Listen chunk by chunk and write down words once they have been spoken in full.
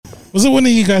Was it one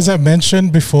of you guys that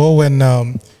mentioned before when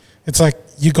it's like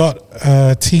you got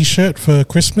a T-shirt for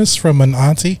Christmas from an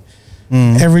auntie?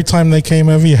 Every time they came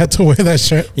over, you had to wear that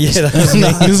shirt. Yeah, that was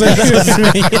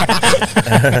me.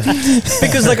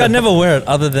 Because like I never wear it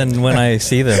other than when I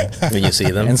see them. When you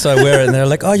see them. And so I wear it and they're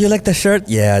like, oh, you like the shirt?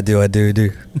 Yeah, I do. I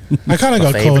kind of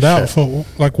got called out for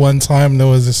like one time. There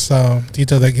was this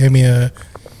Tito that gave me a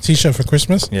T-shirt for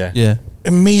Christmas. Yeah.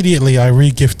 Immediately I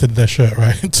re-gifted the shirt,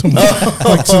 right? to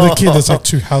the kid that's like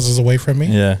 2 houses away from me.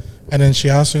 Yeah. And then she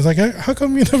asked me, "It's like, how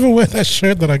come you never wear that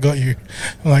shirt that I got you?"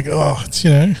 I'm like, "Oh, it's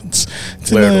in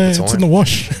the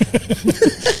wash."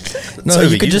 No,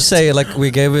 you could just say like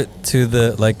we gave it to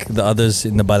the others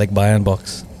in the buy-in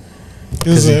box.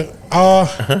 Is it? I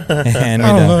And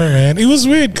don't know, man. It was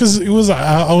weird because it was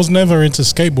I was never into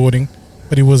skateboarding,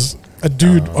 but he was a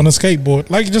dude on a skateboard,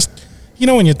 like just. You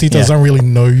know when your titas don't really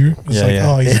know you? It's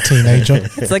oh, he's a teenager.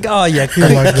 It's like, oh, yeah,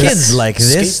 like kids like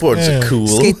this. Skateboards are cool.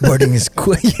 Skateboarding is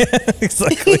cool. Yeah,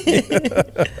 exactly.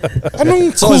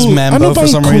 It's always Mambo for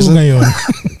some reason.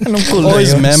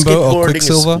 Always Mambo or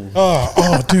Quicksilver. Cool.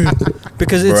 Oh, dude.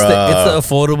 Because it's the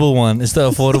affordable one. It's the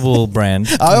affordable brand.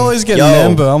 I always get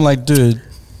Mambo. I'm like, dude.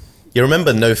 You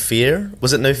remember No Fear?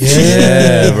 Was it No Fear?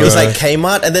 Yeah, It was like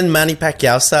Kmart, and then Manny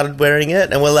Pacquiao started wearing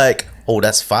it, and we're like, oh,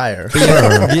 that's fire.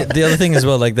 The other thing as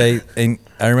well, like I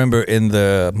remember in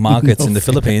the markets in the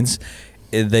Philippines,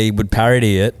 they would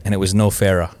parody it, and it was No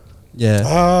Fairer. Yeah.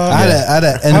 I had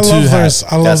an N2 hat.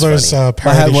 I love those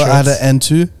parody shirts. I had an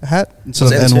N2 hat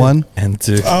instead of N1.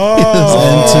 N2.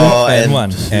 Oh,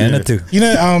 N1. And a 2. You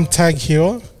know, Tag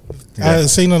Hero? I've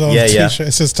seen it on T-shirt.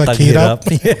 It says Tag It Up.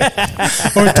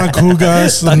 Or Tag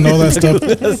Hugas and all that stuff.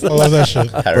 I love that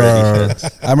shit. Bro,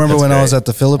 I remember when I was at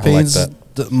the Philippines,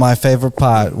 my favorite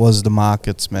part was the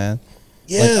markets, man.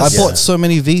 Yes. Like, I bought so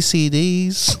many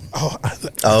VCDs.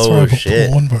 Oh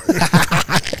shit.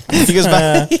 He goes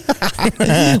back.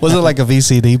 Was it like a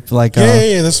VCD? Like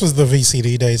yeah. This was the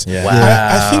VCD days. Yeah.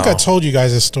 Wow. I think I told you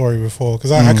guys this story before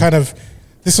because I kind of.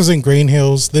 This was in Green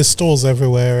Hills. There's stores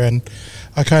everywhere, and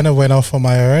I kind of went off on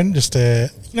my own just to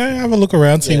have a look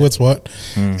around, see what's what.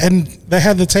 And they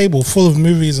had the table full of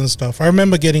movies and stuff. I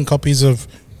remember getting copies of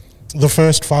the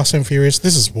first Fast and Furious.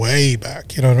 This is way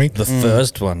back. You know what I mean? The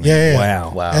first one.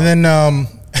 Yeah. Wow. And then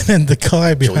the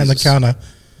guy behind the counter,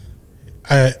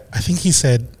 I think he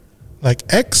said like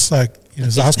X, like he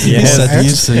was asking me for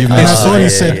X. And I thought he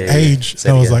said age.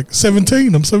 And I was like,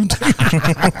 17, I'm 17.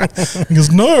 He goes,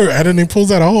 no. And then he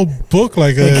pulls out a whole book,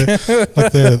 like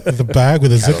the bag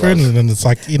with a zipper in it. And then it's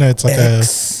like, it's like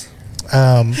X.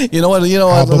 you know what?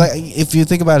 Like, if you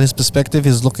think about his perspective,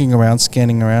 he's looking around,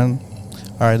 scanning around.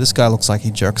 All right, this guy looks like he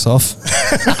jerks off.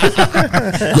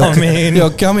 Yo,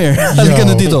 come here. How's it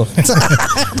gonna do?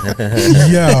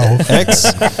 yo. X.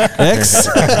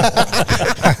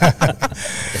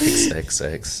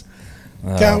 XXX.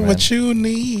 Got what you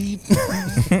need.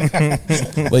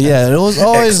 But yeah, it was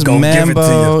always Go give it to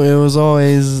Mambo. It was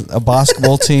always a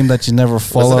basketball team that you never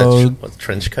followed. What,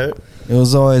 trench coat? It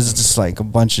was always just like a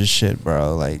bunch of shit,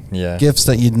 bro. Like gifts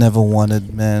that you'd never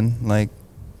wanted, man. Like.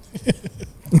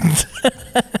 That's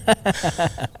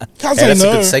a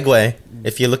good segue.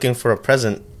 If you're looking for a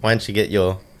present, why don't you get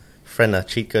your friend a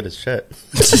cheat coded shirt?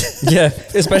 Yeah,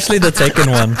 especially the Taken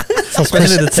one.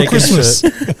 Especially the Taken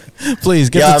shirt. Please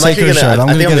get the Taken shirt.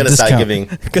 I'm going to start giving.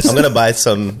 I'm going to buy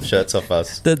some shirts off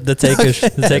us. The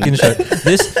Taken shirt.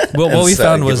 What we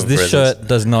found was this shirt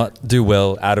does not do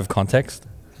well out of context.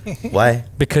 Why?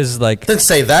 Because don't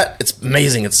say that. It's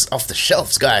amazing. It's off the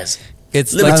shelves, guys.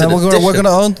 It's we're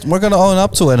gonna own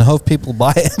up to it and hope people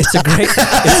buy it. It's a great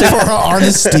for our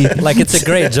honesty. Like it's a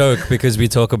great joke because we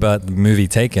talk about the movie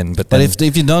Taken, but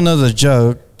if you don't know the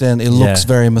joke, then it looks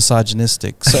very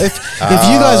misogynistic. So if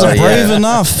you guys are brave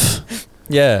enough,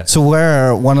 to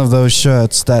wear one of those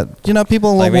shirts that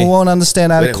people won't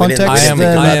understand out of context,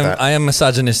 I am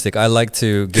misogynistic. I like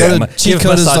to give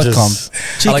massages.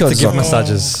 I like to give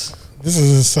massages. This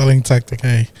is a selling tactic,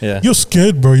 hey? Yeah. You're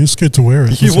scared, bro. You're scared to wear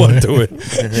it. You won't do it.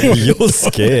 You're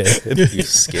scared. You're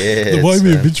scared. Why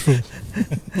be a bitch for?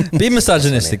 Be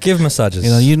misogynistic. Give massages.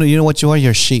 You know what you are?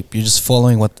 You're sheep. You're just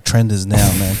following what the trend is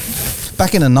now, man.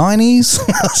 Back in the 90s,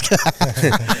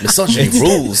 misogyny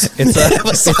rules. It's a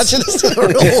misogynist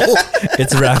rule.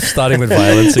 It's rap starting with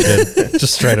violence again,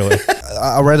 just straight away.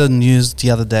 I read a news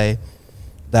the other day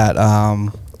that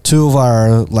two of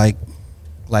our like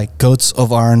goats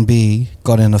of R&B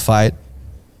got in a fight.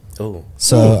 Oh.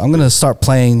 So I'm gonna start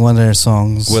playing one of their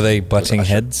songs. Were they butting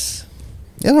heads?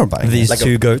 Yeah, they were butting. These like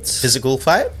two goats. Physical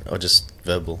fight or just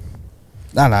verbal?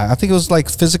 No. I think it was like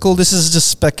physical. This is just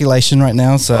speculation right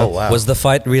now. So oh, wow. Was the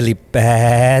fight really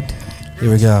bad? Here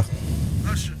we go.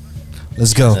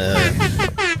 Let's go.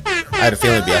 I had a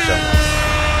feeling it'd be Usher.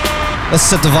 Let's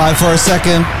set the vibe for a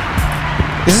second.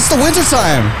 Is this the winter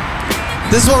time?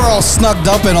 This is where we're all snugged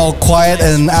up and all quiet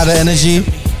and out of energy.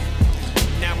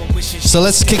 So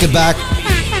let's kick it back.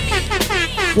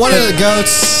 One of the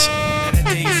goats.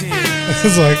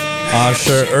 It's like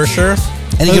Usher.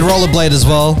 And he can rollerblade as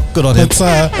well. Good on him.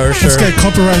 Let's get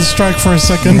copyright strike for a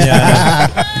second. Yeah.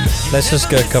 Let's just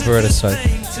get copyright strike.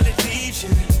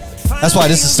 That's why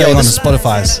this is staying on the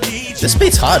Spotify's. This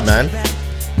beat's hard, man. Okay.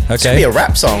 This could be a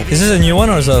rap song. Is this a new one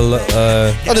or is it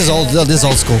this is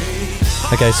old school.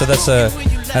 Okay, so that's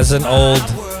an old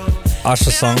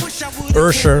Usher song.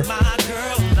 Usher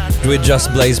with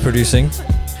Just Blaze producing.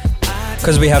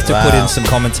 Because we have to put in some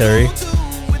commentary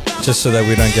just so that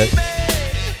we don't get...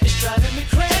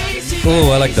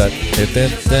 Ooh, I like that. If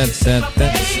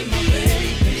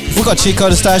we got cheat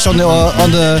code stash on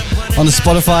the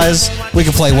Spotify's, we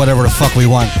can play whatever the fuck we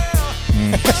want.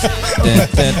 You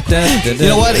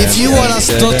know what? If you want us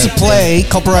to play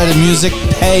copyrighted music,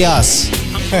 pay us.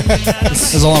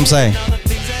 That's all I'm saying.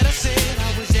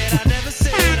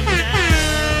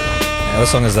 What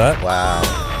song is that? Wow.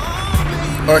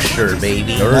 Usher,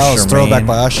 baby. That was Throwback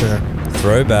by Usher.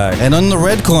 Throwback. And on the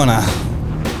red corner.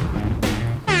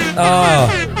 Oh,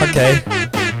 okay.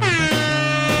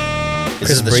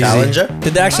 This is the Challenger?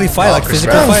 Did they actually fight? Like Chris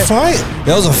physical Brown. fight?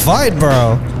 There was a fight,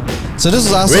 bro. So this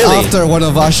was also after one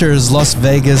of Usher's Las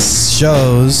Vegas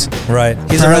shows. Right.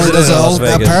 He's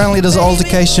apparently there's an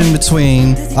altercation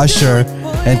between Usher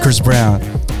and Chris Brown.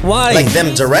 Why? Like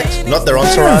them direct, not their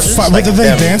entourages. Like did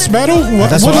they dance battle?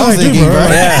 That's what I was thinking, bro.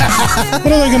 Yeah.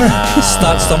 What are they gonna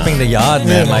start stomping the yard,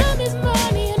 man? Like,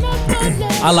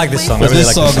 I like this song. I really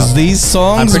like this song. These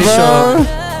songs,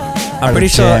 I'm pretty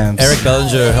sure jams. Eric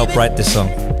Bellinger helped write this song.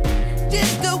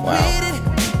 Wow.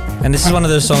 And this is one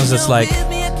of those songs that's like,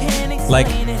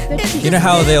 you know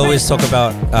how they always talk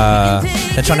about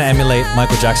they're trying to emulate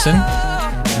Michael Jackson.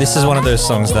 This is one of those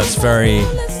songs that's very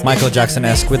Michael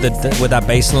Jackson-esque with that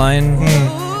bass line.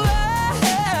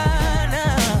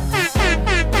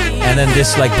 And then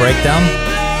this like breakdown.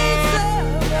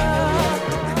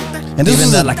 And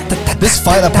this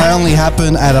fight apparently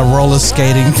happened at a roller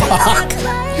skating park.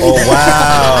 Oh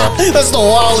wow. That's the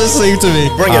wildest thing to me.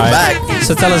 Bring it back.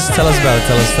 So tell us about it.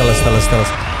 Tell us.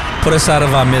 Put us out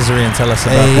of our misery and tell us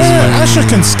about this. Usher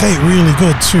can skate really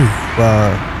good too.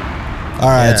 All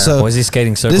right, so was he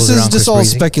skating circles this around is just Chris all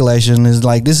Breezy? speculation. Is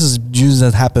like this is news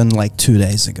that happened like 2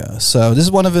 days ago. So this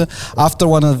is after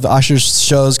one of Usher's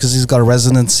shows because he's got a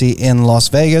residency in Las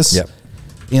Vegas. Yep.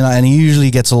 You know, and he usually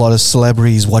gets a lot of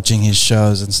celebrities watching his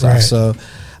shows and stuff. Right. So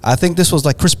I think this was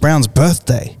like Chris Brown's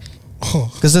birthday.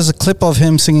 Because there's a clip of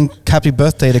him singing "Happy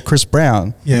Birthday" to Chris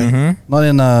Brown. Yeah, not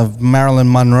in a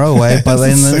Marilyn Monroe way, but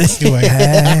in the way.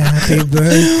 Happy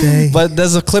birthday. But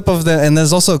there's a clip of and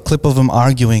there's also a clip of him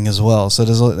arguing as well. So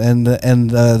there's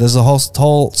there's a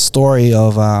whole story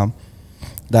of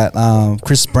that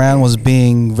Chris Brown was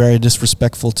being very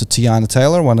disrespectful to Tiana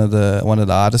Taylor, one of the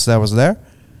artists that was there,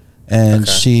 and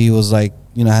she was like,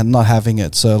 not having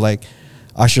it. So like,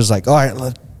 Usher's like, all right.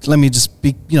 Let me just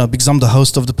speak, because I'm the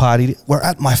host of the party. We're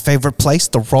at my favorite place,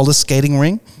 the roller skating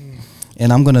ring,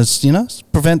 and I'm gonna,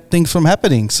 prevent things from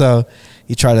happening. So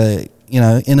he tried to,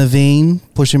 intervene,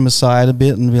 push him aside a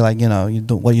bit, and be like,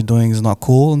 what you're doing is not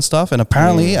cool and stuff. And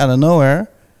apparently, out of nowhere,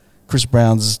 Chris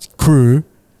Brown's crew.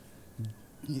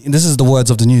 This is the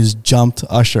words of the news. Jumped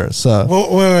Usher. So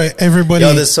wait, everybody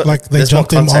they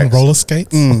jumped him on roller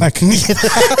skates. I'm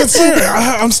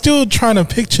still trying to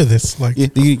picture this. Like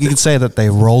you can say that they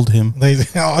rolled him.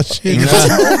 Oh shit! He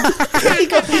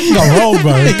got rolled,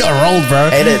 bro. He got rolled, bro.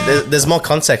 Hey, there's more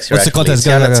context here. What's the context?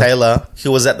 Tiana Taylor,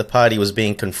 who was at the party, was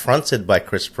being confronted by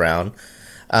Chris Brown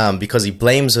because he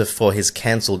blames her for his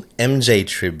cancelled MJ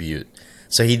tribute.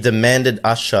 So he demanded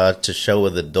Usher to show her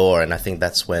the door, and I think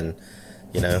that's when.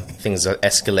 Things are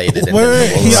escalated.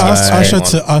 He asked Usher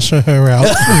to usher her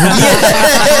out.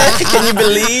 Can you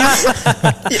believe?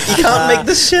 You can't make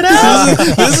this shit out.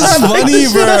 This is funny,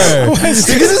 bro. This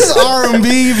is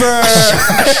R&B, bro.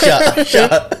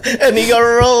 Shut. And he got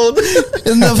rolled.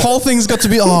 And the whole thing's got to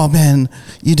be, oh, man,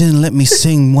 you didn't let me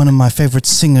sing one of my favorite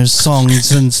singers'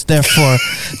 songs, and therefore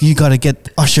you got to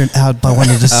get ushered out by one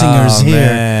of the singers here.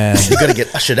 Man. You got to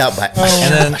get ushered out by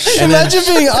Usher. Imagine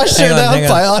being ushered out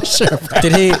by Usher.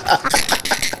 Did he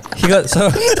got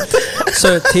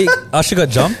Usher got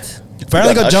jumped?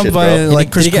 Apparently got jumped by Did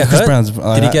he get Chris hurt? Brown's.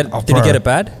 Did he get it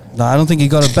bad? No, I don't think he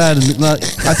got it bad. No,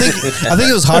 I think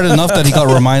it was hard enough that he got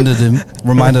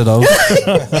reminded of.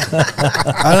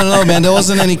 I don't know, man. There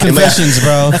wasn't any confessions,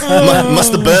 bro.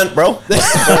 Must have burnt, bro.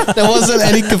 There wasn't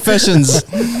any confessions.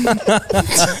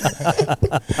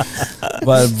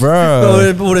 But bro,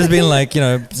 It would have been like, you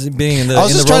know, being in the I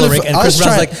was just roller trying rink to- and I was Chris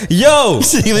Brown's like, yo.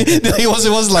 he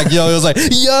wasn't like yo. He was like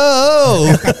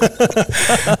yo.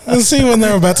 You see when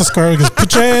they're about to score, he goes,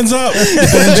 "Put your hands up."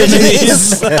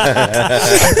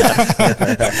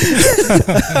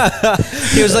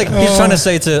 He was trying to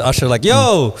say to Usher, like,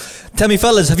 yo, tell me,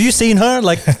 fellas, have you seen her?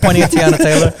 Like, pointing at Tiana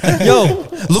Taylor. Yo,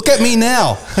 Look at me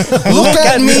now. Look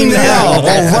at me now.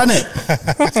 Or run it.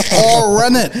 Or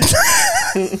run it.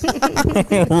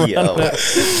 Yo.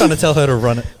 trying to tell her to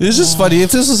run it. This is funny.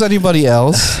 If this was anybody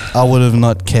else, I would have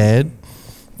not cared.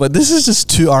 But this is just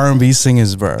two R&B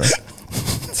singers, bro.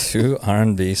 Two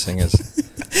R&B singers.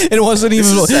 It wasn't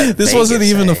even. This wasn't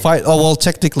even a fight. Oh well,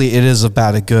 technically it is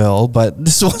about a girl, but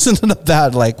this wasn't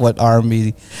about like what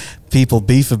R&B people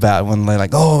beef about when they're like,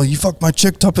 "Oh, you fucked my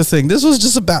chick" type of thing. This was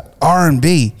just about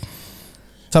R&B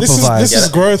type of vibe. This is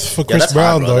growth for Chris that's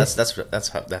Brown, hard, bro. though.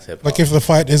 That's hip. Like if the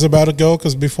fight is about a girl,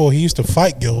 because before he used to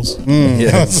fight girls.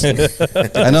 Yeah.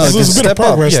 I know. There's a bit of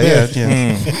progress there.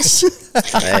 Yeah.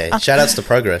 Hey, shout outs to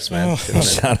progress, man.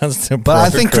 Shout outs to But I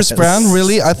think Chris Brown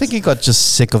really, I think he got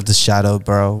just sick of the shadow,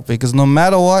 bro. Because no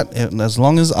matter what, as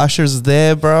long as Usher's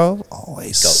there, bro,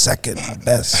 always second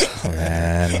best.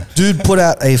 Man. Dude put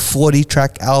out a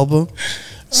 40-track album,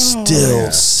 still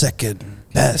second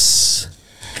best.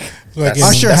 Like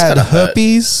Usher That's had gotta hurt.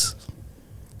 herpes,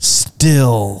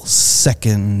 still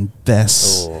second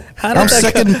best. Oh. How did I'm that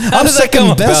second. how I'm did that come second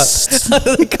about? best. How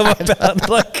did it come about?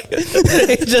 Like,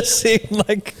 it just seemed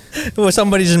like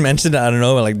somebody just mentioned it. I don't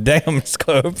know. Like, damn, it's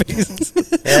herpes.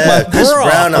 Yeah, Chris bro.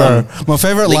 Brown. My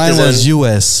favorite leaked line his was own-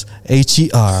 US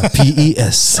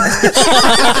HERPES.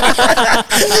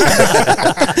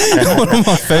 One of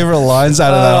my favorite lines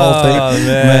out of that whole thing. Oh,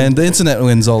 Man. man. The internet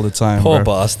wins all the time. Poor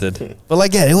bro. bastard. But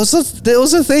like, yeah, it was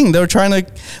a thing. They were trying to,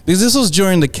 because this was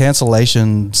during the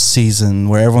cancellation season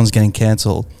where everyone's getting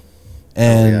cancelled,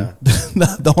 and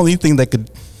the only thing that could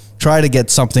try to get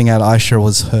something out of Usher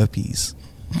was herpes.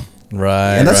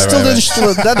 Right. And that right, still right,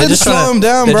 didn't right. that didn't just slow trying to- him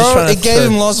down, they're just bro. trying to It gave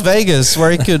him Las Vegas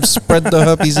where he could spread the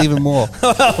herpes even more,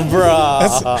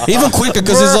 even quicker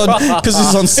because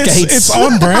he's on skates. It's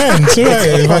on brand too.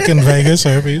 Hey, fucking Vegas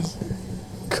herpes.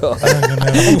 God.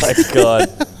 Oh my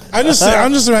God. I'm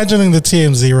just imagining the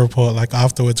TMZ report, like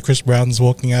afterwards, Chris Brown's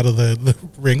walking out of the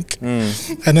rink,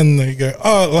 and then they go,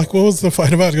 "Oh, like what was the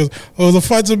fight about?" He goes, "Oh, the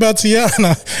fight's about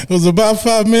Tiana. It was about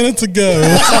 5 minutes ago."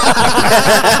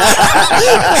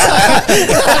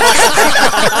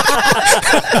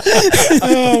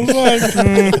 Oh my!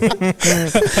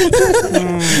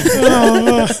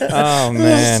 Oh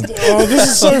man. Oh, this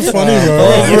is so funny,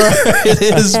 bro. It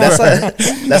is, bro.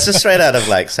 That's just straight out of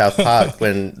like South Park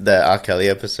when the R. Kelly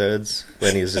episodes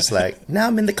when he was just like, "Now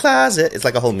I'm in the closet." It's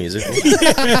like a whole musical.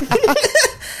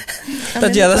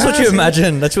 That's what you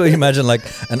imagine. That's what you imagine, like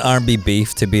an R&B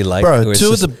beef to be like. Bro, where it's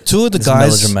two of the it's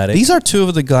guys. melodramatic. These are two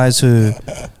of the guys who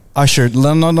ushered.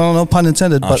 No pun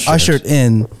intended, but ushered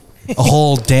in a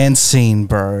whole dance scene,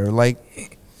 bro. Like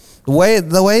the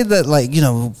way that, like, you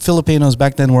know, Filipinos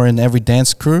back then were in every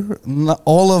dance crew. Not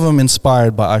all of them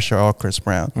inspired by Usher or Chris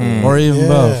Brown, or even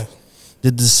both.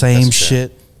 Did the same That's true.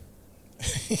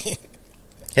 shit.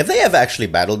 Have they ever actually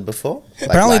battled before? Like,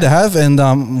 Apparently live? they have,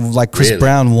 and like Chris Really?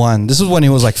 Brown won. This is when he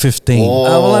was like 15. Oh.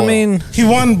 well, I mean, He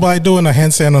won by doing a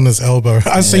handstand on his elbow.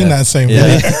 I've seen that same Yeah.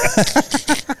 video.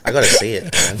 I gotta see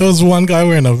it, man. There was one guy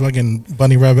wearing a fucking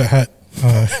bunny rabbit hat.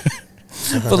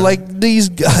 But like these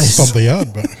guys, Stomp the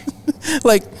yard, bro.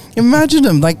 like imagine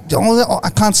him. Like I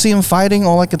can't see him fighting.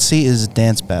 All I could see is a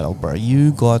dance battle, bro.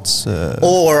 You got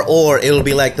Or it'll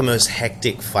be like the most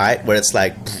hectic fight where it's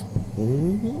like,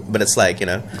 but it's like, you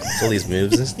know, it's all these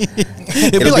moves. And stuff.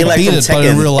 it'd be It'll like, be like Beat from It, but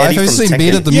in Tekken. real life. Eddie Have you from seen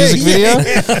Beat It, Tekken. the music video?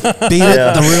 Beat It,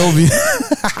 the real.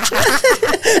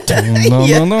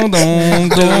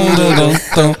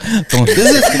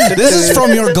 This is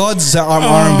from your gods,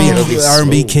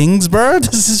 R&B kings, bro.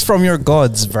 This is from your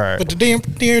gods, bro. They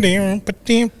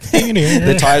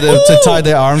tie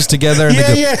their arms together and they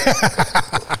go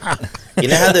You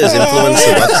know how those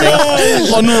influencer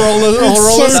websites? on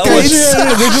roller skates.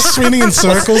 They're just spinning in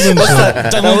circles and shit.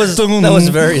 that was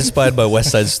very inspired by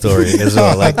West Side Story as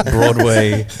well, like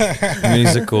Broadway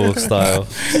musical style.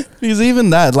 Because even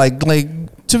that, like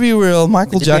to be real,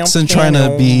 Michael Jackson trying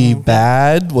to be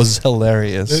bad was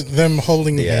hilarious. Them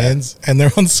holding hands and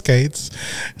they're on skates,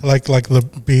 like the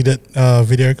Beat It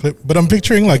video clip. But I'm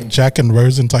picturing like Jack and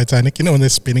Rose in Titanic, you know, when they're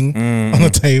spinning on the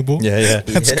table. Yeah.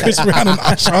 That's Chris Brown and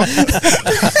Usher.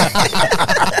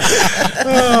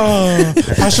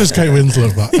 Usher's Kate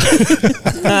Winslet, but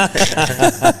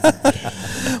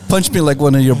Punch me like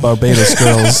one of your Barbados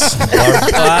girls.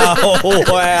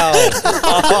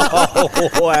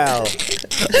 Wow.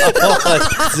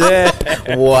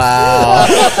 Damn. Wow.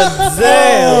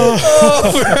 Damn.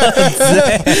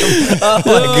 Oh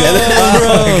my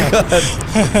god.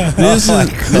 This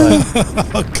is,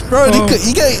 bro.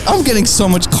 I'm getting so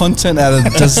much content out of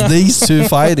just these two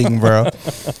fighting, bro.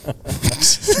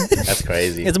 That's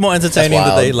crazy. It's more entertaining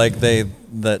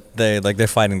that That's they're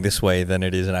fighting this way than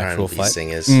it is an actual R&B fight.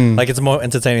 singers. Like it's more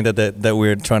entertaining that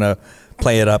we're trying to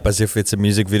play it up as if it's a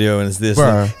music video and it's this.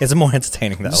 Bro. It's more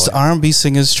entertaining that Just way. R&B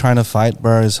singers trying to fight,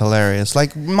 bro, is hilarious.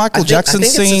 Like Michael Jackson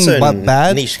it's singing a but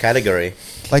bad. niche category.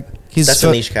 Like his That's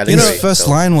a niche category, His first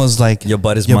so. line was like, Your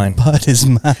butt is "Your mine." butt is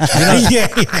mine."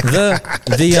 The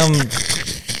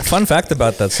fun fact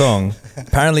about that song,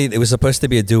 apparently it was supposed to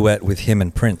be a duet with him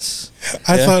and Prince.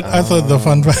 I thought the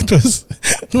fun fact was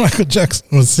Michael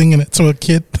Jackson was singing it to a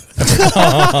kid.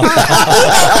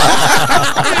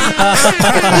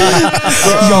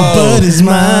 Your butt is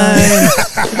mine.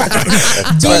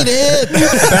 Beat it.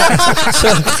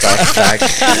 Fact.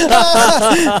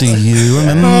 Do you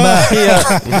remember?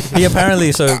 He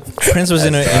apparently, so Prince was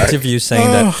in an interview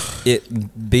saying that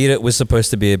Beat It was supposed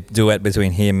to be a duet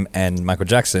between him and Michael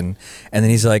Jackson, and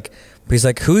then he's like,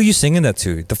 who are you singing that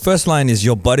to? The first line is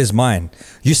 "Your butt is mine."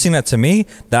 You sing that to me?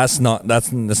 That's not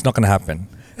gonna happen.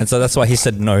 And so that's why he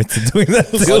said no to doing that.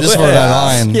 Just for that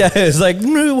line. Yeah, it's like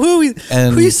who are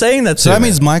you saying that to? So that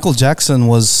means Michael Jackson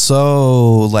was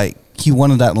so like he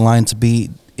wanted that line to be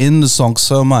in the song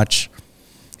so much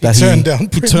that he turned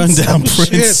down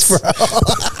Prince. Bro.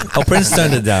 Oh, Prince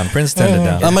turned it down. Prince turned it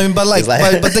down. I mean, but like,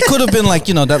 but they could have been like,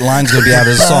 you know, that line's gonna be out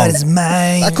of the song.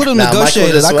 I could have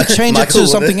negotiated. I could change it to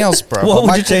something else, bro. What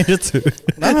would you change it to?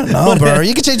 I don't know, bro.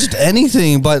 You could change it to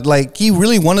anything, but like he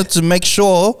really wanted to make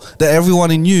sure that everyone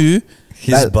knew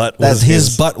his butt was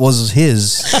his butt was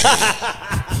his.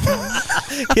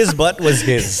 His butt was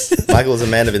his. Michael's a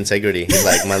man of integrity. He's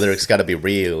like, my lyrics gotta be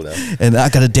real though. And I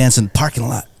gotta dance in the parking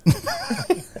lot.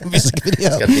 Music video.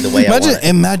 It's gotta be the way I want it.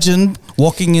 Imagine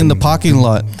walking in the parking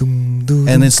lot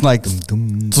and it's like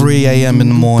 3 a.m. in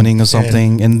the morning or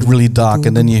something and really dark,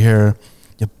 and then you hear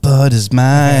 "Your butt is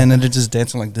mine," and they're just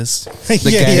dancing like this.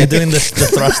 You're doing the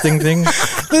thrusting thing.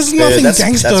 There's nothing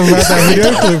gangster about that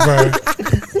video clip, bro.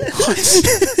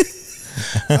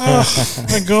 Oh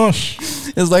my gosh.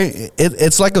 It's like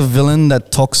it's like a villain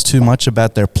that talks too much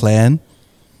about their plan.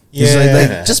 He's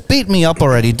like, just beat me up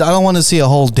already. I don't want to see a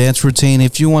whole dance routine.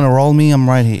 If you want to roll me, I'm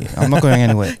right here. I'm not going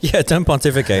anywhere. Yeah, don't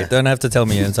pontificate. Don't have to tell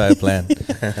me your entire plan.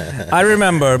 I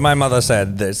remember my mother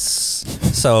said this,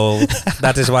 so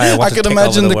that is why I want I could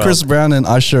imagine the Chris Brown and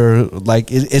Usher,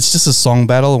 like it's just a song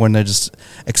battle when they're just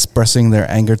expressing their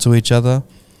anger to each other.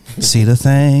 See the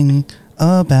thing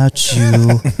about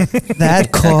you that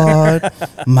caught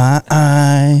my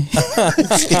eye.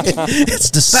 It's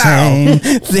the same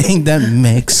thing that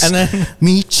makes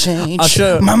me change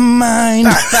my mind.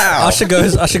 Usher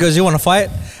goes, you want to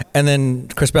fight? And then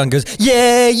Chris Brown goes,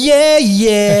 yeah.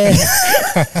 Yeah.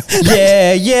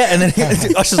 And then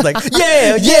Usher's like,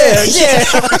 yeah.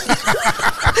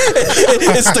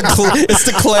 It's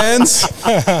the clans.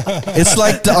 It's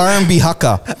like the R&B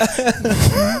haka.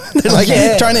 They're like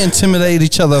trying to intimidate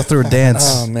each other through a dance.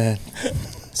 Oh man!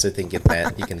 So you think you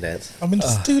can dance? I'm in the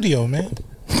studio, man.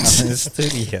 I'm in the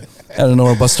studio. I don't know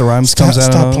where Busta Rhymes comes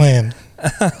out. Stop playing.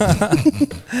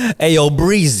 Hey yo,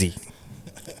 Breezy.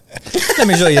 Let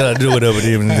me show you how to do it over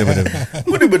there.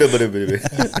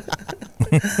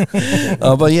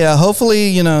 But yeah, hopefully,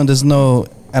 you know, there's no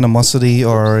animosity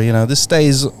or, you know, this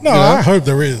stays. No, I hope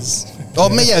there is. Oh,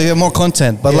 yeah, more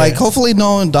content. But like, hopefully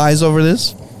no one dies over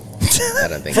this. I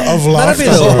don't think. Of That'd be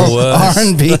the worst.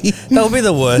 R&B. That would be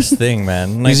the worst thing,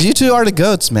 man. Like, Because you two are the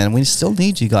goats, man. We still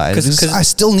need you guys. 'Cause I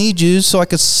still need you so I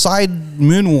could side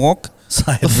moonwalk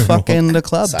the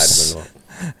clubs. Side moonwalk.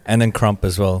 and then crump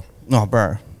as well. Oh,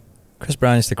 bro. Chris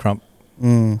Brown used to crump.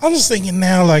 I'm just thinking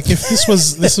now, like if this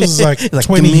was like, Like,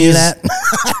 20 give me years, that.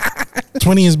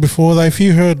 20 years before that, if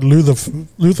you heard Luther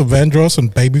Vandross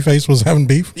and Babyface was having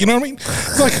beef, you know what I mean?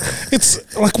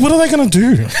 It's like what are they gonna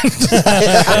do? Try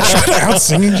to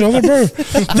out-sing each other, bro.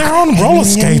 They're on roller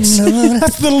skates.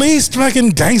 That's the least fucking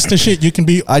gangster shit you can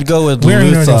be. I'd go with wearing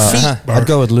on Luther. your feet, bro. I'd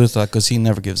go with Luther because he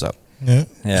never gives up. Yeah.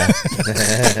 Yeah.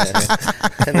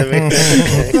 And then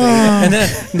And then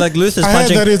like Luther's I heard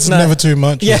punching. that it's no, never too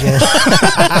much Yeah. as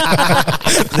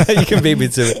well. You can beat me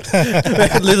to it.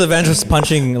 Luther Vandross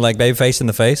punching like Babyface in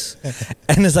the face,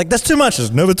 and it's like that's too much.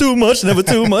 It's never too much. Never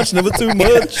too much. Never too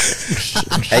much.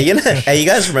 hey, you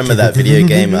guys remember that video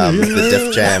game, the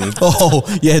Def Jam? Oh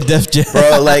yeah, Def Jam.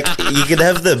 Bro, like you could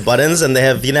have the buttons and they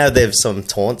have, they have some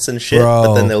taunts and shit, Bro.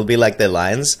 but then there'll be like their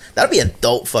lines. That'd be a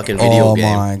dope fucking video game.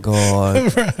 Oh my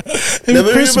god.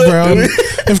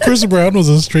 If Chris Brown was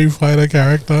a Street Fighter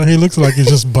character, he looks like he's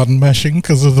just button mashing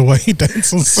because of the way he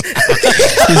dances.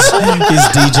 His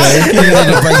DJ. You need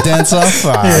a break dancer.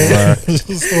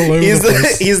 Just all over He's the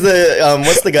place. the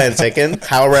what's the guy in Tekken?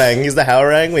 Haorang. He's the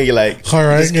Haorang where you like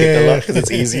Haorang, just kick a yeah. lot because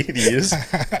it's easy to use.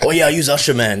 Oh yeah, I use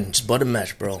Usher, man. Just button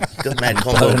mash, bro. Got mad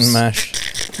Button combos. mash.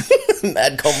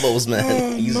 Mad combos,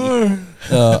 man. Easy. No.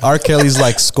 R. Kelly's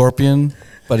like Scorpion,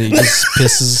 but he just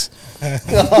pisses.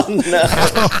 Oh no.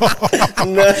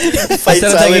 No.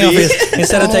 Fatality.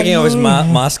 Instead of taking off his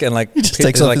mask and like just hit-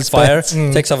 takes like off his fire, pants.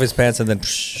 takes off his pants and then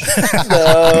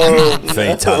No.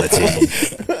 fatality.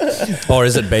 Or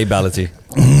is it babality?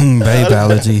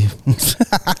 Babality.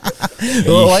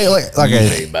 Well,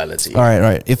 okay. Fatality. All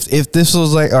right. If this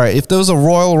was like, all right, if there was a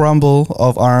Royal Rumble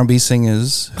of R&B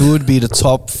singers, who would be the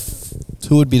top?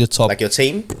 Who would be the top? Like your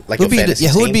team? Like who your would be the, fantasy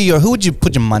yeah, who would team? be who would you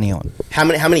put your money on? How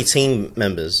many team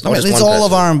members? I Or mean, just it's one all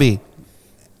of person? R&B.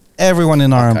 Everyone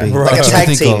in R&B. Okay. Bro. Like a What tag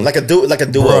Think team, of. like a duo.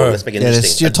 Bro. Let's make it Yeah,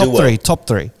 interesting. it's your A top duo. three. Top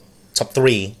three. Top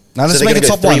three. Now let's So make they're it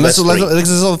gonna top go one. three Let's versus three.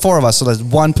 there's all 4 of us. So there's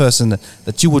one person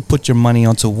that you would put your money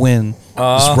on to win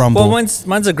this Rumble. Well,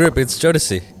 mine's a group. It's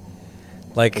Jodeci.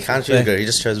 Like, Can't you go? You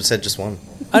just said just one.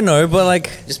 I know, but like,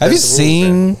 Just Have you press the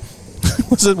rules, seen?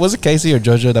 Was it Casey or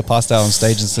JoJo that passed out on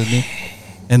stage in Sydney,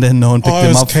 and then no one picked Oh, him it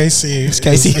was up? Casey. It was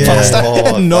Casey Yeah. passed out,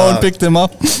 Oh, and no one fuck. picked him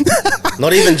up. man.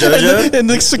 Not even JoJo. And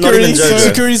the Not security, even JoJo.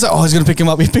 security's like, oh, he's gonna pick him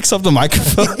up. He picks up the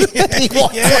microphone. He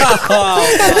walks out.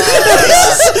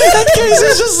 And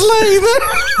Casey's just laying there.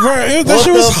 Bro, that What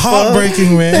shit was the fuck?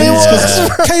 heartbreaking, man. Yeah. It's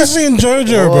 'cause Casey and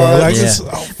JoJo, bro. What? Like, Yeah. it's,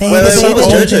 Wait, what was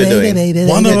JoJo doing?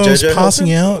 one of Did them was JoJo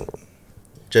passing out.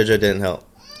 JoJo didn't help.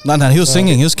 No, he was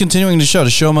singing. He was continuing the show. The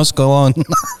show must go on.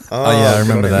 oh yeah, I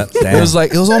remember that. Damn. It was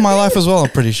like it was all my life as well. I'm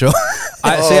pretty sure.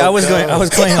 I was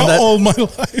going on that. All my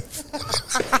life.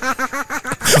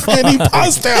 And he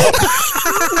passed out.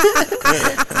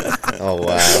 Oh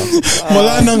wow.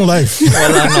 Wala nang life. This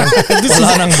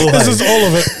is all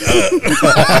of it.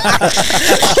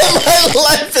 My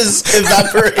life is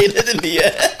evaporated in the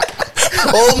air.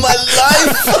 All my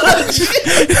life.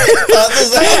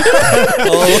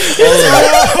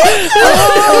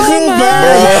 I feel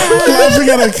bad laughing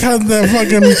at a cunt that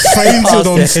fucking fainted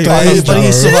on stage. But he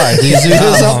bro. survived. He was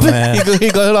Oh, up. man. He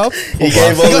got up. He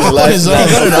gave all his on life his to own. that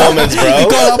performance, He bro.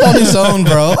 got up on his own,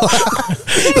 bro.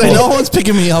 Like, no one's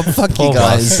picking me up. Fuck you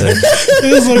guys. He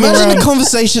was looking Imagine around. the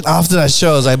conversation after that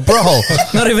show. I was like, bro,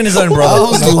 Not even his own I brother.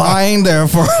 was lying there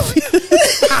for.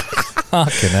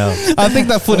 Fucking hell. I think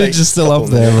that footage is still up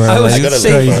there, bro. I was I gotta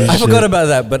see, look for it. I forgot about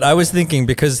that, but I was thinking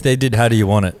because they did "How Do You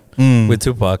Want It" with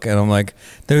Tupac, and I'm like,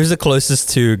 who's the closest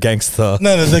to gangster?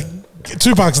 No, the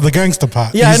Tupac's the gangster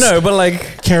part. Yeah, He's I know, but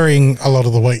like, carrying a lot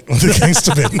of the weight of the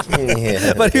gangster bit.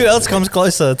 Yeah. but who else comes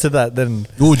closer to that than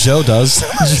Ooh, Joe does.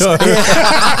 Joe?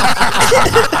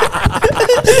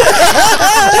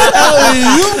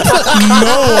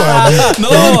 No No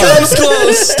one comes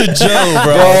close to Joe,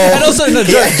 bro. And also, no,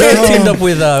 Joe teamed up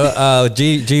with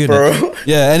G Unit. Bro,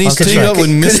 Yeah, and he's Could teamed you- up with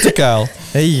Mystical.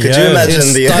 Hey, could you imagine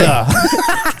It's the?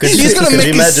 He's gonna could make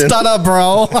you you imagine? stutter,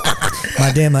 bro.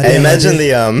 Hey, imagine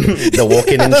the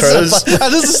walk-in intros. How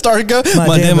does the start go? we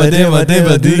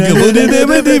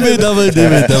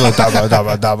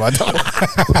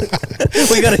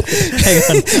gotta hang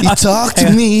on. You talk to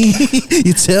me,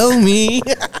 you tell me.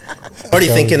 Already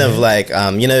thinking of like,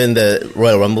 in the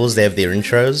Royal Rumbles, they have their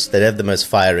intros. They have the most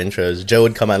fire intros. Joe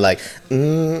would come out like,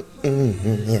 yeah.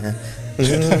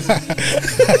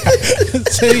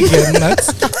 Say again,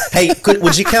 nuts. Hey,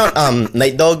 would you count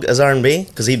Nate Dogg as R&B?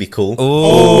 Because he'd be cool.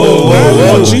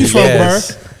 Oh, G-Funk,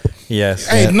 yes. bro. Yes.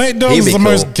 Hey, Nate Dogg He'd is be the cool.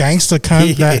 most gangster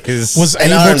cunt that is. was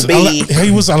And able to. R&B. He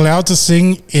was allowed to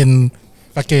sing in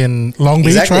fucking Long Beach,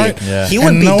 Exactly. right? Yeah. He would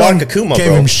And be no Don one Kakuma, gave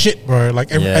bro. him shit, bro. Like,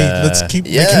 hey, Yeah. let's keep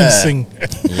making Yeah. him sing.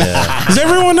 Yeah. Because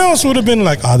everyone else would have been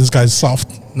like, oh, this guy's soft.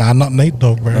 Nah, not Nate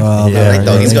Dogg, bro. Yeah. Nate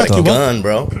Dogg, he's got Fuck a you, gun,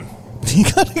 bro. He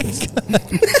got a gun.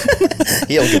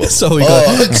 He don't give a So we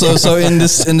got so in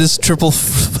this triple.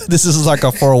 This is like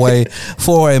a four-way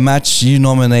match. You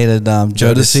nominated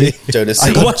Jodeci.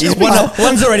 Jodeci.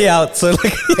 One's already out, so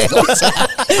like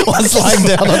One's lying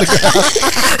down on the ground.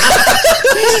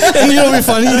 And you know what'd be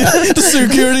funny? The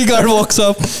security guard walks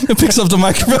up and picks up the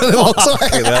microphone and walks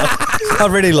away. I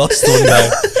already lost one guy.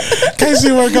 Can't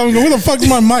see where I'm going. Where the fuck's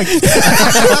my mic? He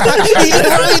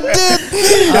really did.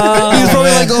 He was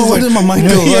probably like, "Oh, where did my mic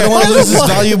go? I don't want to lose this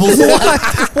valuable."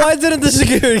 Why didn't the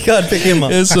security guard pick him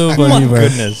up? It's so funny, bro.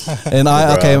 Goodness. And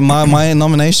my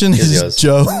nomination is yours.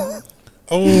 Joe.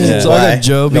 Oh, So I got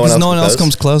Joe because no one else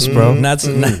comes close, bro. Nats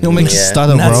He'll make you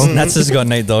stutter, bro. Nats has got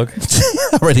Nate Dogg.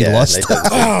 I already lost. Nate Dogg's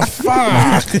oh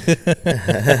fuck!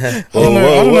 I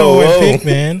don't know what to pick,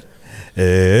 man.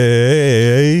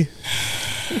 Hey.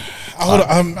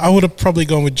 I would have probably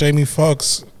gone with Jamie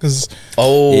Foxx because,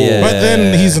 Yeah. but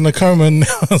then he's in a coma now,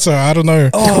 so I don't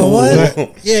know. Oh, what?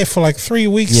 Like, yeah, for like 3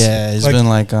 weeks. Yeah, he's been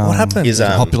like what happened? He's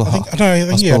I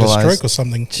think he had a stroke or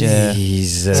something. Yeah.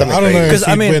 Jesus. Something I don't know crazy.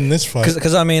 if he'd win this fight.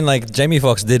 Because I mean, like Jamie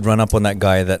Foxx did run up on that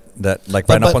guy that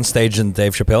ran up on stage in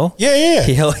Dave Chappelle. Yeah.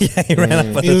 He ran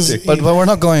up on He was- him too. But we're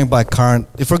not going by current.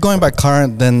 If we're going by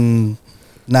current, then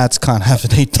Nats can't have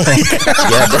an 8 dog.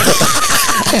 Yeah, bro.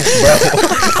 Bro,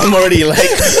 I'm already like,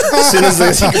 as soon as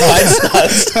the fight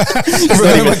starts,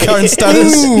 We're my current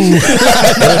status.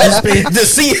 It'll just be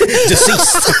deceased.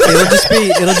 It'll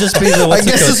just be the I what's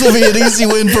it guess called? this will be an easy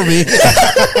win for me.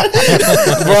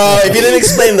 Bro, if you didn't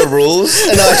explain the rules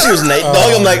and I choose Nate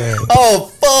Dogg, I'm like, oh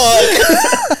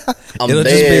fuck. I'm It'll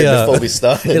just be dead before we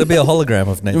start. It'll be a hologram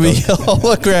of Nate It'll be Dogg. a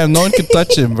hologram. No one can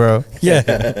touch him, bro. Yeah.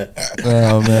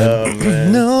 Oh man. Oh,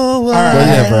 man. No one. All right. But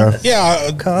yeah, bro.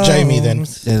 Yeah, Jamie then.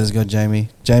 Yeah, let's go, Jamie.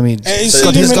 Jamie. Hey, So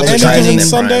so he's he's got got the training in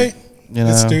Sunday. You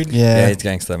This know, dude. Yeah, yeah. he's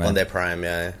gangster, On man. their prime,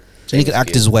 yeah. He could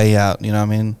act his way out. You know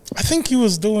what I mean? I think he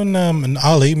was doing an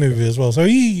Ali movie as well. So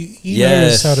he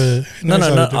Yes. knows how to.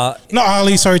 No, Not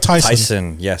Ali. Sorry, Tyson.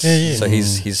 Tyson, yes. Yeah. So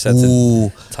he's set to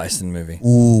Ooh, Tyson movie.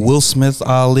 Will Smith,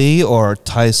 Ali, or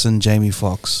Tyson, Jamie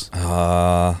Foxx?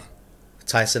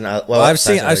 Tyson. Well, I've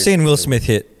seen Will Smith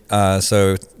hit.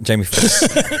 So Jamie Foxx.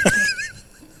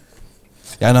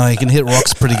 Yeah, I know he can hit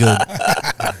rocks pretty good.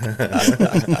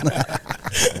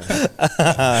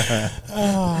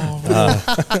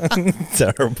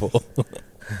 Terrible.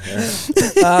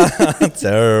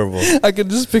 Terrible. I could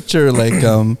just picture like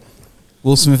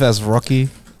Will Smith as Rocky,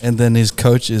 and then his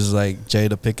coach is like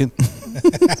Jada Pinkett.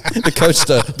 The coach,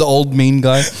 the old mean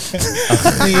guy.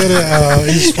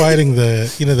 He's fighting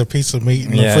the piece of meat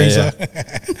in the freezer.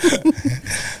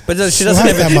 But she doesn't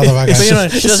Slap even. that motherfucker. But, you know,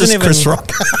 she It's doesn't just even. Chris Rock.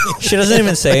 She doesn't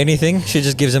even say anything. She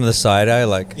just gives him the side eye,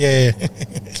 like. Yeah.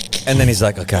 And then he's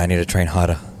like, "Okay, I need to train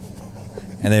harder."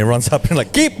 And then he runs up and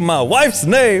like, "Keep my wife's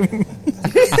name."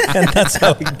 And that's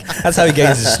how he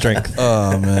gains his strength.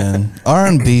 Oh man,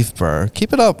 R&B, bro.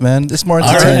 Keep it up, man. It's more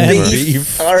entertaining. R&B.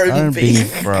 R&B,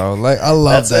 bro. Like I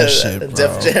love that shit, bro.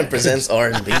 Def Jam presents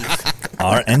R&B.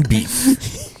 R&B.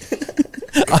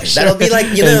 That'll be like,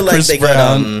 you know, And like Chris they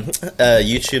Brown. got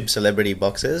YouTube celebrity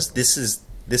boxers. This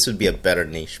would be a better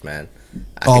niche, man.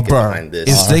 I Oh, could get bro. behind this.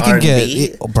 If they can get R&B,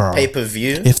 it, bro.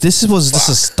 pay-per-view. If this was just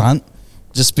a stunt,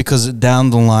 just because down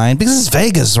the line, because it's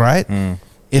Vegas, right?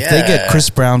 If they get Yeah. Chris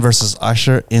Brown versus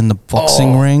Usher in the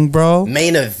boxing ring, bro,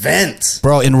 Main event.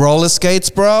 bro, in roller skates,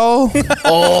 bro.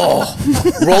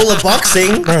 Roller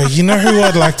boxing. Bro, you know who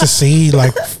I'd like to see?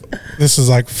 Like, this is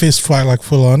like fist fight, like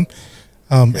full on.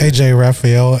 AJ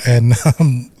Raphael and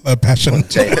Passion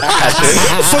for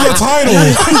the title.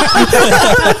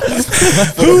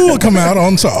 Who will come out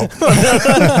on top?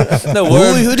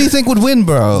 Who do you think would win,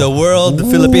 bro? The World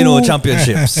Filipino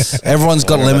Championships. Everyone's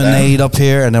got lemonade up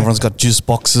here, and everyone's got juice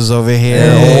boxes over here.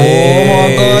 Hey. Oh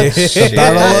my god! The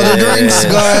battle of the drinks,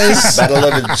 guys. Battle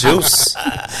of the juice.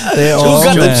 Who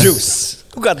got the juice?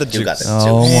 Who got the juice? You got the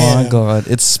Oh juice. my god!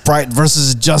 It's Sprite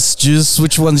versus Just Juice.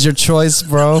 Which one's your choice,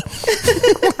 bro?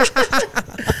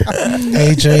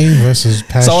 AJ versus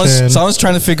Passion. Someone's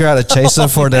trying to figure out a chaser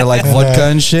for their like vodka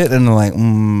and shit, and they're like,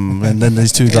 and then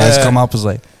these two guys come up as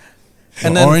like,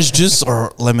 And then orange juice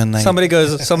or lemonade. somebody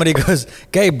goes,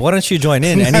 "Gabe, why don't you join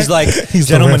in?" And he's like, He's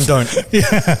the "Gentlemen ref. don't.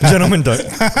 Gentlemen don't."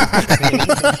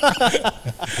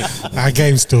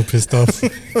 Gabe's still pissed off.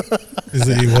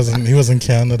 He wasn't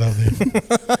counted up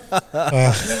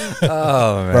there.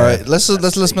 Oh man. Bro,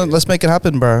 let's make it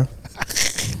happen, bro.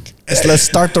 Let's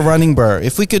start the running, bro.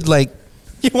 If we could like,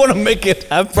 You want to make it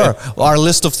happen? bro, our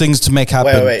list of things to make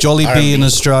happen. Wait, Jollibee in R&B.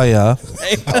 Australia,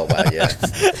 Oh, wow, yeah.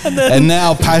 and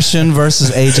now Passion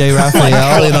versus AJ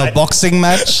Raphael in a boxing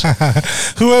match.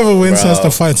 Whoever wins Bro. has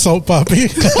to fight Salt Puppy.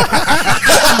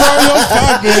 bro, you're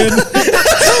fucked, man.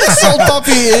 Salt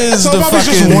Puppy is Salt the Puppy's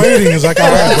fucking. just waiting. It's like,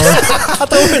 all right, bro.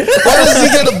 What is he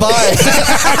gonna buy?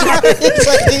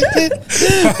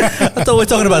 I thought we were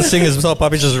talking about singers, but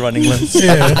Poppy's just running limbs.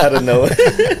 Yeah. I don't know.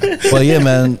 Well, yeah,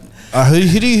 man.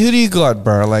 Who do you got,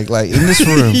 bro? Like in this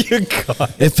room, You got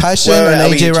if Passion Well, and are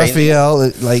we AJ changing?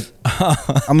 Raphael, like,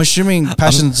 I'm assuming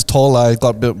Passion's taller,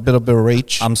 got a bit of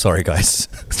reach. I'm sorry, guys.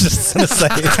 Just gonna say,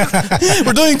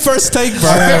 We're doing first take,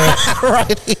 bro. Right.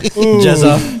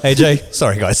 Jezza, AJ.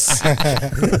 Sorry, guys.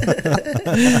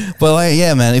 But like,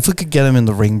 yeah, man. If we could get him in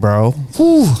the ring, bro.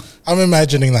 Whew. I'm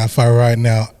imagining that fight right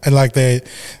now. And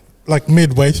like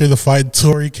midway through the fight,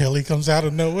 Tori Kelly comes out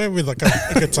of nowhere with like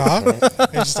a guitar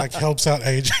and just like helps out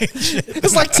AJ.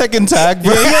 It's like Tekken Tag,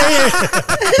 bro.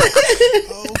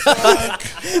 Oh, fuck.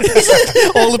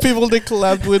 All the people they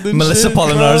collabed with and Melissa shit,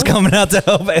 Polinare's bro. coming out to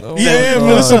help. Yeah,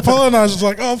 Melissa Polinare's just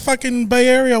like, oh, fucking Bay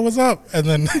Area, what's up? And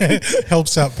then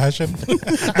helps out Passion.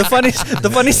 The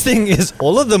funniest thing is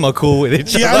all of them are cool with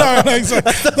each Yeah, other. I know,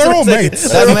 exactly. They're all mates.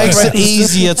 That makes it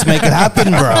easier to make it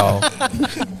happen, bro.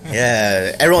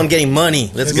 Yeah, everyone getting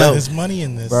money. Let's go. There's money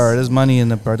in this. Bro, there's money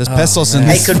in it, bro. There's pesos in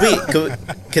Hey, this.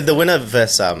 could the winner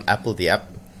versus Apple the App?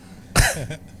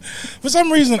 For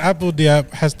some reason, Apple Diab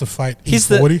has to fight He's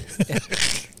the-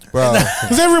 E40. Bro,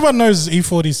 Because everyone knows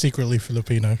E40 is secretly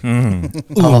Filipino.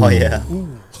 Oh yeah.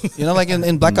 you know, like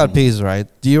in Black Eyed Peas, right?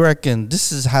 Do you reckon this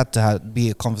has had to be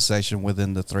a conversation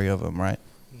within the three of them, right?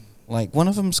 Like, one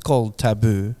of them's called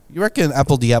Taboo. You reckon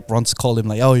Apple the App once called him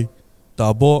like, "Oi,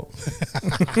 Tabo."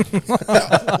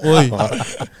 Oi.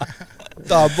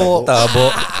 Tabo.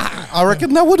 I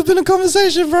reckon that would have been a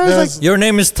conversation, bro. It's like, Your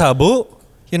name is Tabu.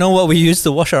 You know what we use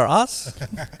to wash our ass?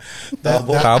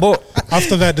 Tabu.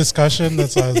 After that discussion,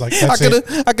 that's why I was like, I that's it.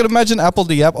 could imagine Apple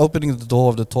the App opening the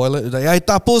door of the toilet. Like, hey,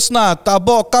 tapos na,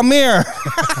 Tabo, come here.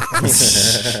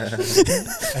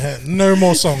 No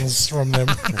more songs from them.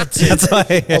 That's it. That's why.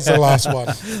 That's the last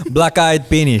one. Black Eyed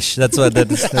Peanish. That's what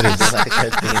that is.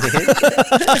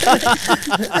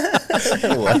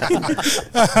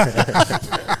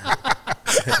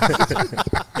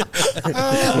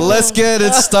 Let's get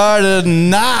it started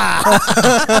now.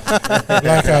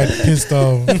 Like I pissed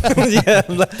off. Yeah,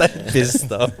 Black Eyed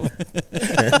pissed off.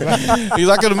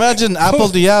 I can imagine Apple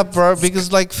the App, bro,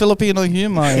 because like Filipino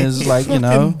humor is like, you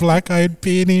know, Black-eyed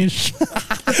penis.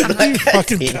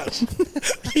 Fucking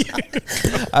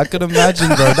I could imagine,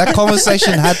 bro. That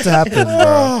conversation had to happen,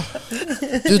 bro.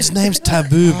 Dude's name's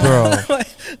Taboo, bro.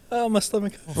 Oh, my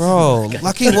stomach. Bro,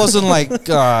 lucky it wasn't like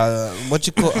what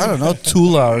you call, I don't know,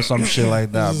 Tula or some shit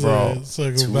like that, bro.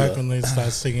 So go back when they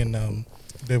start singing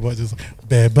their butt is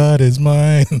bad butt is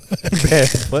mine.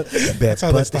 That's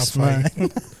how they start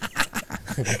fighting.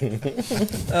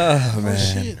 Oh, Oh man.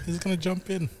 shit, he's gonna jump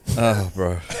in. Oh,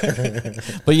 bro.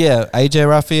 But yeah, AJ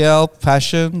Raphael,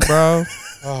 Passion, bro.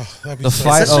 Oh, that'd be The so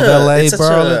fight It's of such a- LA, it's such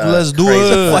bro. a, Let's do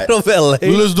crazy it. fight. Fight of LA.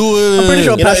 Let's do it. I'm pretty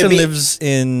sure You know, Passion it'd be- lives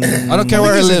in. I don't care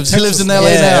where he lives. He lives in LA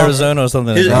yeah, now. Arizona or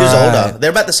something. Who's like that. older?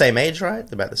 They're about the same age, right?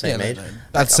 They're about the same age.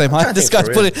 That's the same I'm height. trying This to think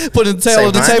guy's for real. putting the tail Same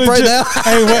of the height? tape right now.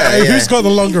 Hey, Yeah. who's got the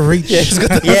longer reach? Yeah, he's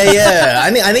got the. Yeah.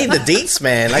 I need the deets,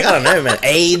 man. Like, I don't know, man.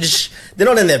 Age. They're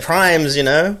not in their primes, you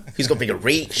know. Who's got bigger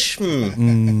reach?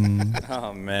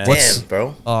 Oh, man. Damn,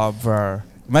 bro. Oh, bro.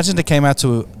 Imagine they came out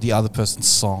to the other person's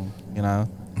song, you know?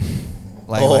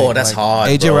 Oh, that's hard,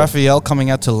 AJ bro. Raphael coming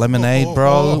out to Lemonade, Oh,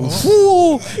 bro.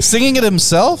 oh, Ooh, singing it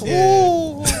himself. Yeah.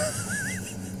 Ooh.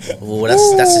 Oh,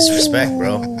 that's disrespect,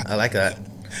 bro. I like that.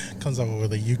 Comes up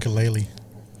with a ukulele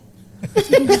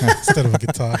instead of a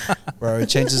guitar. Bro, it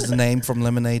changes the name from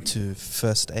Lemonade to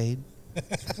First Aid.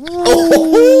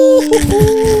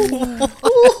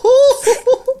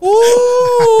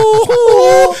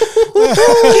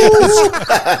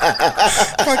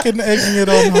 Fucking egging it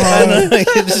on I hard. know,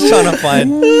 you're just trying to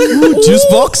find. Juice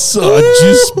box?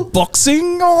 Juice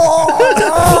boxing?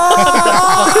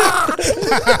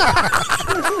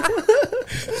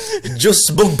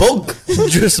 Just bug bug.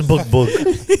 Just book.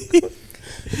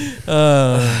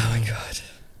 Oh my god.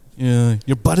 Yeah.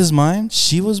 Your butt is mine?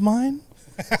 She was mine?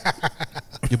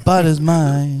 Your butt is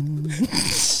mine.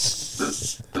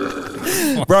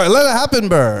 Bro, let it happen,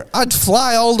 bro. I'd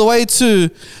fly all the way to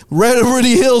Red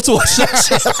Rudy Hill to watch that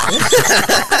shit.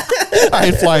 I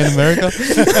ain't flying in America.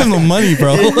 I have no money,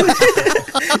 bro.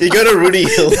 You go to Rudy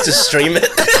Hill to stream it.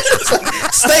 It's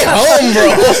like, stay home, bro.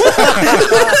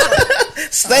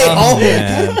 Stay home.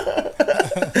 Man.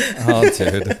 Oh,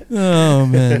 dude. Oh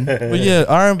man. But yeah,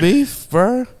 R&B,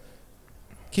 bro.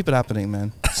 Keep it happening,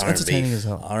 man. It's R&B. entertaining as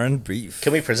hell. R&B beef.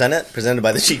 Can we present it? Presented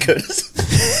by the cheat coders.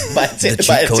 buy The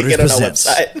buy a cheat coders ticket on our presents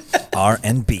website. R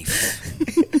and beef.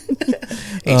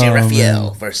 AJ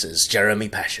Raphael versus Jeremy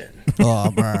Passion. Oh,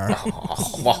 bro.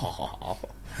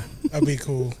 That'd be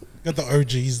cool. Got the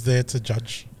OGs there to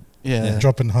judge. Yeah.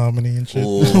 Dropping harmony and shit.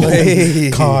 Hey.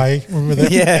 Kai, remember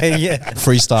that? Yeah.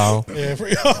 Freestyle. Yeah.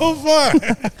 Oh,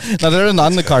 fuck. No, they're in the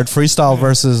undercard. Freestyle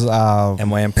versus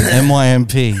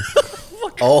MYMP.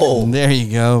 Oh, There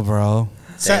you go, bro.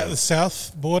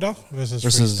 South border versus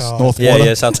freestyle. North border.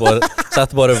 Yeah, South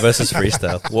Border versus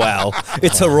Freestyle. Wow.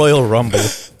 It's a Royal Rumble.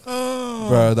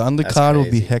 Bro, the undercard will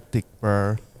be crazy. hectic,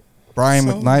 bro. Brian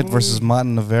McKnight versus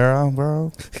Martin Rivera,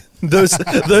 bro. Those are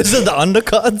the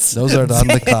undercards? Those are the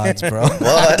undercards, bro.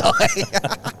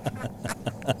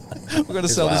 what? We're gonna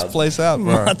sell this wild. place out,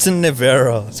 bro. Martin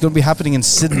Rivera. It's gonna be happening in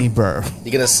Sydney, bro.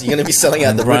 You're gonna be selling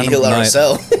out the Brian Rudy Hill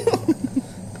McKnight.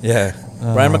 RSL. Yeah.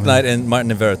 Brian McKnight and Martin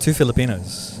Rivera, 2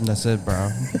 Filipinos. That's it, bro.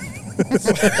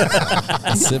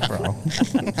 That's it, bro. All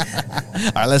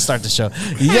right, let's start the show.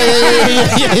 Yeah.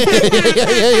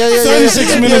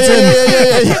 36 minutes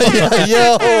in.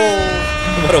 Yo.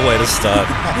 What a way to start.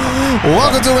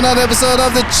 Welcome to another episode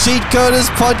of the Cheat Coders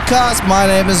Podcast. My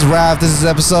name is Rav. This is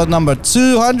episode number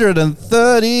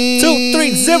 230.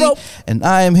 230. And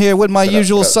I am here with my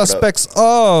usual what up? suspects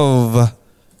of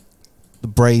the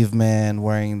brave man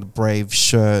wearing the brave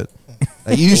shirt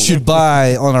that you should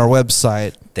buy on our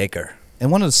website. Daker.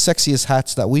 And one of the sexiest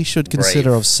hats that we should consider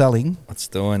Brave. of selling What's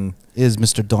doing? is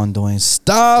Mr. Don doing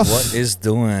stuff. What is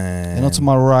doing? And on to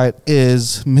my right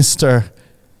is Mr.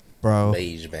 Bro.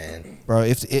 Beige man. Bro,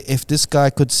 if this guy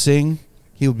could sing,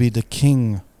 he would be the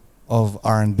king of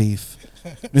R&B.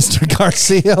 Mr.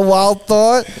 Garcia, Wild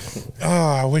Thought. Oh,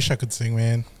 I wish I could sing,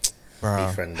 man. Bro.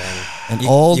 Friend Dan. And You-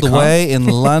 all you the can't? way in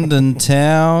London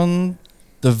town,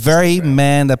 the very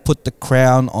man that put the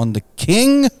crown on the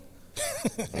king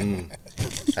I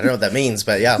don't know what that means,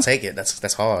 but yeah, I'll take it.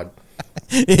 That's hard.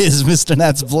 is Mr.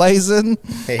 Nats Blazin.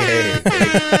 Hey.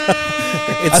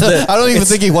 It's I don't even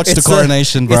think he watched the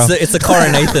coronation, bro. It's the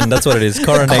coronation. That's what it is.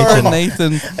 Coronation.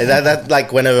 Coronation. That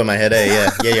like went over my head. Yeah,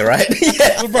 you're right.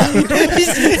 Yeah.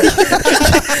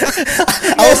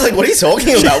 I was like, what are you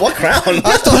talking about? What crown?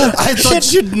 I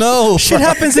thought you'd know. Shit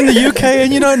happens in the UK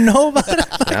and you don't know about it.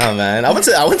 Nah, man. I went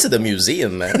to the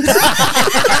museum, man.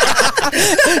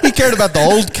 He cared about the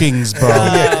old kings, bro.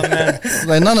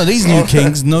 Like none of these new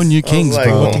kings, no new kings, like,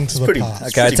 bro. Looking to the pretty- past.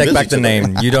 Okay, I pretty take busy back the today.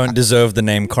 name. You don't deserve the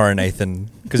name Coronathan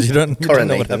because you don't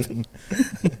know what happened.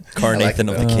 Coronathan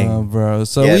of the King. Bro.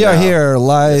 So Yeah, we are no. here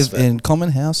live Yes, man. in Common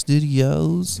House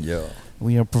Studios. Yeah.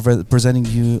 We are presenting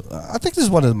you. I think this is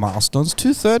one of the milestones.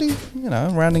 230. You know,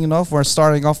 rounding it off. We're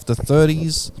starting off the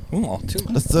 30s, Ooh,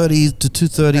 the 30s to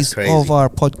 230s That's crazy. of our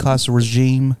podcast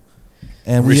regime.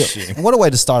 And Regime. what a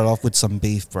way to start it off with some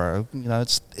beef, bro. You know,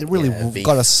 it really Yeah, beef.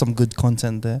 got us some good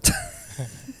content there.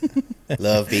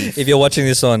 Love beef. If you're watching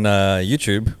this on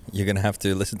YouTube, you're gonna have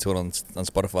to listen to it on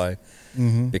Spotify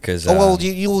because. Oh well,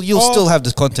 you'll still have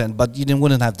the content, but you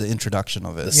wouldn't have the introduction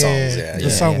of it. The songs, yeah.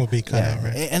 The song will be Yeah, cut out,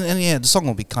 right? and yeah, the song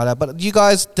will be cut out. But you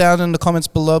guys down in the comments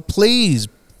below, please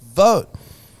vote.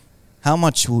 How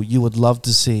much you would love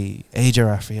to see AJ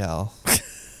Raphael,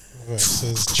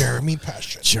 Versus Jeremy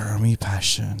Passion. Jeremy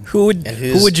Passion? who would And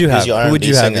who would you who's have? your Who would R&B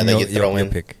you have singer in that your, you throw your in?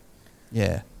 pick?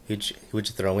 Yeah, Who would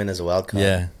you throw in as a wild card?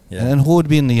 Yeah. and then who would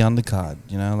be in the undercard?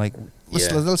 You know, like Yeah.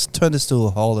 let's turn this to a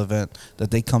whole event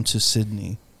that they come to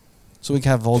Sydney, so we can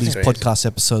have all these Crazy. podcast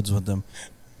episodes with them.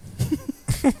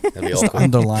 That'd be It's the awkward.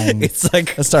 underlying. It's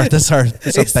like That's our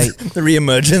it's bait. the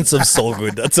reemergence of Soul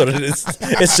Good. That's what it is.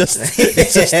 It's just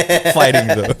fighting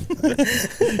though.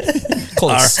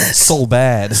 Call it Soul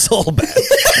Bad. Soul bad.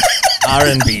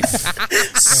 R&B.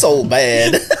 So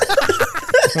bad.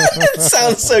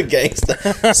 Sounds so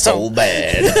gangster. So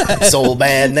bad. So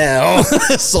bad now.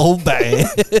 Soul Bad.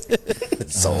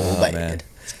 So bad. Man.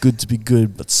 It's good to be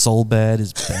good, but Soul Bad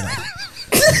is better.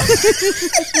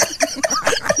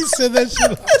 He said that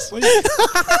shit last week.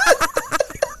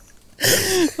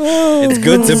 It's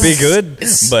good to be good,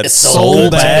 but It's soul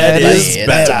bad is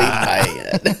better.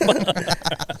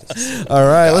 better. All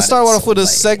right, let's start God, off with a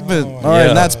Soul segment. All right,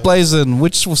 Yeah. that's blazing.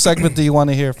 Which segment do you want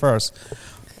to hear first?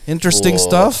 Interesting Whoa.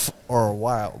 stuff or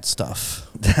wild stuff?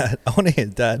 Dad, I want to hear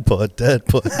dad pod. That's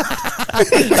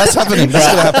happening. That's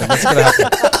gonna happen. That's gonna happen.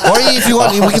 Or if you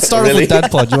want, we can start off Really? with Dad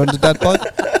Pod. You want to do Dad Pod?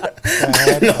 I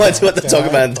have no idea what to talk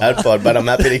about in Dad Pod, but I'm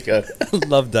happy to go.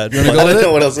 Love dad. I don't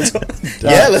know what else to talk.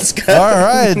 Yeah, let's go. All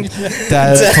right,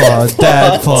 Dad Pod.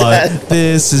 Dad Pod. Dad.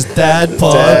 This is Dad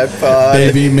Pod. Dad Pod.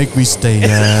 Baby, make me stay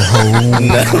at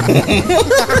home.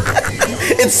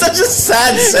 It's such a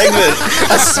sad segment.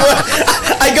 I swear.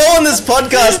 I go on this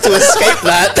podcast to escape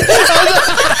that.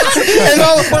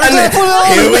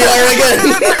 here we are again.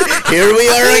 Here we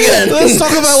are again. Let's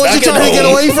talk about what you're trying to get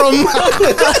away from.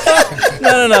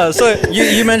 No. So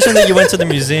you mentioned that you went to the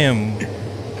museum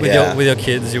with your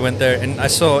kids. You went there, and I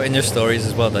saw in your stories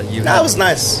as well that you. That was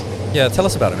nice. Yeah, tell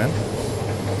us about it, man.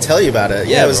 Tell you about it.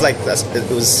 Yeah, it was like it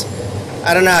was.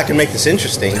 I don't know how I can make this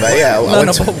interesting, but yeah, I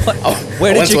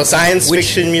went to a science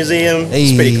fiction museum.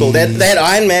 It's pretty cool. They had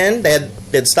Iron Man. They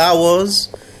had Star Wars.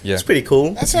 Yeah, it's pretty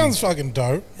cool. That sounds fucking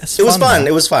dope. It was fun.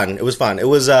 It was fun. It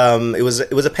was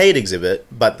a paid exhibit,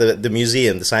 but the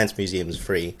museum, the science museum, is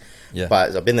free. Yeah,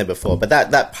 but I've been there before. But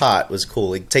that part was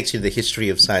cool. It takes you to the history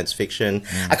of science fiction.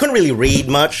 I couldn't really read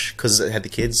much because I had the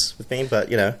kids with me, but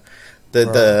you know,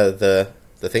 the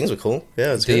things were cool. Yeah,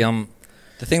 it was good.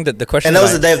 The thing that the question, and that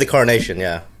was the day of the coronation.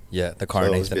 Yeah, the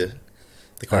coronation. So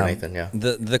the coronation. Yeah.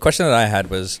 The question that I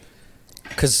had was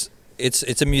because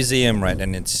it's a museum, right?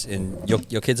 And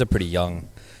your kids are pretty young.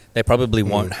 They probably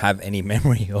won't have any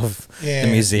memory of the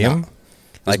museum. No.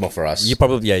 Like more for us. You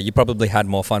probably had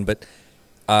more fun, but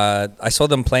I saw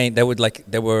them playing. There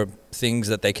were things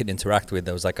that they could interact with.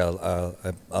 There was like a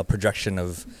projection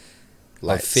of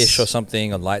fish or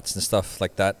something, or lights and stuff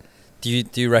like that. Do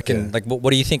you reckon like what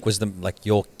do you think was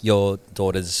your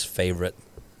daughter's favorite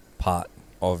part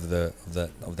of that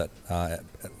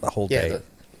whole day?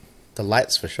 The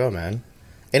lights for sure, man.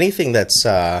 Anything that's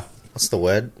what's the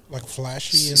word? Like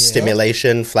flashy and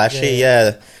stimulation, flashy.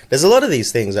 Yeah. There's a lot of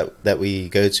these things that we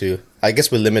go to. I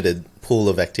guess we're limited pool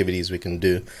of activities we can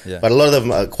do, but a lot of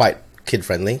them are quite kid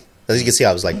friendly. As you can see,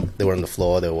 I was like they were on the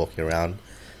floor, they were walking around.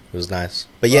 It was nice.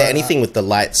 But yeah, anything with the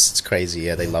lights, it's crazy.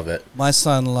 Yeah, they love it. My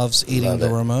son loves eating the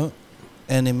remote,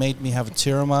 and it made me have a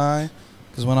tear in my eye.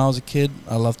 Because when I was a kid,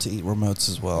 I loved to eat remotes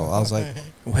as well. I was like,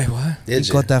 wait, what? You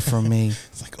got that from me.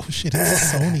 It's like, oh shit,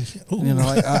 it's Sony. Ooh. You know,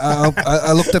 like,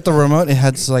 I looked at the remote. It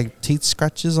had like teeth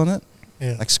scratches on it,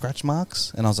 like scratch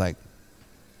marks. And I was like,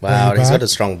 wow, he's got a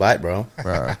strong bite, bro.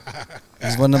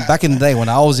 Back in the day when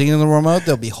I was eating the remote,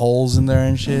 there'll be holes in there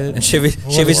and shit. And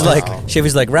Shivy's like,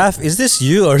 Raph, is this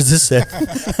you or is this it?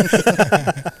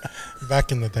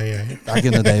 Back in the day, Back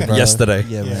in the day, bro. Yesterday.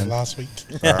 Yeah, man. Last week.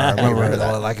 Bro, I remember it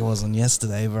like it wasn't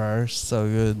yesterday, bro. So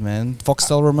good, man.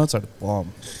 Foxtel remotes are the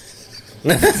bomb.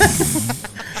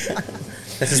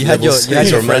 You had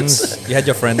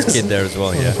your friend's kid there as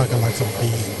well, yeah. Fucking like some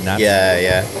beef.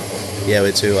 Yeah,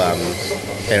 we're two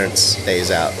parents' days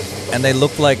out. And they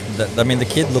looked like the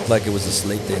kid looked like it was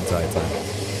asleep the entire time.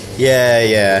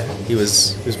 Yeah. He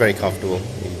was very comfortable.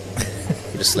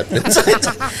 He just slept inside.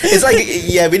 It's like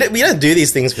we don't do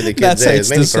these things for the kids. It's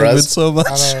mainly for us. So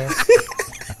much.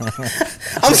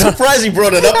 I'm surprised you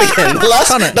brought it up again. The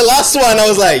last one, I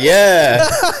was like,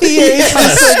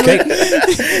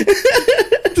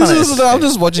 I'm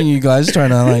just watching you guys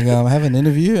trying to like have an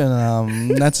interview,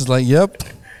 and that's just like, yep,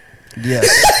 yes.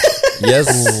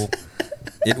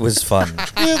 It was fun.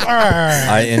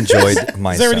 I enjoyed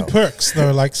myself. Is there any perks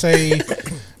though? Like, say,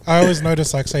 I always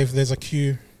notice, like, say, if there's a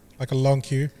queue, like a long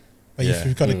queue, but if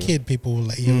you've got a kid, people will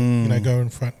let you, go in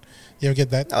front. You ever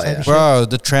get that? Bro,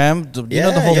 the tram, you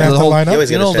know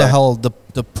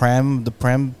the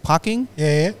pram parking.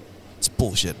 Yeah. It's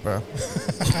bullshit, bro.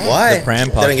 Why? The pram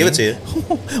parking. They don't give it to you.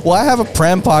 Why have a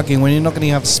pram parking when you're not going to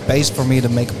have space for me to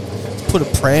put a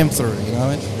pram through? You know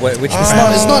what I mean?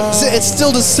 It's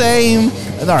still the same.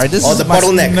 All right, this is the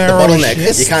bottleneck. The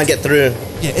bottleneck. You can't get through.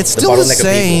 Yeah, it's still the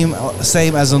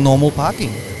same as a normal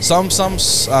parking. Some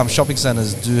shopping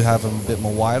centers do have them a bit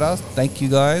more wider. Thank you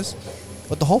guys.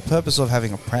 But the whole purpose of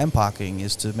having a pram parking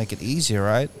is to make it easier,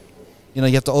 right? You know,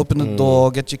 you have to open the door,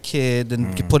 get your kid,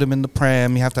 and put him in the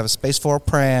pram. You have to have a space for a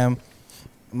pram.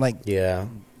 Like,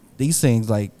 these things,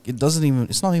 like,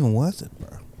 it's not even worth it,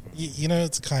 bro. You know,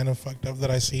 it's kind of fucked up that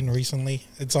I seen recently.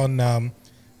 It's on, I think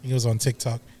it was on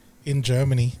TikTok. In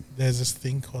Germany, there's this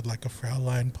thing called like a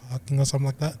Fraulein parking or something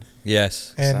like that.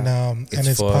 Yes. And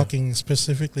it's parking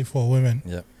specifically for women.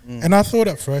 Yeah. And I thought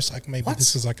at first, like, maybe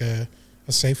this is like a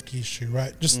safety issue,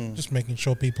 right? Just making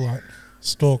sure people aren't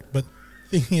stalked. But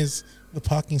the thing is, the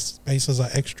parking spaces are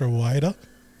extra wider.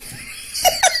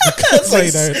 That's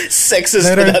like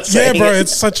sexist for not saying bro,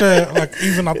 it's such a, like,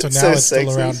 even up to now it's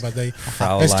still around, but they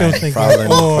still think like, they're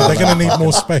going to need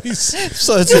more space.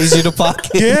 So it's easy to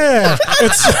park in. Yeah.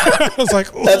 I was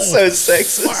like, ooh, that's so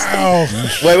sexist. Wow.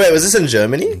 Wait, was this in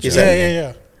Germany?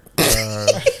 Yeah.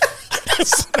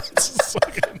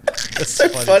 That's so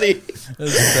funny.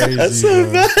 That's crazy. That's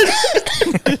so bad.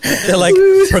 They're like,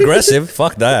 progressive?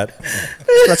 Fuck that.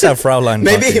 Let's have Fraulein.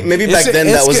 Maybe back then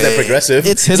that was their progressive.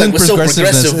 It's hidden like, we're so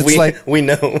progressive. It's we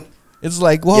know. It's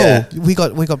like, whoa, Yeah. we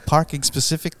got parking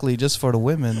specifically just for the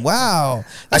women. Wow. I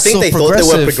That's think so they thought they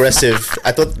were progressive.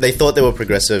 progressive. They thought they were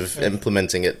progressive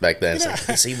implementing it back then. It's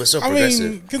like, see, we're so I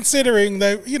progressive. mean, considering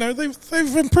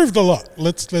they've improved a lot.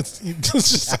 Let's just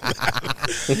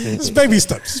it's baby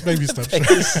steps. Baby steps.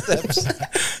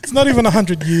 It's not even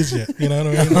 100 years yet. You know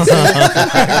what I mean?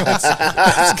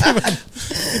 Let's give it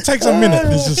takes a minute.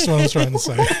 Is just what I'm trying to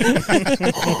say.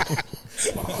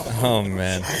 Oh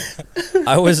man,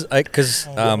 because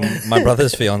my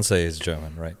brother's fiance is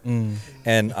German, right?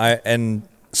 And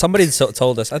somebody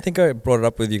told us, I think I brought it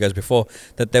up with you guys before,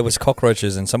 that there was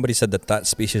cockroaches, and somebody said that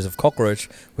species of cockroach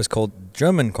was called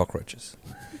German cockroaches.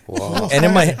 Wow. And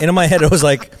in my head, I was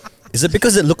like, is it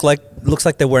because it looks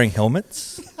like they're wearing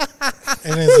helmets?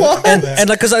 And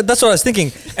like, because that's what I was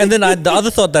thinking. And then the other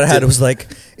thought that I had was like,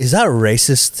 is that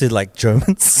racist to like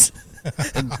Germans?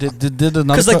 Did another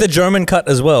Because like the German cut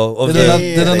as well. Of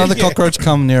did another cockroach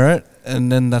come near it,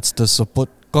 and then that's the support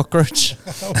cockroach.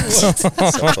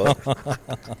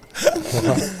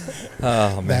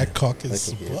 Oh man, that cock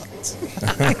is what?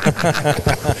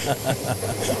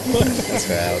 That's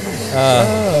right.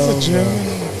 It's a German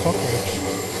cockroach.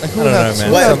 Like, I don't know,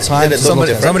 man. What? time Did it look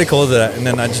different? Somebody called it that, and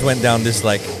then I just went down this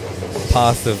like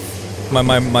path of my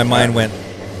mind went,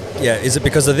 yeah, is it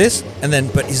because of this? And then,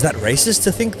 but is that racist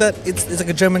to think that it's like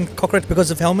a German cockroach because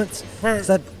of helmets? Bro, Is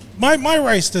that my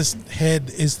racist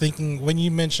head is thinking when you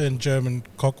mention German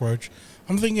cockroach,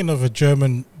 I'm thinking of a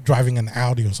German driving an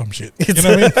Audi or some shit. You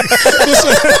know what I mean?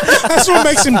 That's what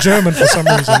makes him German for some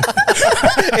reason.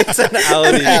 it's an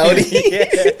Audi?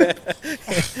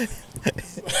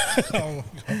 Oh my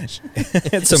gosh.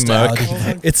 It's a Merc. Audi. Oh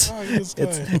my It's God, this guy.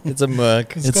 it's a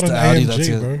Merc. It's It's got the an Audi.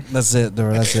 AMG, bro. That's it.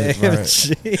 That's it.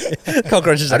 Right.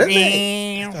 Cockroach is I like.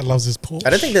 don't I loves his Porsche. I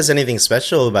don't think there's anything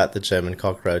special about the German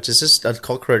cockroach. It's just a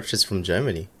cockroach is from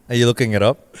Germany. Are you looking it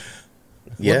up?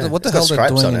 Yeah. What the it's got hell they're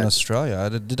stripes doing on in it. Australia?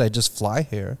 Did I just fly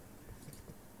here?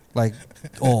 Like, I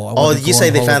Oh, wanna you go say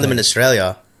on they found them in holiday.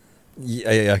 Australia?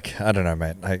 Yeah, I don't know,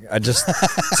 mate. I just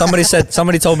somebody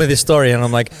told me this story, and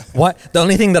I'm like, why? The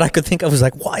only thing that I could think of was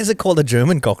like, why is it called a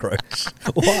German cockroach?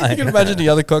 Why? You can imagine the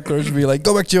other cockroach be like,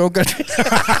 go back to your own country.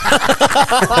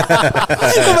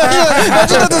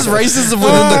 imagine that there's racism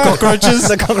within the cockroaches.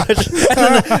 The cockroach,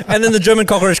 and then the German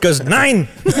cockroach goes 9.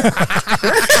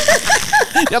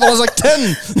 The other one's like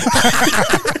 10.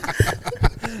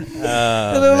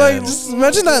 And they're like, just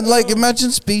imagine that. Like, imagine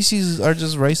species are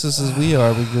just racist as we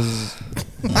are because.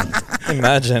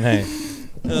 Imagine, hey.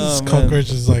 This cockroach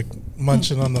is like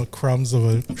munching on the crumbs of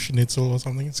a schnitzel or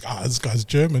something. This guy's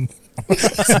German.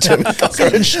 German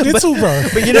cockroach. Schnitzel, bro.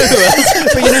 But you know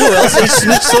who else? Eats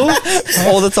schnitzel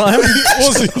all the time?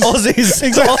 Aussies.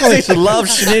 Exactly. Aussies love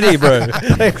schnitty, bro.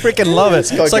 They freaking love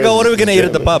it. It's like, oh, what are we gonna eat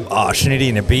at the pub? Oh, schnitty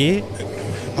and a beer.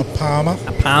 A Parma.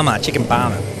 A parma, chicken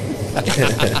parma.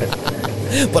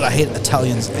 But I hate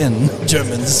Italians and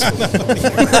Germans.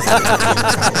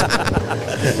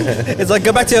 It's like,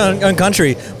 go back to your own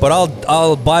country, but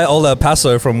I'll buy all the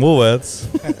paso from Woolworths,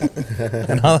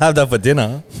 and I'll have that for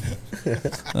dinner.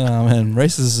 Oh man,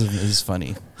 racism is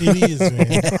funny. It is,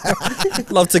 man.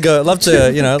 Love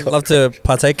to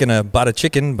partake in a butter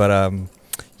chicken, but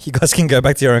you guys can go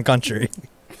back to your own country.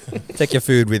 Take your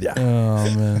food with you.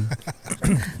 Oh man.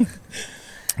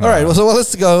 All right, well, so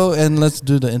let's go and let's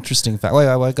do the interesting fact. Wait,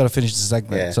 I got to finish the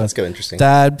segment. Yeah, so let's go interesting.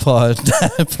 Dad pod.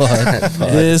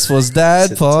 This was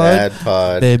Dad It's pod. Dad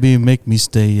pod. Baby, make me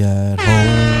stay at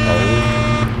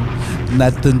home.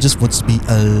 Nathan just wants to be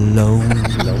alone.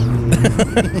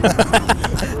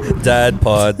 Dad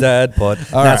pod. All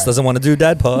Nats right. doesn't want to do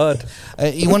dad pod.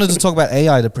 You wanted to talk about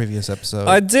AI the previous episode.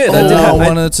 I did. I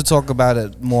wanted to talk about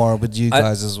it more with you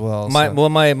guys as well.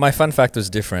 My fun fact was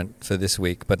different for this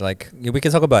week, but like we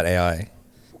can talk about AI.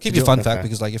 Keep your fun Okay. fact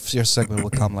because like if your segment will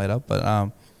come later.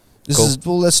 But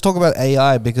Cool. let's talk about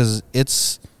AI because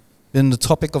it's been the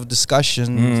topic of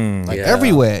discussion Yeah.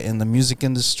 everywhere in the music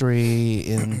industry,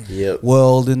 in Yep.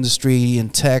 world industry, in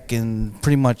tech, and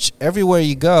pretty much everywhere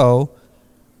you go.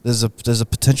 There's a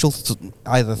potential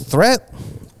either threat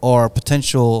or a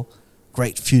potential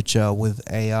great future with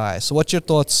AI. So what's your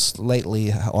thoughts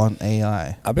lately on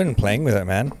AI? I've been playing with it,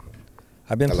 man.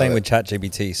 I've been I playing love with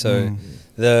ChatGPT. So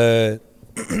the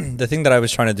the thing that I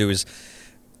was trying to do is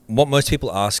what most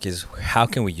people ask is how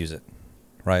can we use it,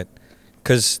 right?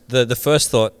 Because the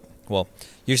first thought, well,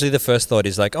 usually the first thought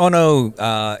is like, oh no,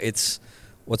 it's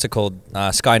what's it called?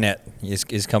 Skynet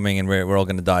is coming and we're all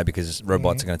going to die because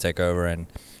robots are going to take over, and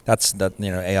that's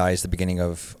AI is the beginning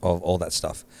of all that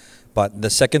stuff. But the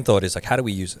second thought is like, how do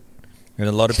we use it? And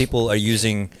a lot of people are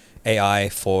using AI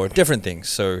for different things.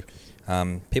 So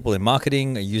people in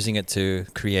marketing are using it to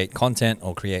create content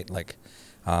or create like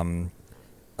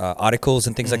articles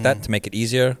and things like that to make it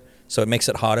easier. So it makes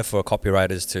it harder for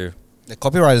copywriters to. The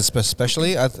copywriters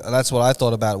especially, that's what I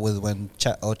thought about with when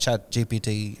Chat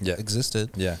GPT existed.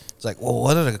 Yeah. It's like, well,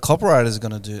 what are the copywriters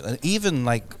going to do? And even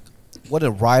like, what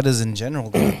are writers in general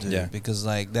going to do? Yeah. Because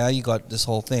like now you got this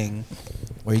whole thing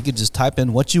where you could just type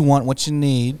in what you want, what you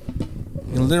need.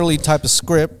 You can literally type a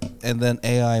script and then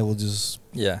AI will just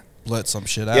blurt some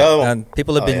shit out. And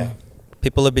people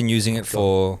have been using it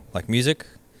for like music.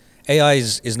 AI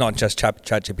is not just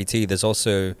ChatGPT. There's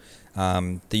also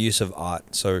the use of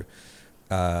art. So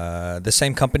the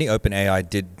same company, OpenAI,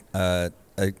 did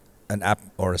an app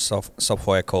or a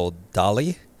software called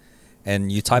DALL-E,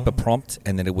 and you type a prompt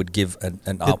and then it would give an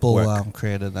artwork. People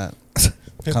created that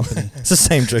company. It's the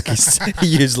same joke he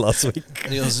used last week.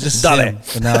 It was just DALL-E.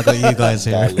 but now I got you guys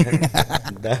here.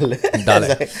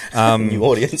 DALL-E. New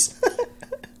audience.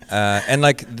 And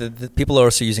like the people are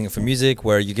also using it for music,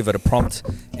 where you give it a prompt,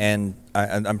 and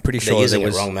I'm pretty sure they're using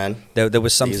it wrong, man. There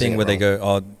was something where they go,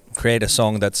 "Oh, create a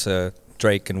song that's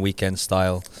Drake and Weeknd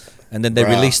style," and then they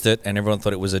released it, and everyone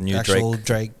thought it was a new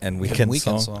Drake and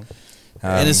Weeknd song.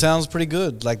 And it sounds pretty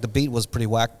good. Like the beat was pretty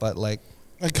whack, but like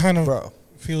it kind of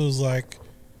feels like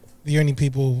the only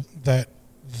people that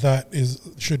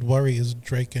should worry is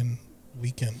Drake and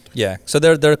Weekend. Yeah, so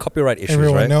there are copyright issues.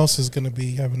 Everyone else is going to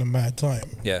be having a mad time.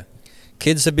 Yeah,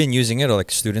 kids have been using it, or like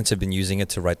students have been using it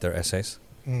to write their essays.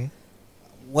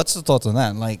 What's the thoughts on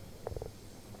that? Like,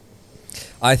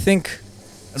 I think.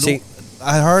 See,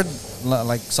 I heard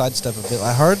like sidestep a bit.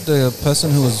 I heard the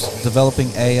person who was developing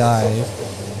AI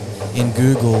in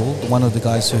Google, one of the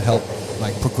guys who helped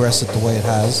like progress it the way it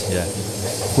has,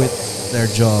 quit their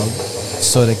job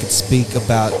so they could speak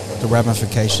about the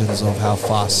ramifications of how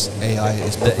fast AI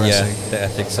is progressing. The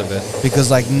ethics of it. Because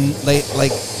like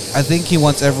I think he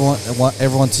wants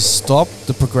everyone to stop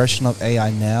the progression of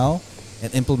AI now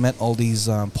and implement all these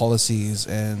policies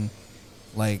and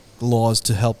like laws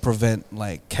to help prevent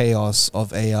like chaos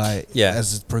of AI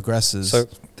as it progresses. So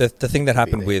the thing that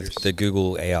happened with the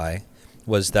Google AI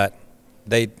was that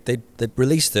they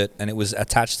released it and it was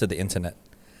attached to the internet.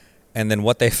 And then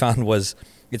what they found was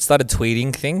it started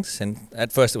tweeting things, and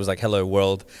at first it was like "Hello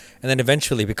World," and then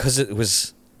eventually, because it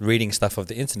was reading stuff of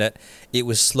the internet, it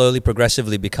was slowly,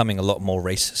 progressively becoming a lot more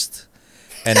racist.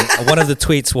 And one of the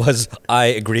tweets was, "I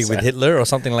agree with Hitler" or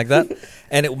something like that.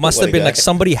 And it must have been like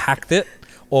somebody hacked it,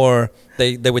 or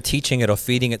they were teaching it or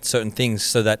feeding it certain things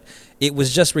so that it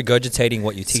was just regurgitating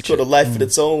what you teach it. It's got a life of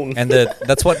its own. And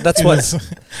that's what.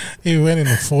 He went in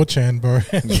the 4chan, bro.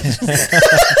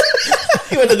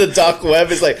 He went to the dark web.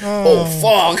 It's like, oh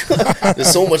fuck, there's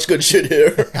so much good shit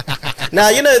here. Now,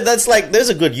 that's like, those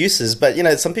are good uses, but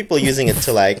some people are using it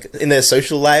to like in their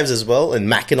social lives as well, and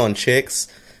macking on chicks.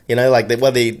 Like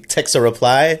when they text a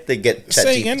reply, they get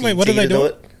ChatGPT what do they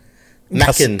do?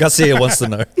 Macking. Garcia wants to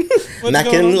know.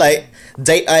 Macking, like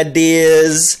date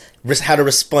ideas, how to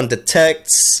respond to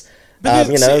texts.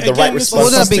 The right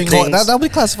response. That'll be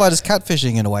classified as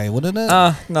catfishing in a way, wouldn't it?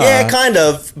 No. Yeah, kind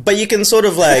of. But you can sort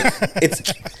of like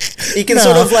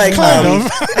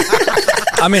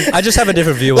I mean, I just have a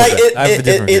different view like of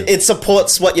it. It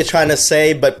supports what you're trying to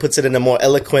say, but puts it in a more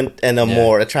eloquent and a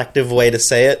more attractive way to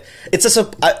say it.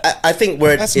 I think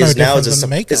where it is now is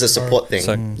a support thing.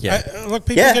 So,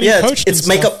 It's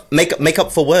make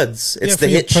up for words. It's the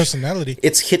hitch personality.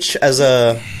 It's hitch as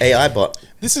a AI bot.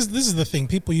 This is the thing.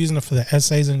 People using it for their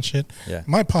essays and shit. Yeah.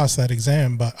 Might pass that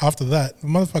exam, but after that, the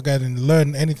motherfucker didn't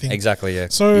learn anything. Exactly. Yeah.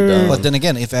 So, but then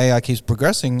again, if AI keeps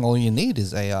progressing, all you need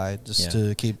is AI just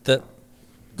to keep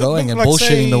going and like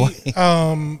bullshitting the way.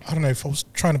 I don't know if I was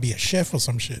trying to be a chef or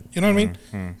some shit. You know what I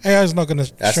mean? AI is not going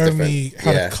to show me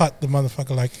how to cut the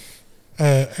motherfucker like.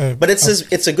 But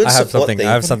it's a good support thing.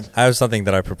 I have something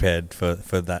that I prepared for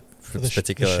this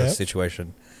particular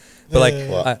situation. But like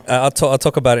I'll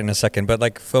talk about it in a second. But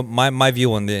like for my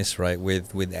view on this, right,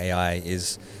 with AI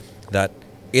is that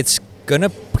it's gonna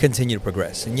continue to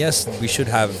progress. And yes, we should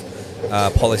have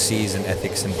policies and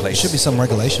ethics in place. There should be some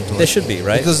regulation to it. There should be,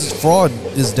 right? Because fraud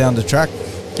is down the track.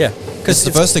 Yeah, because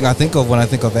the first thing I think of when I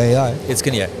think of AI. It's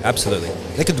gonna, absolutely.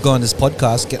 They could go on this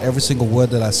podcast, get every single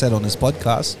word that I said on this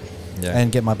podcast, and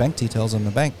get my bank details on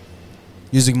the bank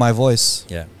using my voice.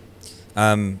 Yeah.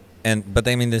 But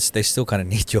I mean, they still kind of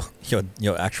need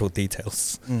your actual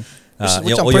details.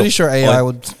 Which I'm pretty sure AI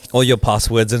would. All your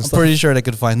passwords and stuff. I'm pretty sure they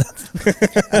could find that.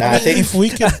 I think if we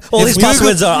could, all these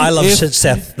passwords are "I love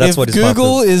Seth." That's what his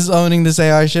Google passwords. is owning this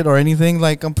AI shit or anything.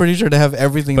 Like, I'm pretty sure they have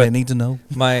everything they need to know.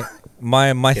 My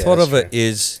thought of it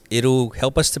is it'll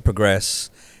help us to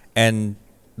progress, and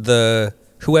the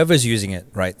whoever's using it,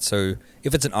 right? So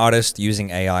if it's an artist using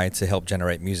AI to help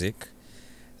generate music,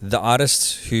 the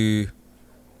artists who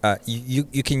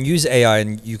you can use AI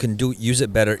and you can use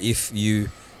it better if you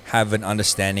have an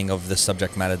understanding of the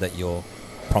subject matter that you're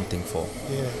prompting for.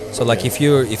 Yeah. So like if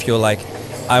you're like,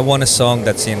 I want a song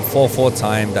that's in 4/4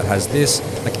 time that has this,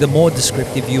 like the more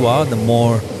descriptive you are, the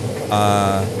more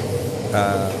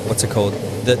what's it called?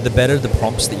 The better the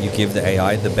prompts that you give the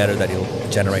AI, the better that it'll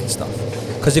generate stuff.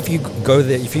 Because if you go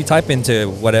there, if you type into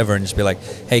whatever and just be like,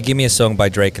 hey, give me a song by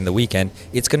Drake and The Weeknd,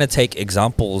 it's gonna take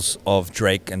examples of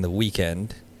Drake and The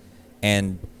Weeknd,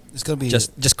 and it's gonna be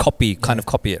just copy it, right?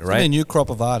 It's gonna be a new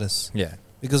crop of artists. Yeah.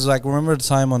 Because like remember the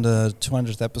time on the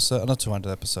 200th episode, not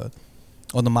 200th episode,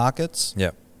 on the markets,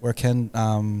 Yeah. where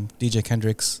DJ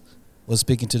Kendricks was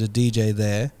speaking to the DJ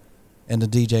there, and the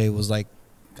DJ was like,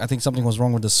 I think something was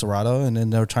wrong with the Serato, and then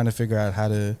they were trying to figure out how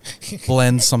to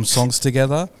blend some songs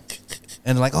together,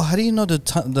 and like, oh, how do you know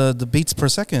the beats per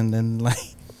second, and like.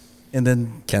 And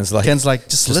then Ken's like,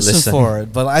 just listen for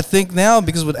it. But I think now,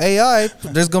 because with AI,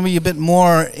 there's going to be a bit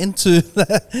more into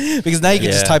that. Because now you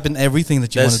can just type in everything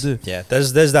that you want to do. Yeah,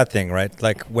 there's that thing, right?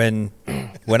 Like when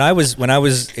Ken and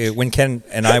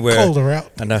I were... Called her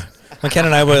out. I know. When Ken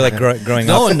and I were like growing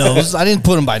up... No one knows. I didn't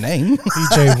put him by name.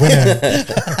 DJ Winner.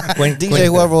 DJ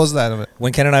whoever was that.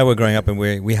 When Ken and I were growing up and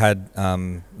we had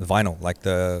vinyl, like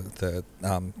the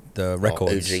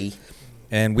records. OG.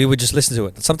 And we would just listen to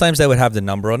it. Sometimes they would have the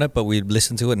number on it, but we'd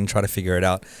listen to it and try to figure it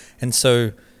out. And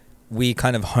so we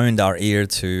kind of honed our ear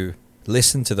to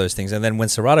listen to those things. And then when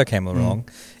Serato came along,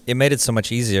 it made it so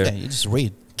much easier. Yeah, you just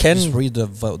read. Ken, just read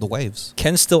the waves.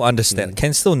 Ken still understands.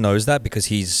 Ken still knows that because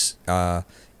he's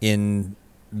in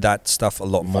that stuff a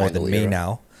lot more than me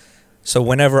now. So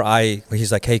whenever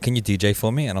he's like, hey, can you DJ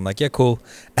for me? And I'm like, yeah, cool.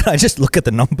 And I just look at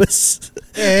the numbers.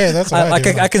 Yeah, that's what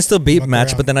I can still beat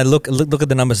match, but then I look at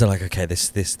the numbers and I'm like, okay,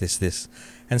 this.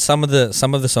 And some of the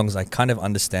songs I kind of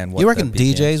understand what. You reckon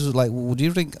DJs would like? Would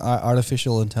you think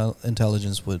artificial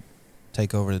intelligence would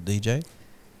take over the DJ?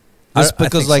 Just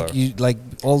because like so. You like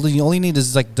all you need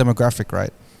is like demographic,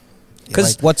 right?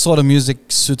 Because like what sort of music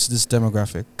suits this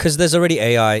demographic? Because there's already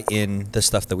AI in the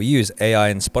stuff that we use, AI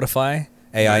in Spotify.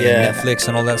 AI and Netflix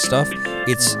and all that stuff.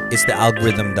 It's the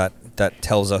algorithm that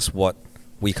tells us what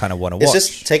we kind of want to watch. It's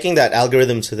just taking that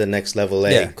algorithm to the next level,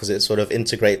 because it sort of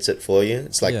integrates it for you.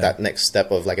 It's like that next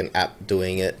step of like an app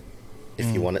doing it if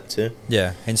you want it to.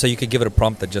 Yeah, and so you could give it a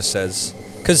prompt that just says,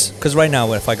 because right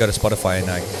now if I go to Spotify and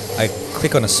I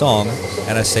click on a song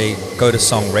and I say go to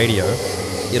song radio,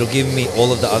 it'll give me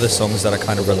all of the other songs that are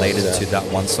kind of related to that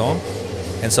one song,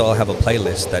 and so I'll have a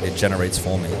playlist that it generates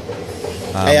for me.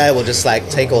 AI will just like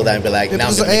take all that and be like, now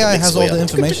because AI has all the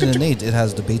information it needs. It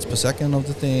has the beats per second of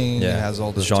the thing. Yeah. It has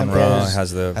all the genre. tempos,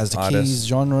 has the keys,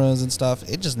 genres and stuff.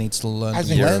 It just needs to learn. I to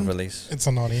think blend. Release. It's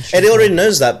a non-issue. And it already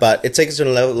knows that, but it takes it to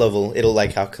a level. It'll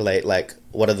like calculate like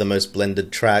what are the most blended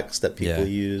tracks that people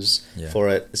use for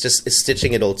it. It's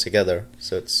stitching it all together.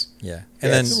 So it's and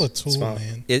then it's still a tool,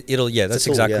 man. It'll that's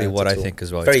exactly what I think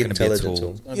as well. Very it's going to be a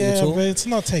tool. Yeah, but it's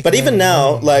not taking. But even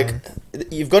now, like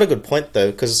you've got a good point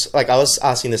though, because like I was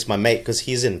asking this to my mate because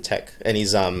he's in tech and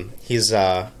he's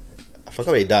I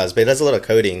forgot what he does, but he does a lot of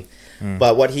coding.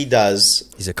 But what he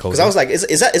does, he's a coder. Because I was like,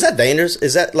 is that dangerous?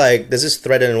 Is that like does this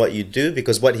threaten what you do?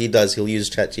 Because what he does, he'll use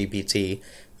ChatGPT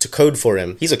to code for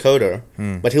him. He's a coder,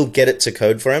 but he'll get it to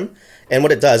code for him. And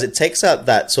what it does, it takes out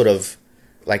that sort of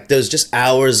like those just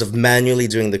hours of manually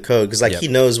doing the code because like he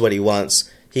knows what he wants.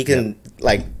 He can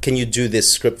like, can you do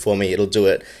this script for me? It'll do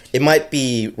it. It might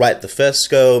be right the first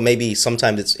go. Maybe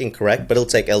sometimes it's incorrect, but it'll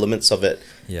take elements of it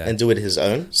and do it his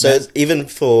own. So it's, even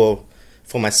for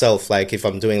myself, like if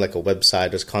I'm doing like a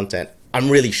website or content, I'm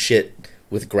really shit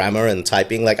with grammar and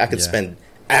typing. Like I could spend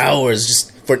hours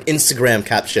just for an Instagram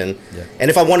caption. And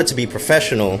if I want it to be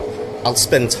professional, I'll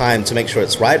spend time to make sure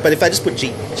it's right. But if I just put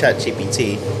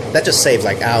ChatGPT, that just saves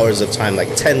like hours of time,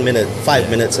 like 10 minutes, 5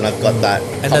 minutes, and I've got that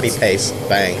and copy paste,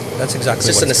 bang. That's exactly.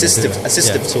 It's just an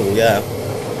assistive tool. Yeah,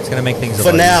 it's gonna make things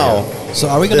for now. Easier. So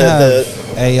are we gonna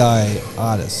have AI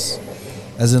artists,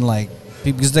 as in like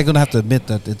because they're gonna have to admit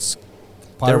that it's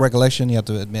part of regulation. You have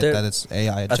to admit that it's AI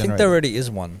generated. I think there already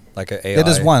is one, like an AI. There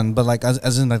is one, but like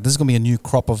as in like this is gonna be a new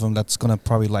crop of them that's gonna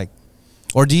probably like.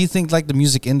 Or do you think like the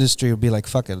music industry will be like,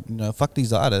 fuck it, fuck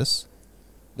these artists,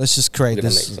 let's just create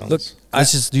this. Look,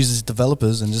 let's just use these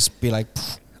developers and just be like.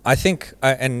 Pfft. I think,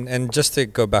 and just to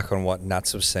go back on what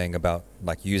Nats was saying about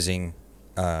like using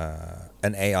an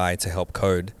AI to help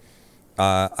code,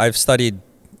 I've studied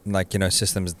like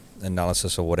systems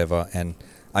analysis or whatever, and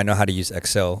I know how to use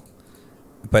Excel.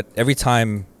 But every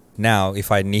time now,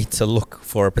 if I need to look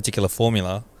for a particular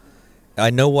formula,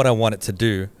 I know what I want it to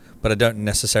do. but I don't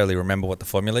necessarily remember what the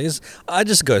formula is, I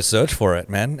just go search for it,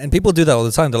 man. And people do that all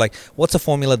the time. They're like, what's a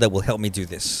formula that will help me do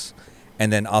this?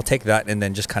 And then I'll take that and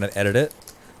then just kind of edit it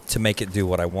to make it do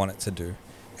what I want it to do.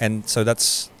 And so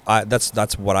that's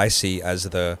what I see as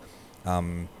the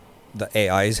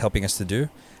AI is helping us to do.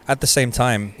 At the same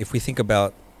time, if we think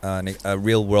about a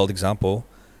real world example,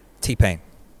 T-Pain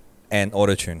and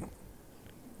Autotune,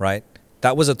 right?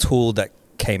 That was a tool that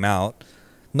came out,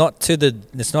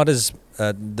 it's not as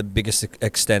the biggest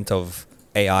extent of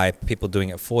AI, people doing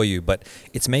it for you, but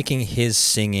it's making his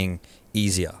singing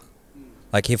easier.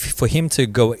 Like for him to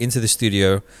go into the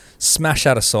studio, smash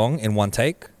out a song in one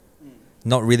take,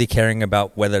 not really caring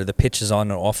about whether the pitch is on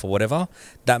or off or whatever,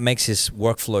 that makes his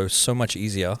workflow so much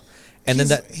easier. And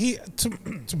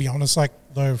to be honest, like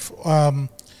though,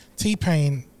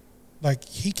 T-Pain, like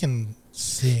he can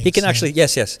sing. He can actually,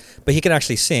 yes, but he can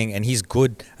actually sing, and he's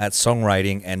good at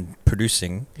songwriting and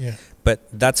producing. Yeah. But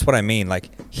that's what I mean. Like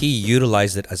he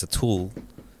utilized it as a tool,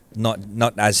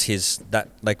 not as his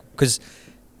because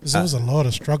there was a lot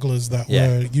of strugglers that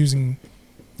were using.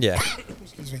 Yeah.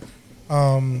 Excuse me.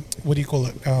 What do you call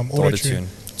it? Autotune.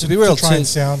 To be real, to try and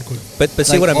sound good. But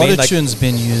see what I mean. Autotune's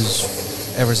been used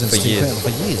ever since for years. For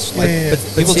years. But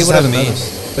people see what I mean.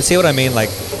 But see what I mean. Like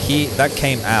that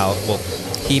came out. Well,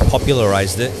 he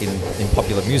popularized it in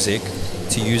popular music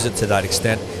to use it to that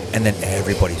extent, and then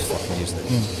everybody fucking used it,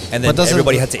 and then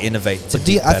everybody had to innovate.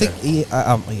 I think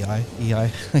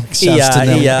AI. Shouts to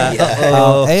them.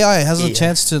 AI has a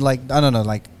chance to I don't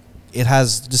know, it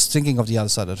has, just thinking of the other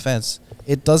side of the fence,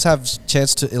 it does have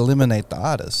chance to eliminate the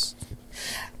artists.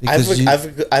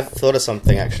 I've thought of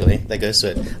something actually that goes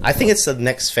to it. I think it's the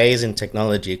next phase in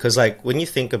technology, because when you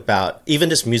think about even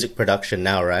just music production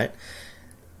now, right?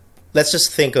 Let's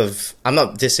just think of, I'm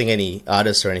not dissing any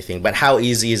artists or anything, but how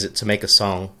easy is it to make a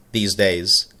song these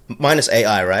days? Minus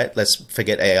AI, right? Let's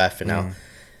forget AI for now.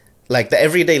 Like the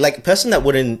everyday, like person that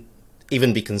wouldn't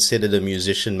even be considered a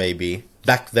musician maybe,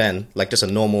 back then, like just a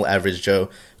normal average Joe,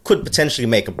 could potentially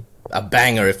make a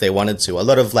banger if they wanted to. A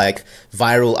lot of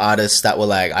viral artists that were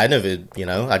like, I never,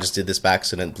 I just did this by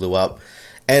accident, blew up.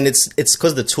 And it's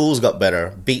because the tools got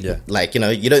better.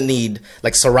 You don't need,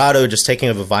 Serato just taking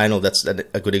over vinyl, that's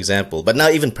a good example. But now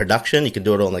even production, you can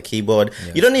do it on the keyboard.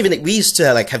 Yeah. You don't even, we used to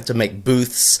have to make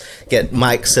booths, get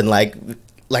mics and like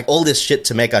all this shit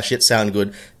to make our shit sound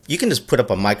good. You can just put up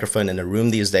a microphone in a room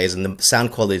these days, and the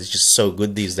sound quality is just so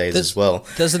good these days as well.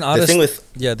 There's an artist.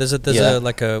 There's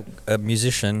a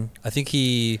musician. I think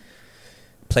he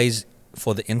plays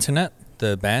for the Internet,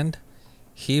 the band.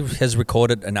 He has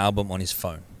recorded an album on his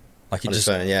phone. His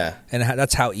phone, yeah. And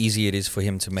that's how easy it is for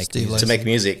him to make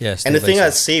music. Yeah, and the thing I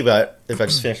see about, if I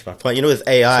just finish my point, with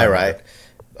AI, right?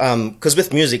 Because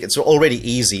with music, it's already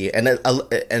easy, and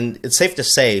it's safe to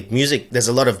say, music. There's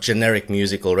a lot of generic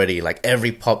music already. Like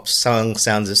every pop song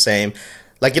sounds the same.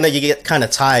 You get kind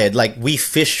of tired. We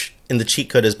fish in the Cheat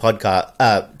Coders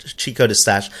podcast, Cheat Coders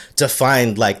stash, to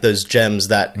find those gems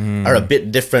that are a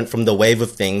bit different from the wave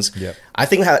of things. Yep. I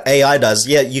think how AI does,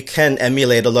 you can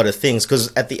emulate a lot of things,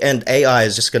 because at the end, AI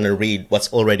is just going to read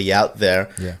what's already out there.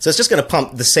 Yeah. So it's just going to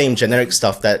pump the same generic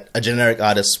stuff that a generic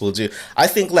artist will do. I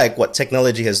think what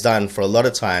technology has done for a lot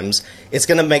of times, it's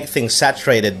going to make things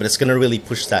saturated, but it's going to really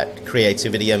push that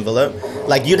creativity envelope.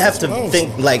 You'd have to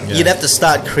you'd have to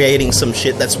start creating some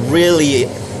shit that's really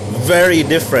very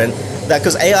different,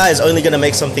 because AI is only going to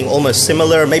make something almost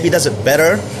similar, maybe does it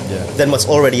better than what's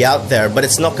already out there, but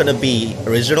it's not going to be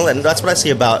original. And that's what I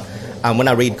see about when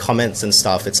I read comments and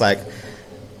stuff. It's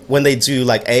when they do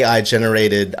AI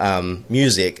generated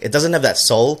music, it doesn't have that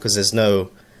soul, because there's no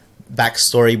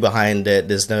backstory behind it.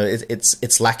 There's no,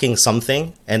 it's lacking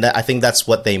something, and I think that's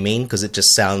what they mean, because it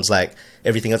just sounds like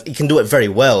everything else. You can do it very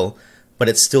well, but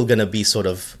it's still going to be sort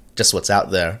of just what's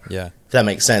out there. Yeah. If that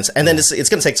makes sense. And then it's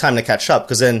going to take time to catch up,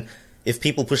 because then if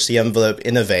people push the envelope,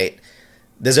 innovate,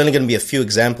 there's only going to be a few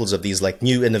examples of these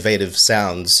new innovative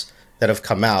sounds that have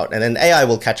come out, and then AI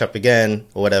will catch up again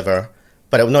or whatever,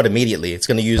 but not immediately. It's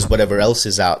going to use whatever else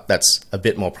is out that's a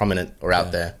bit more prominent or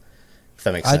out there. If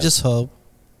that makes sense. I just hope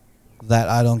that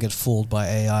I don't get fooled by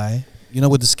AI.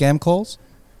 With the scam calls.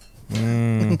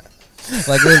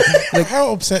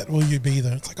 How upset will you be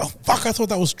though? It's oh fuck, I thought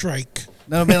that was Drake.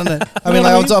 No, I'm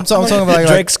talking about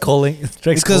Drake's calling.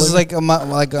 Because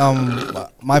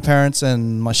my parents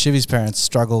and my Shivi's parents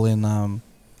struggle in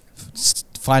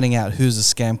finding out who's a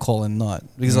scam call and not,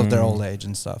 because of their old age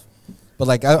and stuff.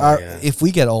 But if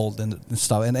we get old and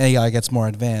stuff, and AI gets more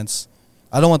advanced,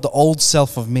 I don't want the old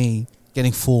self of me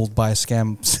getting fooled by a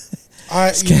scam.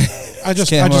 I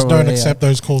just don't accept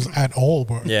those calls at all,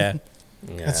 bro. Yeah.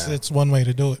 It's one way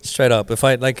to do it. Straight up. If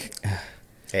I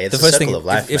Hey, it's the a first circle thing, of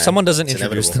life, if man. someone doesn't It's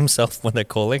introduce inevitable. themselves when they're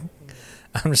calling,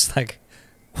 I'm just like,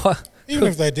 what? Even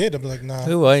if they did, I'd be like, nah.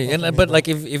 Who are you? it's not And, for but me, like,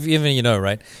 if even you know,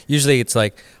 right? Usually it's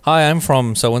like, hi, I'm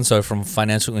from so and so from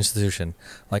financial institution.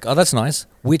 Like, oh, that's nice.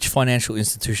 Which financial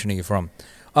institution are you from?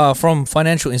 From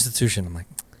financial institution. I'm like,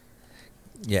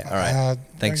 yeah, all right.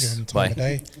 Thanks. Don't give them time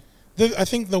Bye. of day. I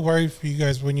think the worry for you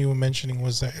guys when you were mentioning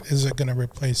was that is it going to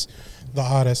replace the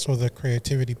artist or the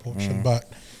creativity portion? But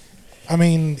I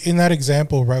mean, in that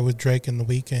example, right, with Drake and The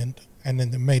Weeknd, and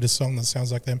then they made a song that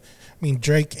sounds like them. I mean,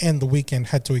 Drake and The Weeknd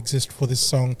had to exist for this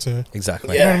song to,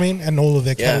 Exactly. you know what I mean? And all of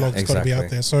their Yeah, catalog's got to be out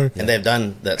exactly. there. So And they've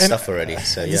done that And stuff already.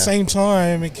 So at yeah. the same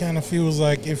time, it kind of feels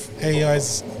like if AI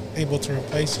is able to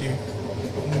replace you,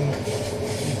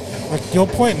 like your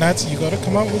point, Nats, you got to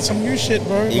come up with some new shit,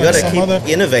 bro. You like gotta keep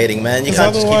innovating, man. You 'cause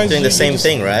can't just keep otherwise doing the you same just-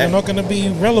 thing, right? You're not going to be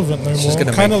relevant no just more.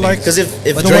 gonna Kind of make like Because if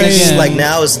But Drake's then again, like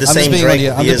now is the I'm same just being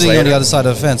Drake I'm years just being on the later. other side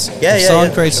of the fence. Yeah, if yeah, someone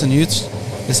yeah. creates a new,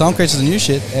 if someone creates a new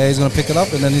shit, AI is going to pick it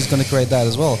up, and then he's going to create that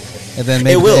as well, and then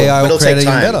maybe will, AI but will it'll create take it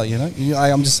even time.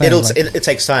 better. I'm just saying. It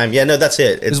takes time. Yeah, no, that's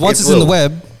it. Because once it's in the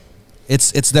web,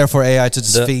 it's there for AI to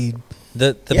just The- feed.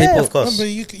 The Yeah, people. of course. No,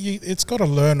 but it's got to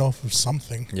learn off of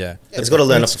something. Yeah. It's got to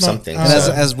learn It's off not- something. uh, And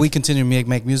so- as we continue to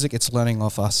make music, it's learning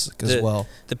off us as The- well.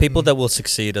 The people that will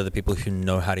succeed are the people who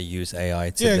know how to use AI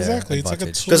to Yeah, their exactly. It's like a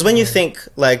advantage. tool. Because when you think,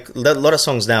 like, a lot of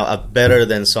songs now are better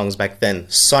than songs back then,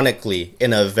 sonically,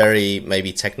 in a very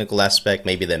maybe technical aspect,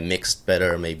 maybe they're mixed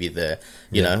better, maybe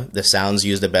you know, the sounds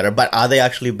used are better, but are they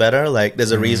actually better? Like,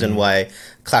 there's a reason why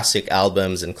classic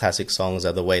albums and classic songs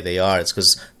are the way they are. It's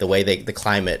because the way the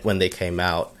climate when they came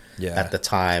out at the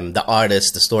time, the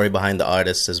artist, the story behind the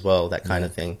artist as well, that kind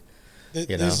of thing.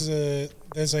 You know?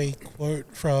 There's a quote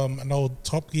from an old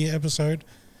Top Gear episode,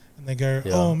 and they go,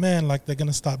 Yeah. "Oh man, like they're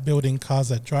gonna start building cars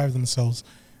that drive themselves."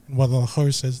 And one of the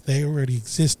hosts says, "They already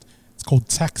exist. It's called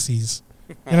taxis."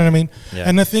 You know what I mean? Yeah.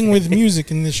 And the thing with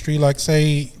music industry, like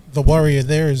say the Warrior,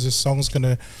 there is this song's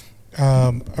gonna.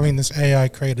 This AI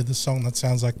created the song that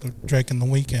sounds like the Drake and The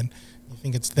Weeknd. You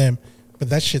think it's them, but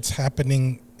that shit's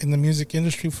happening in the music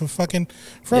industry for fucking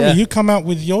forever. Yeah. You come out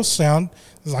with your sound,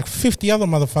 there's like 50 other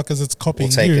motherfuckers that's We'll copying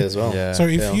take you. it as well. Yeah. So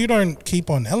if Yeah. you don't keep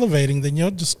on elevating, then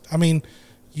you're just,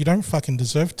 you don't fucking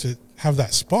deserve to have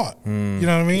that spot. You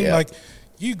know what I mean? Yeah. Like,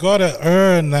 you gotta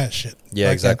earn that shit. Yeah,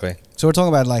 Like exactly. So we're talking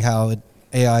about like how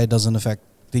AI doesn't affect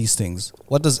these things.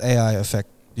 What does AI affect?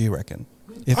 Do you reckon?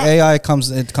 If AI comes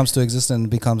to existence and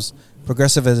becomes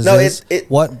progressive as No, it is, it-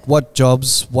 what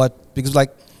jobs? Because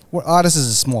like artists is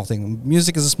a small thing,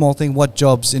 music is a small thing. What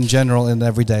jobs in general in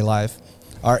everyday life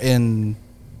are in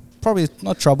probably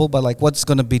not trouble, but like what's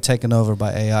going to be taken over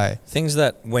by AI? Things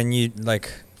that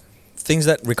things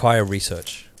that require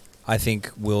research, I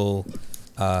think will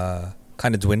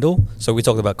kind of dwindle. So we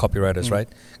talked about copywriters, right?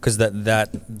 Because that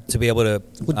to be able to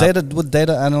Would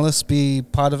data analysts be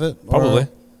part of it? Or-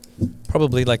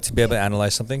 probably like to be able to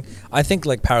analyze something. I think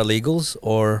like paralegals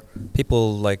or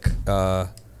people like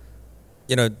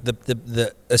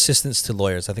the assistants to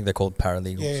lawyers. I think they're called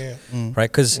paralegals. Yeah.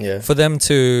 Right, because Yeah. for them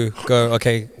to go,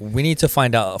 okay, we need to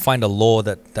find a law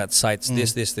that cites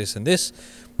this, and this,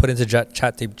 put into Chat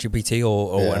GPT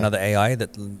or Yeah. another AI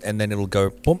and then it'll go,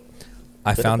 boom,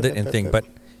 I found it in thing. But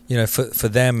for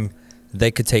them, they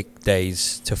could take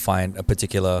days to find a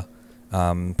particular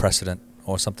precedent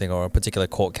or something, or a particular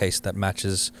court case that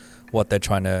matches what they're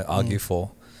trying to argue for.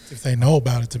 If they know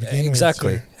about it to begin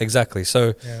Exactly, with. exactly.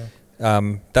 So. Yeah.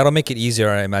 That'll make it easier,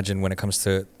 I imagine, when it comes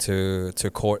to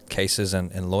court cases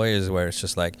and lawyers, where it's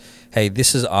just like, hey,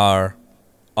 this is our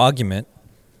argument.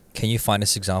 Can you find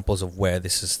us examples of where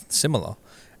this is similar?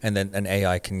 And then an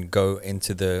AI can go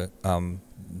into the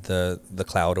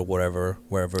cloud or wherever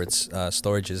its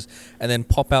storage is, and then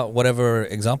pop out whatever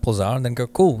examples are, and then go,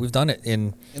 cool, we've done it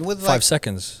in And with 5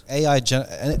 seconds. AI,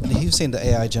 you've seen the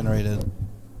AI generated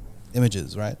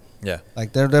images, right? Yeah.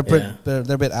 Like they're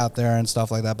a bit out there and stuff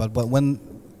like that. But when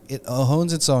it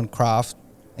hones its own craft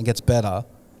and gets better,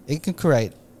 it can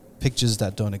create pictures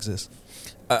that don't exist.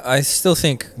 I still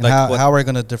think And like how we're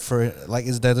gonna differ? Like,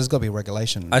 there's got to be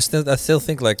regulation. I still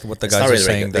think like what the It's guys not are really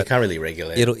saying they that can't really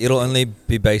regulate. it'll only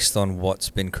be based on what's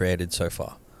been created so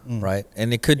far, right?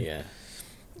 And it could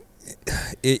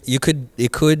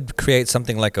it could create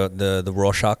something like the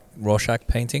Rorschach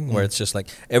painting, where it's just like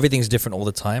everything's different all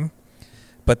the time,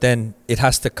 but then it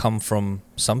has to come from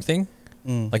something.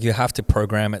 Like you have to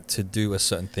program it to do a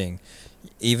certain thing,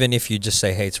 even if you just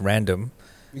say, hey, it's random.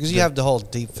 Because you have the whole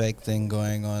deep fake thing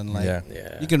going on. Like,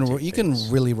 Yeah. you can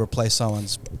really replace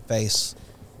someone's face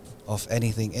of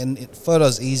anything, and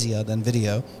photo's easier than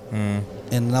video.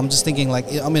 And I'm just thinking, like,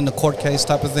 I'm in the court case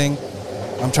type of thing.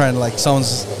 I'm trying to, like,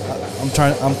 someone's I'm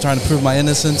trying to prove my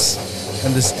innocence,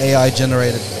 and this AI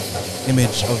generated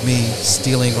image of me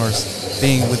stealing or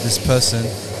being with this person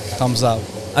comes up.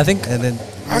 I think, and then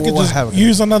I could just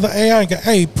use another AI and go,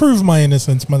 hey, prove my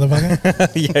innocence, motherfucker.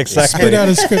 yeah, exactly. Spit out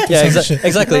a script or some shit.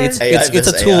 Exactly. It's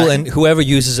a tool, and whoever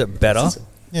uses it better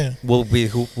will be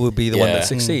the one that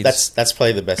succeeds. That's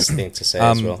probably the best thing to say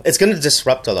as well. It's going to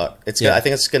disrupt a lot. I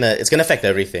think it's gonna affect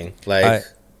everything. Like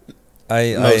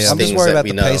I'm just worried about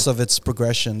the pace of its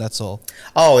progression. That's all.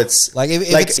 Oh, it's like if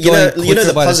it's going quicker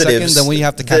the by positives, the second, then we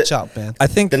have to catch up, man. I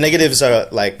think the negatives are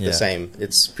like the same.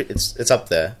 It's up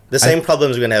there. The same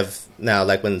problems we're gonna have now,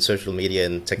 like when social media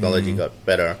and technology got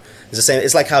better. It's the same.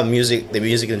 It's like how the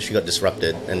music industry got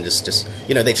disrupted, and just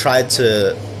they tried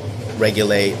to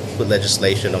regulate, put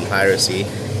legislation on piracy.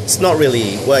 It's not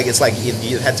really work. It's like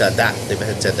you had to adapt. They've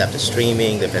had to adapt to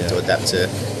streaming. They've had to adapt to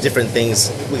different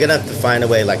things. We're gonna have to find a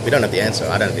way. Like, we don't have the answer.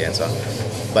 I don't have the answer,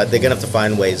 but they're gonna have to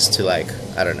find ways to, like,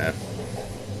 I don't know,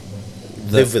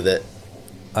 live with it.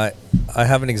 I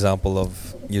have an example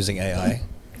of using AI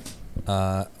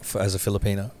as a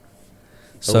Filipino.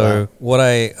 So what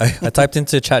I typed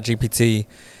into ChatGPT,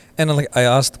 and I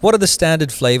asked, what are the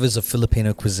standard flavors of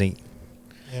Filipino cuisine?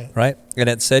 Yeah. Right? And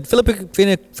it said,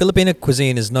 Filipino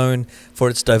cuisine is known for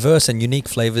its diverse and unique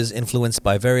flavors influenced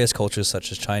by various cultures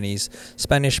such as Chinese,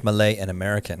 Spanish, Malay, and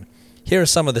American. Here are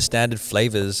some of the standard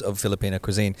flavors of Filipino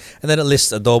cuisine. And then it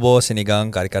lists adobo,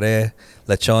 sinigang, kare-kare,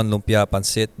 lechon, lumpia,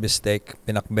 pancit, bistec,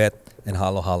 pinakbet, and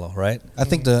halo-halo, right? I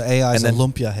think the AI is a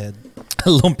lumpia head.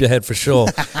 Lumpia head for sure.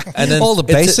 And then all the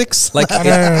basics. You're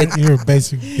a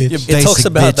basic bitch. It talks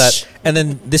about that, and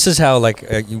then this is how we were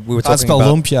talking about. I spell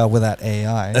lumpia with that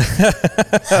AI.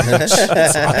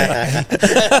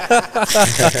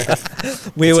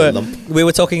 we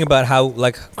were talking about how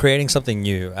creating something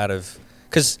new out of,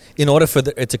 because in order for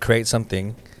it to create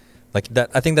something like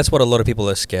that, I think that's what a lot of people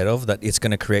are scared of, that it's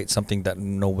going to create something that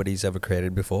nobody's ever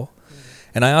created before.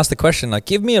 And I asked the question,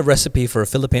 give me a recipe for a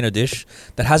Filipino dish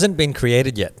that hasn't been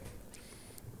created yet,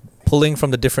 pulling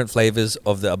from the different flavors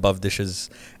of the above dishes.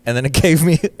 And then it gave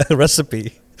me a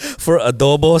recipe for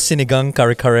adobo, sinigang,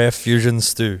 kare-kare fusion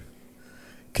stew.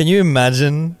 Can you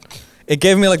imagine? It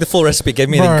gave me the full recipe, gave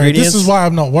me the ingredients. This is why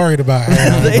I'm not worried about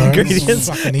it. The ingredients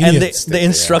and the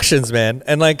instructions, man.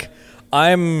 And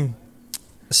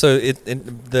So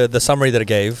the summary that I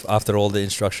gave after all the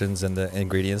instructions and the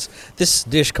ingredients, this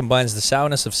dish combines the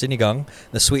sourness of sinigang,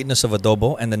 the sweetness of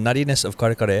adobo, and the nuttiness of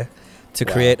kare-kare to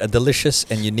create a delicious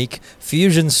and unique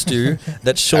fusion stew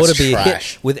that's sure to be a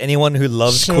hit with anyone who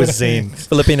loves cuisine,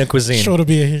 Filipino cuisine. Sure to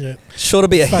be a hit. Sure to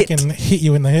be a hit. Fucking hit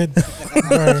you in the head.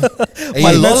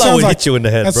 My Lola will hit you in the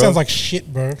head, bro. That sounds like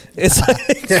shit, bro. It's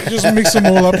just mix them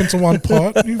all up into one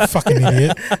pot. You fucking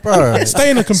idiot, bro.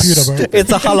 Stay in the computer, bro.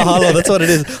 It's a halo. That's what it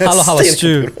is. Halo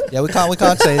stew. Yeah, we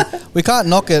can't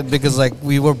knock it because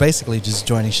we were basically just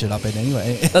joining shit up in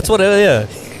anyway. That's what it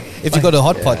is. If you go to a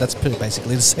hot pot, that's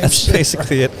basically the same. That's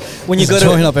basically it. When you go to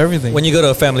join up everything. When you go to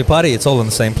a family party, it's all on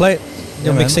the same plate.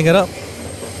 You're mixing it up.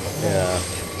 Yeah.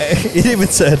 It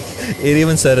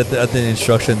even said at the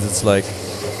instructions, it's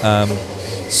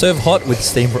serve hot with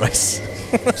steamed rice.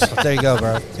 There you go,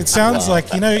 bro. It sounds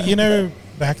like you know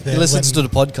back then. He listens to the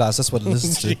podcast. That's what it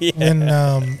listens to.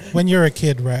 When you're a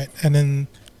kid, right, and then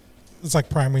it's like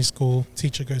primary school.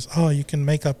 Teacher goes, "Oh, you can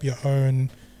make up your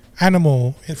own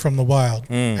animal from the wild,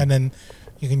 and then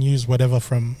you can use whatever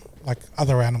from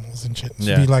other animals and shit."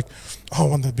 So be like, "Oh,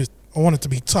 I want it to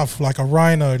be tough, like a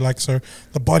rhino. So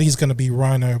the body's going to be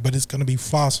rhino, but it's going to be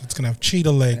fast. It's going to have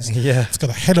cheetah legs. Yeah, it's got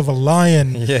a head of a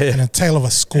lion and a tail of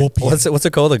a scorpion. What's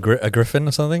it called? A griffin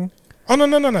or something? Oh no,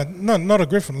 not a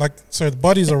griffin. So the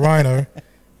body's a rhino,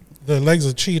 the legs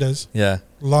are cheetahs. Yeah,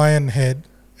 lion head,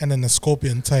 and then the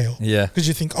scorpion tail. Yeah, because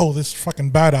you think, oh, this is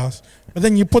fucking badass. But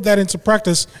then you put that into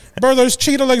practice, bro, those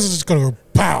cheetah legs are just going to go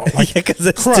pow. Because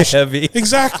it's too heavy.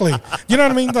 Exactly. You know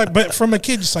what I mean? But from a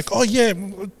kid, it's oh, yeah,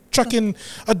 chuck in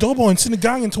adobo and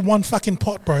sinigang into one fucking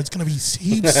pot, bro. It's going to be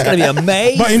heaps. It's going to be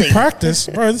amazing. But in practice,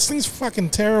 bro, this thing's fucking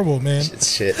terrible, man. It's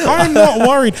shit. I'm not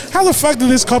worried. How the fuck did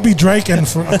this copy Drake and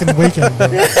fucking Weekend, bro?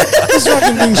 This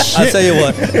fucking thing's shit. I'll tell you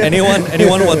what. Anyone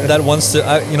that wants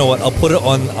to, you know what? I'll put it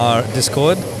on our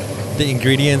Discord. The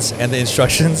ingredients and the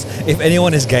instructions. If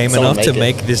anyone is game enough to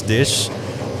make this dish,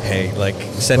 hey,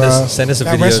 send us a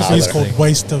video. That recipe is called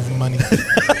waste of money. To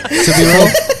be real,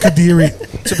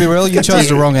 Kadiri. To be real, you chose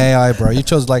the wrong AI, bro. You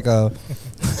chose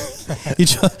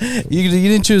you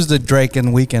didn't choose the Drake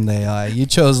and Weekend AI. You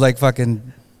chose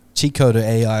fucking cheat code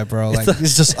AI, bro.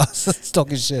 It's just us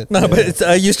talking shit. No, but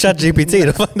I use ChatGPT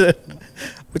to find it.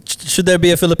 Should there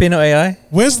be a Filipino AI?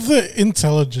 Where's the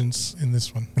intelligence in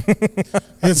this one?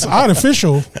 It's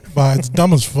artificial, but it's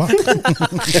dumb as fuck.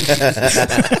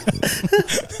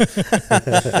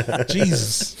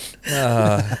 Jesus.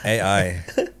 AI.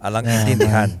 Alang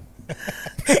intindihan.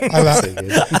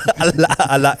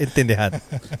 Ala intindihan.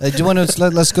 Do you want to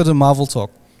let's go to Marvel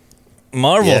talk,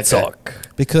 Marvel Yeah, okay. talk.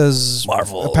 because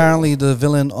Marvel. apparently the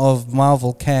villain of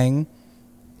Marvel, Kang,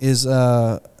 is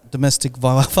domestic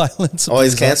violence. Oh,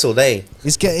 he's abuser. cancelled, eh?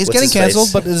 He's What's getting his cancelled,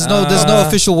 face? but there's no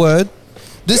official word.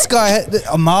 This guy,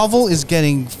 Marvel, is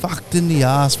getting fucked in the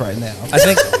ass right now. I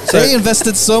think They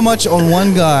invested so much on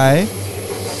one guy,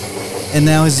 and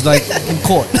now he's like in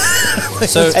court.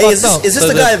 so. Hey, is this So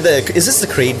the guy? Is this the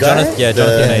Creed guy?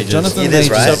 Jonathan Majors. Jonathan It is,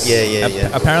 right? Majors. Yeah.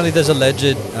 Apparently, there's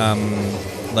alleged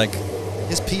like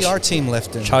His PR team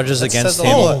left him. Charges That against says a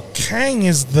him. lot. Oh, Kang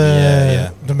is the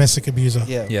Yeah. domestic abuser.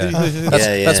 Yeah. Yeah. Yeah.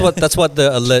 That's what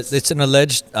it's an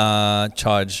alleged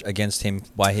charge against him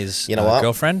by his You know what?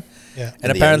 girlfriend. Yeah.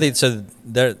 And In the apparently, so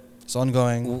there, It's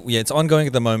ongoing. yeah, it's ongoing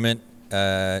at the moment.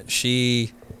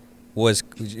 She was,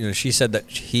 she said that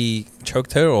he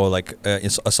choked her or like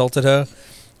assaulted her.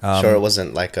 Sure, it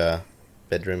wasn't like a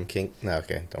bedroom kink. No,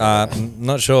 okay. Don't worry about it.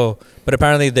 Not sure, but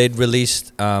apparently they'd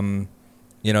released,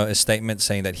 a statement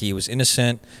saying that he was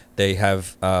innocent. They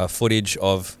have footage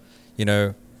of,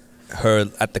 her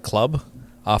at the club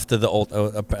after the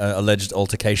alleged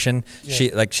altercation.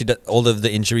 Yeah. She did all of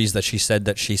the injuries that she said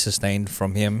that she sustained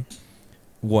from him.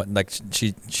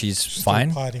 She's Still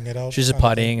fine. partying it out, She's just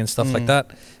kind of thing. partying and stuff like that.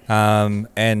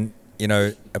 And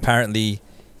apparently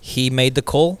he made the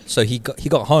call. So he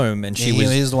got home and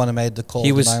He's the one who made the call. he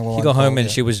the was 911 he got home call, and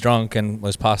yeah. she was drunk and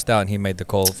was passed out and he made the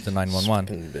call to 911.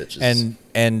 Fucking bitches.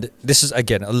 And this is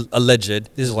again alleged.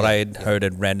 This is what I had heard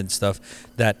and read and stuff,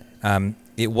 that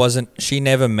it wasn't, she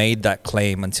never made that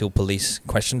claim until police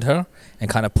questioned her and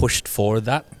kind of pushed for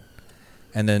that.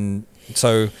 And then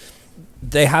so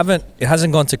it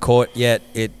hasn't gone to court yet.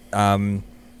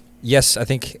 Yes, I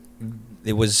think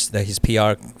it was that his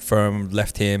PR firm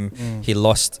left him. He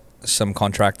lost some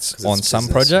contracts 'Cause on it's some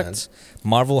business, projects.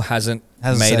 Marvel hasn't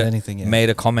said anything yet. made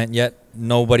a comment yet.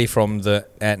 Nobody from the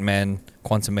Ant-Man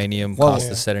Quantumanium Well, cast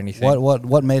has said anything.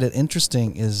 What made it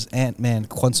interesting is Ant-Man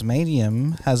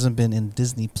Quantumanium hasn't been in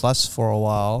Disney Plus for a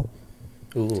while.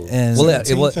 Ooh. And Well,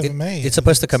 17th of May. it's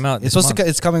supposed to come out. it's supposed to.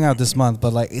 It's coming out this month,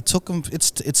 but like it took him.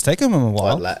 It's taken him a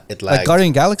while. It Like lagged.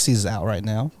 Guardian Galaxy is out right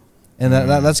now, and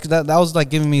that was like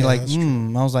giving me Yeah, like that's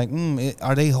true. I was like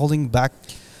are they holding back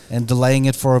and delaying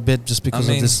it for a bit just because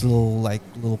mean- of this little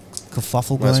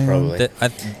kerfuffle Most going on? probably.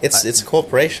 It's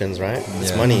corporations, right?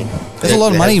 It's Yeah. money. There's a lot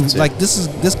of They money. have to. Like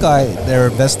this guy, they're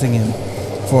investing in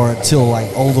for till like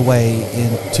all the way in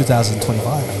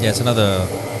 2025. Yeah, it's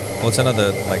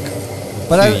another like.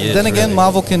 But few years, then again, really.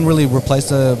 Marvel can really replace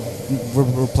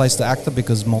the actor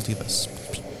because multiverse.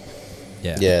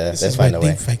 Yeah. Yeah, This they is where find a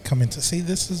way. deepfake come into. See,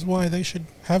 this is why they should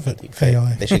have it. Deepfake.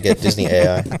 AI. They should get Disney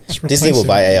AI. Just Disney will replace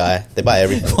buy it. AI. They buy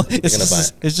everything. They're it's, gonna buy.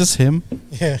 just, it's just him.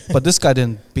 Yeah. But this guy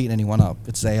didn't beat anyone up.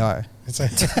 It's AI. It's a,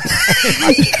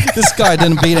 This guy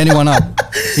didn't beat anyone up.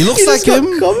 He looks He like just got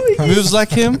him, comedy. moves like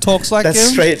him, talks like That's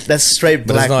him. straight. That's straight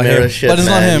But it's Black not Mirror him. shit. But it's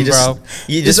not man. him, bro.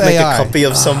 You It's just make AI. a copy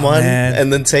of someone man.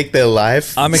 and then take their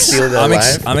life. steal their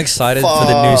life. I'm excited for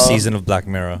the new Fuck. season of Black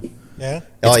Mirror. yeah.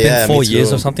 It's been 4 me years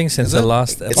too. or something since Is the it?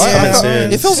 last It's episode. coming Yeah,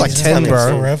 soon. it feels like It's 10, coming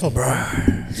bro. Forever, bro.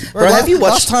 Bro, have you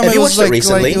watched? Last time Have it you was watched it like,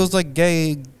 recently? it was like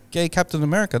gay Captain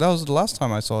America. That was the last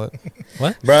time I saw it.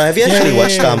 Bro, have you actually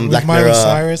watched With Black Miley Mirror?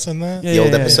 Cyrus and that. Yeah, The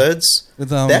old yeah. episodes. With,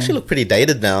 They actually look pretty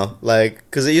dated now, like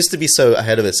because it used to be so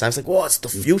ahead of its time. It's like, whoa, it's the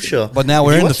future. But now If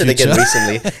we're you in the watched it again future.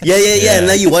 recently. Yeah. And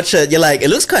now you watch it, you're like, it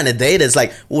looks kind of dated. It's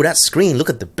like, oh, that screen. Look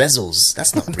at the bezels.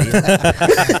 That's not real.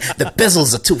 The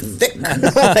bezels are too thick.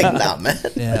 Like, nah, man.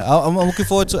 Yeah, I'm looking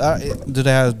forward to.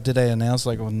 Did they announce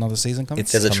like another season coming?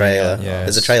 It's There's a coming trailer. out, yeah.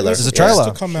 There's a trailer. There's a Yeah. trailer.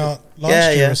 To come out last Yeah,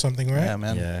 year yeah. or something, right? Yeah,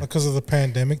 man. Yeah. Because of the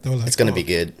pandemic, they were like, It's gonna "Oh, be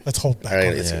good. Let's hold back. I on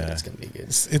reckon it." it's gonna be good.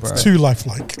 It's Bro. too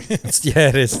lifelike. Yeah,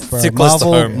 it is. Bro, Too close to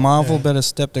home. Marvel better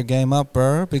step their game up,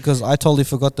 bro, because I totally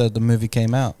forgot that the movie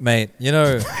came out. Mate,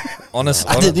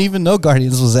 I didn't even know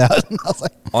Guardians was out. I was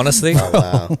like, honestly, Oh,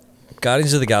 wow.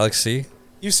 Guardians of the Galaxy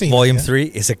You've seen Volume it, 3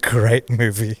 is a great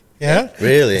movie. yeah?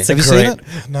 Really? It's a have you great, seen it?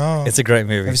 Yeah? No. It's a great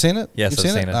movie. Have you seen it? Yes, You've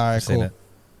I've seen it. All right, I've seen cool. it.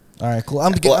 All right, cool.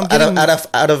 I'm Well, getting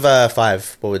out of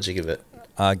 5, what would you give it?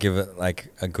 Give it like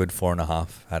a good 4.5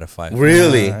 out of 5.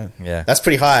 Really? Alright. Yeah. That's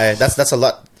pretty high. That's a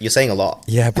lot. You're saying a lot.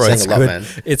 Yeah, bro, You're it's saying a lot, good. man.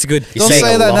 It's good. You're Don't saying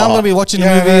say a that. Now I'm lot. gonna be watching the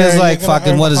Yeah, movie. yeah, It's you're like gonna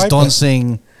fucking what is overhype Don it.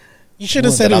 saying? You should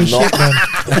have said it I'm was not. shit,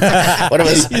 man.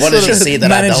 What did you see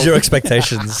that I manage don't? your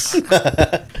expectations.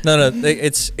 No,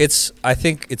 it's. I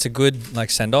think it's a good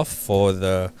like send off for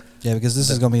the. Yeah, because this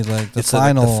is gonna be like the It's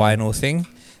final. the final thing,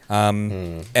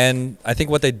 and I think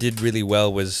what they did really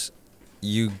well was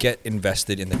you get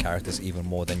invested in the characters even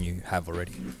more than you have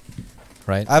already,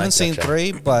 right? I haven't seen Gotcha.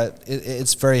 3, but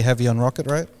it's very heavy on Rocket,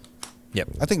 right? Yep.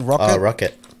 I think Rocket.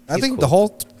 Rocket. I He's think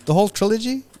cool. the whole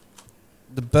trilogy.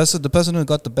 The person who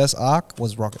got the best arc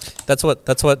was Rocket. That's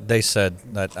what they said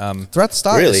that Throughout the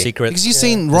start, Really? secret because you've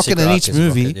seen the Rocket secret in arc each is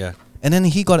movie, Rocket, yeah. and then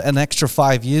he got an extra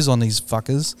 5 years on these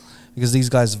fuckers because these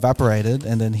guys evaporated,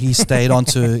 and then he stayed on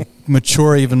to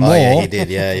mature even more. Oh yeah, he did.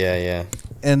 Yeah.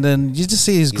 And then you just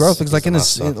see his growth. Because like he's in a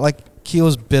his master. like he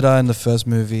was bitter in the first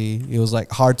movie. He was like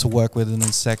hard to work with in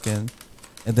the second,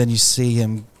 and then you see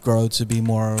him grow to be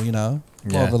more, more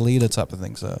Yeah. of a leader type of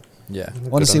thing. So Yeah. I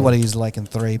want to see what he's like in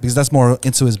 3 because that's more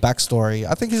into his backstory.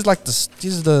 I think he's like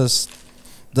the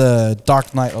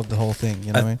Dark Knight of the whole thing.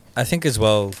 You know what I mean? I think as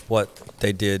well what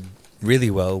they did really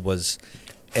well was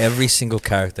every single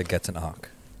character gets an arc.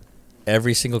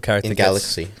 Every single character In gets,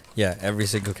 Galaxy. Yeah, every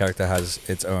single character has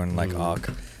its own like arc.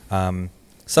 Is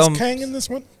Some Kang in this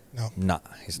one? No. nah,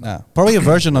 he's not. No, probably a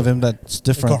version of him that's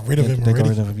different. got rid of him They got already.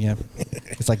 rid of him. Yeah,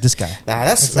 it's like this guy. Nah,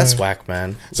 that's That's whack,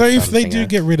 man. So if they Something, do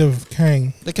get rid of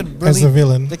Kang They could as really, the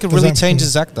villain, they could does really that change mean-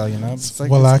 his act though. It's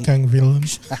like Well, it's- Kang villain.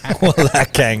 Walla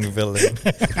Kang villain.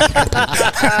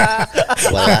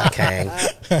 Well, Kang.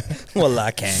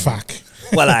 Walla Kang. Fuck.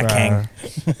 Walla Kang.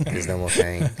 There's no more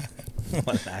Kang.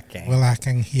 Walla Kang. Well,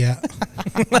 Kang here.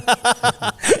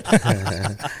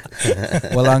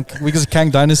 because Kang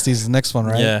Dynasty is the next one,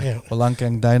 right? Yeah. Yeah. Walang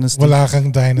Kang Dynasty. Well,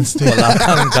 Kang Dynasty. Walla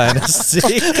Kang Dynasty.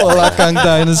 Walang Kang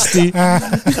Dynasty.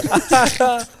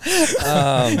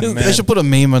 Oh, They man. should put a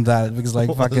meme on that because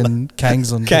like fucking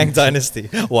Kang's on Kang Dynasty.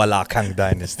 Walla Kang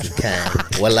Dynasty. Kang.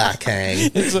 Well, Kang.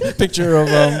 It's a picture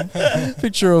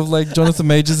of like Jonathan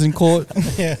Majors in court.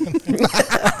 Yeah.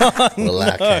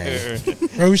 Well, Kang.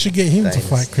 Or we should get him to Thanks.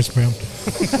 fight Chris Brown.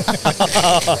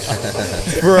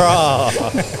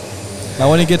 Bruh. Now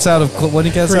when he gets out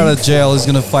of jail, he's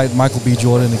gonna fight Michael B.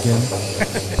 Jordan again.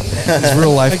 His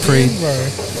real life Creed. Bro.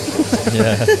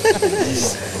 Yeah.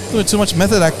 Doing too much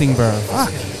method acting, bro.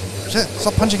 Fuck. Shit,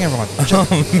 stop punching everyone.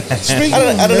 Speaking I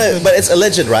don't know, method- but it's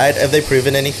alleged, right? Have they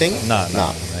proven anything? No.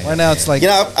 Right now it's like You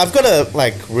know, I've got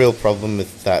a real problem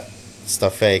with that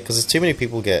stuff, because there's too many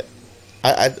people get.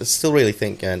 I still really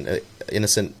think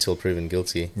innocent till proven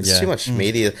guilty. It's Yeah. too much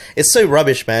media. It's so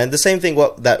rubbish, man. The same thing.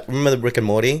 Remember the Rick and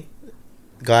Morty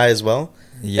guy as well?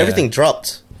 Yeah. Everything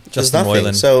dropped. There's Justin nothing.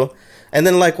 Moylan. So, and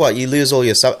then you lose all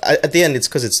your stuff. At the end, it's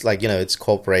because it's it's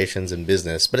corporations and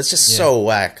business, but it's just so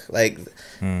whack.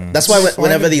 That's why It's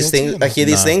whenever fine, these guilty things, or I hear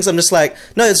these not? things, I'm just like,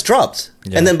 no, it's dropped.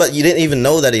 Yeah. And then, but you didn't even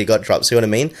know that it got dropped. See what I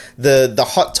mean? The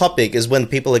hot topic is when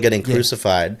people are getting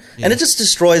crucified, and it just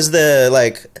destroys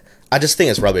I just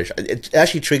think it's rubbish. It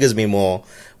actually triggers me more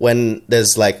when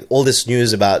there's all this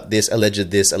news about this, alleged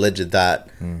that,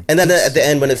 and then at the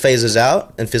end when it phases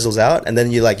out and fizzles out, and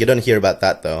then you don't hear about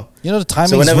that though. the timing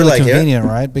So is whenever, really yeah. convenient,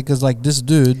 right? Because this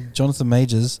dude, Jonathan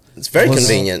Majors, It's very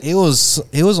convenient. He was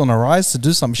on a rise to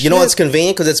do some shit. You know what's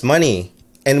convenient? Because it's money.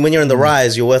 And when you're in the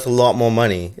rise, you're worth a lot more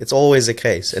money. It's always the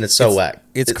case, and it's so whack.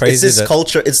 it's crazy It's this that-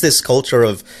 culture. It's this culture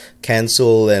of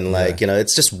cancel and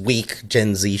it's just weak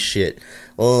Gen Z shit.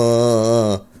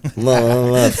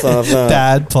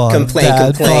 Dad pod.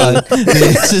 Complain. Pod.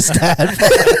 It's just dad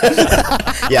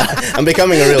pod. Yeah, I'm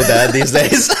becoming a real dad these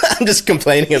days. I'm just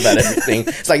complaining about everything.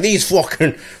 It's like these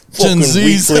fucking Gen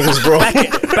Zs. weaklings, bro.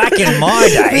 Back in my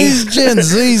day. These Gen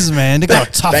Zs, man, they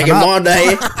got to Back toughen in up. my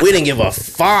day, we didn't give a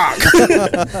fuck.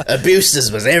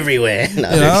 Abuses was everywhere. No,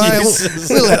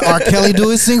 We let R. Kelly do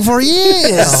his thing for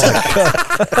years.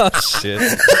 Oh shit.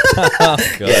 Oh,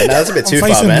 God. yeah, no, that's a bit too I'm far,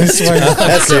 facing man. this way.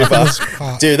 That's too far,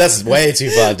 Part. dude. That's way too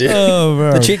far, dude. Oh,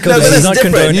 bro. The cheat No, code but does that's not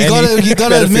different. condone You any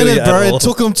gotta admit it, pedophilia bro. at all. It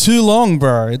took him too long,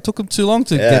 bro. It took him too long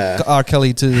to Yeah. get R.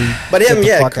 Kelly to. But get him, the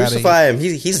yeah, fuck outta crucify him.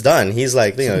 He's done. He's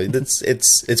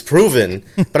it's proven.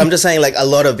 But I'm just saying, a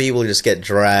lot of people just get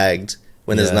dragged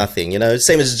when there's Yeah. nothing.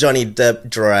 Same as Johnny Depp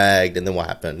dragged, and then what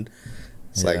happened?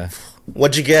 It's Yeah.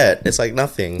 what'd you get? It's like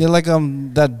nothing. Yeah, like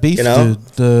that beef You know?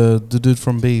 dude, the dude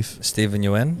from Beef. Stephen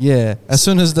Yuen. Yeah, as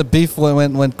soon as the beef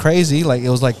went crazy, it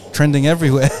was trending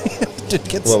everywhere. Dude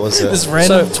gets What was it? this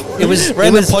random, So, it was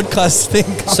podcast thing.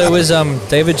 So it was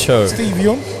David Cho. Steve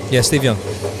Young. Yeah, Steve Young.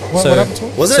 What happened to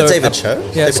him? Wasn't So, it David uh, Cho?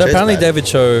 Yeah, David so Cho's apparently bad. David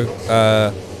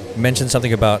Cho mentioned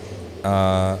something about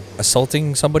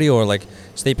assaulting somebody or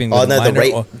sleeping with Oh a no, the minor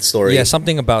rape or- story. Yeah,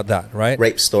 something about that, right?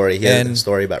 Rape story. He had a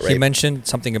story about He rape. mentioned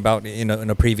something about in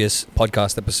a previous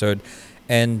podcast episode,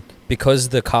 and because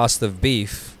the cast of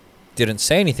Beef didn't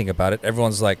say anything about it,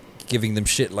 everyone's like giving them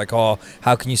shit, like, oh,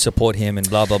 how can you support him and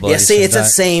blah blah blah. Yeah, see, it's the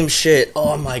same shit.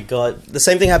 Oh my god, the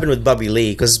same thing happened with Bobby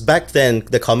Lee, because back then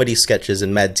the comedy sketches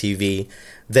in Mad TV,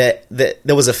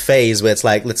 there was a phase where it's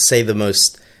like, let's say the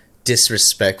most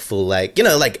disrespectful, like, you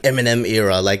know, like Eminem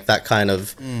era, like that kind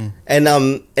of,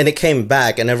 and it came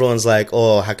back, and everyone's like,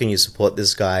 oh, how can you support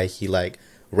this guy? He like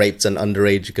raped an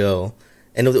underage girl,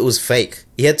 and it was fake.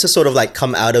 He had to sort of like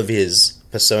come out of his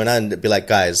persona and be like,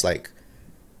 guys, like,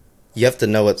 you have to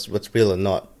know what's real or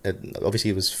not. Obviously,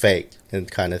 it was fake and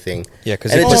kind of thing. Yeah,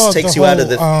 because it just takes you out of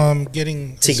the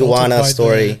getting Tijuana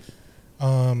story.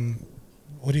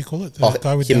 What do you call it? The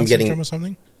guy with Down syndrome or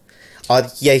something?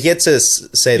 Yeah, he had to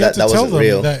say that wasn't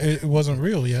real. That it wasn't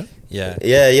real. Yeah. Yeah.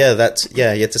 He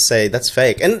had to say that's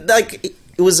fake, and like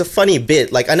it was a funny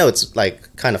bit. Like, I know it's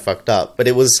like kind of fucked up, but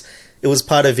it was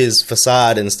part of his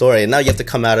facade and story. And now you have to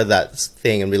come out of that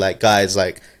thing and be like, guys,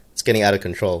 like, it's getting out of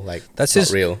control. Like, that's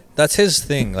not real. That's his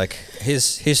thing. Like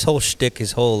his whole shtick,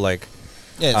 his whole like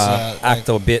act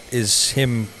or bit is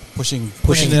him pushing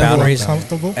boundaries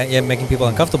and making people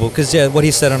uncomfortable. Because what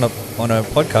he said on a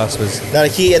podcast was, no,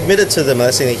 he admitted to them.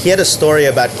 He had a story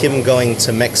about him going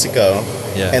to Mexico,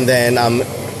 and then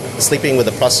sleeping with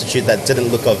a prostitute that didn't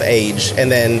look of age,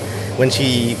 and then when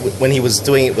he was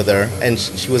doing it with her and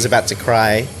she was about to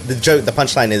cry, the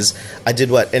punchline is, I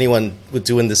did what anyone would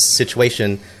do in this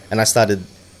situation, and I started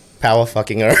power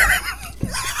fucking her.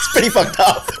 It's pretty fucked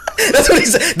up. That's what he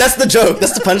said. That's the joke.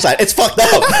 That's the punchline. It's fucked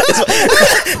up.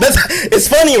 It's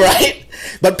funny, right?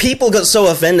 But people got so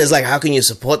offended. It's like, how can you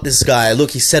support this guy?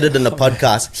 Look, he said it in the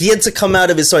podcast. He had to come out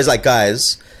of his story. He's like,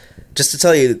 guys, just to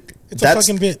tell you, it's a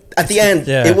fucking bit. At the end,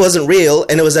 it wasn't real,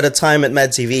 and it was at a time at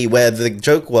Mad TV where the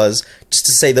joke was just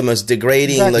to say the most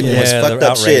degrading, like the most fucked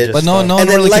up shit. But no one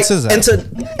really considers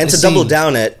that. And to double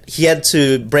down it, he had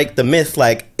to break the myth.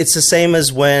 Like, it's the same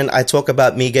as when I talk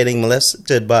about me getting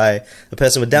molested by a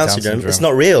person with Down syndrome. It's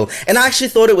not real. And I actually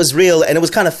thought it was real, and it was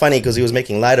kind of funny because he was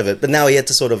making light of it. But now he had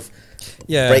to sort of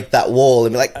break that wall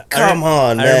and be like, come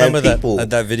on, man. I remember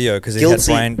that video because he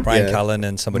had Brian Callen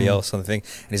and somebody else on the thing,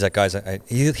 and he's like, guys,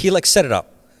 he like set it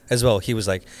up as well. He was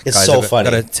like, it's guys, so funny.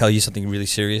 I gotta tell you something really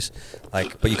serious,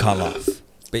 like, but you can't laugh.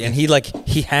 And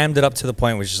he hammed it up to the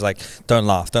point which is like, don't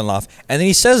laugh, and then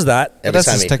he says that.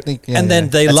 That's his technique. And then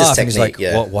they laugh, and he's like,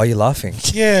 why are you laughing?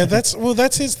 Yeah, that's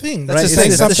his thing. That's right? his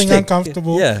thing. Something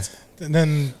uncomfortable. Yeah. And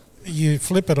then you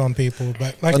flip it on people,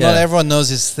 but like, not everyone knows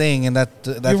his thing, and that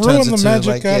you turns ruin into the magic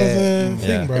like, out of the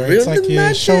thing, bro. It's like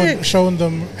you're showing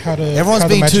them how to. Everyone's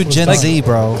being too Gen Z,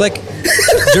 bro. Like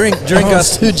during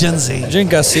too Gen Z. During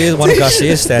one of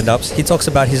Garcia's stand-ups, he talks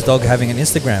about his dog having an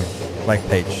Instagram like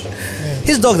page. Yeah.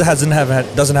 His dog doesn't have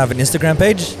an Instagram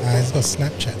page. He's got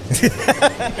Snapchat.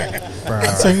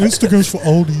 Saying Instagram's for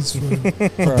oldies,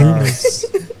 for boomers.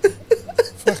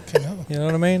 Fucking hell. You know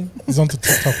what I mean? He's on to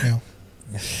TikTok now.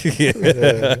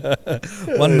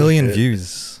 1 million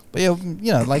views. But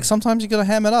like sometimes you gotta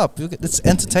ham it up. It's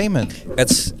entertainment.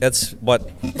 It's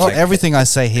what. Not everything I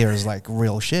say here is like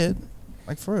real shit.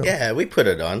 Like for real. Yeah, we put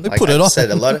it on. I've said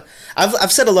a lot of,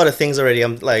 I've said a lot of things already.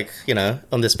 I'm like,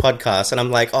 on this podcast, and I'm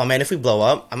like, oh man, if we blow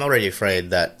up, I'm already afraid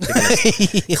that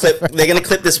they're gonna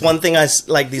clip this one thing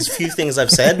these few things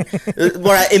I've said,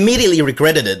 where I immediately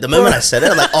regretted it the moment I said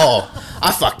it. I'm like, oh,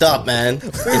 I fucked up, man. In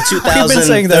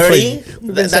 2030,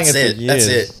 that's it. That's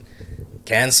it.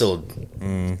 Cancelled.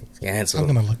 Cancelled.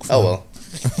 I'm gonna look for. Oh well.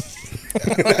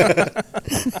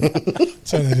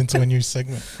 Turn it into a new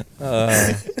segment.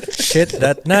 Shit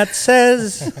that Nat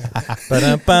says.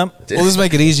 We'll just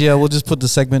make it easier. We'll just put the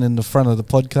segment in the front of the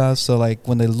podcast, so like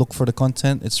when they look for the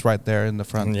content, it's right there in the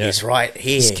front. Yeah. It's right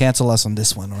here. Just cancel us on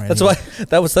this one already.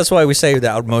 That's why we say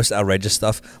the most outrageous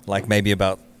stuff, like maybe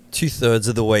about 2/3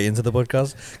 of the way into the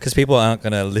podcast, because people aren't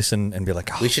gonna listen and be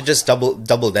like, we should just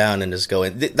double down and just go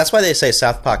in. That's why they say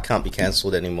South Park can't be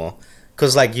cancelled anymore.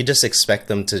 Because, like, you just expect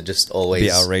them to just always...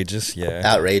 be outrageous,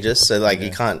 outrageous. So, like, you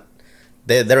can't...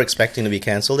 They're expecting to be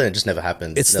cancelled, and it just never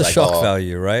happens. It's the shock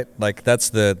value, right? Like,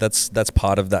 that's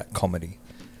part of that comedy.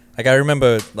 Like, I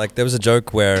remember, like, there was a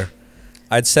joke where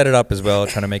I'd set it up as well,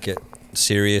 trying to make it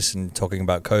serious and talking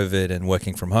about COVID and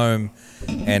working from home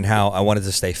and how I wanted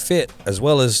to stay fit as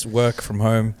well as work from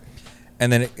home.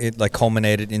 And then it like,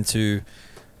 culminated into,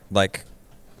 like...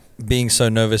 being so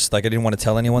nervous, like I didn't want to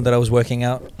tell anyone that I was working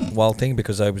out while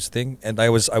because I was and I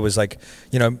was like,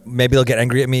 maybe they'll get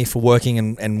angry at me for working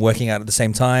and working out at the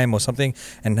same time or something,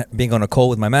 and being on a call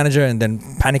with my manager and then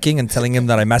panicking and telling him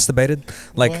that I masturbated,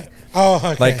 like,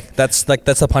 like that's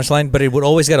the punchline. But it would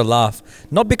always get a laugh,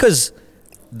 not because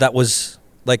that was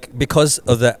like because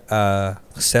of the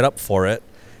setup for it,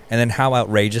 and then how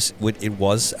outrageous it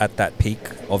was at that peak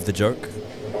of the joke,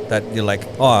 that you're like,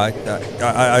 oh,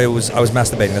 I was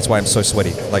masturbating, that's why I'm so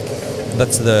sweaty. Like,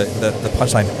 that's the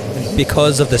punchline. And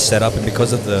because of the setup and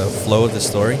because of the flow of the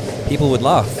story, people would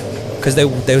laugh because there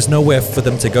was nowhere for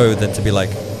them to go than to be like,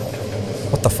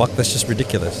 what the fuck? That's just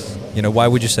ridiculous. You know, why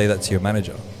would you say that to your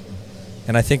manager?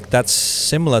 And I think that's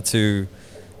similar to,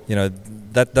 you know,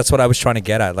 that's what I was trying to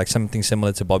get at, like something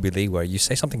similar to Bobby Lee, where you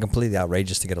say something completely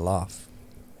outrageous to get a laugh.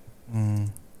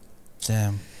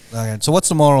 Damn. Okay, so what's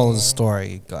the moral of the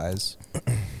story, guys?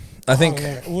 I think.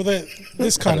 Well,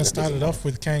 this kind of started off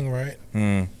with Kang, right?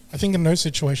 I think in those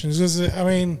situations, I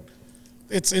mean,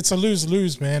 it's a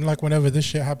lose-lose, man. Like whenever this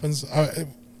shit happens,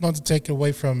 not to take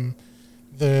away from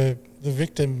the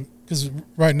victim, because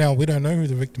right now we don't know who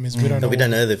the victim is. We don't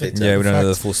know the victim. Yeah, we don't know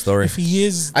the full story. If he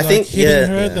is hitting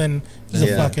her, then he's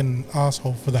a fucking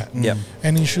asshole for that. Yeah,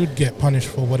 and he should get punished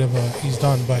for whatever he's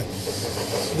done. But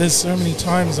there's so many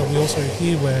times that we also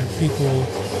hear where people,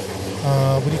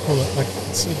 what do you call it? Like,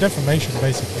 it's a defamation,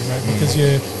 basically, right? Because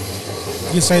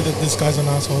you say that this guy's an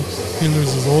asshole, he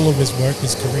loses all of his work,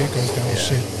 his career goes down to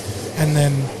shit, and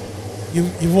then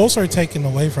you've also taken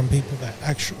away from people that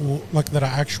are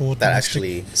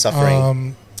actually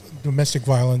suffering domestic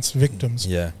violence victims.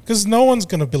 Yeah, because no one's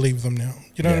gonna believe them now.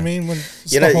 You know what I mean? When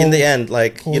in the end,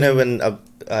 like when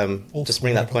just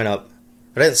bring that point up.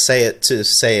 I don't say it to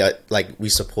say like we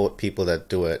support people that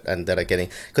do it and that are getting,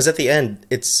 because at the end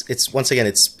it's once again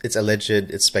it's alleged,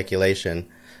 it's speculation.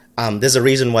 There's a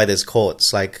reason why there's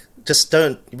courts. Like,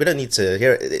 we don't need to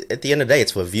hear it. At the end of the day,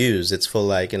 it's for views. It's for,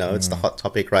 like, you know, it's the hot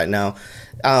topic right now.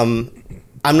 I'm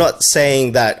not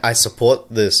saying that I support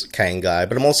this Kane guy,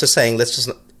 but I'm also saying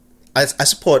I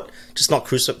support just not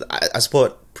crucify. I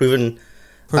support proven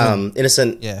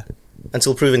innocent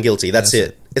until proven guilty. That's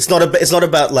it. It's not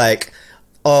about like,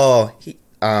 oh,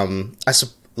 I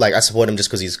support him just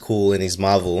because he's cool and he's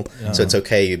Marvel, so it's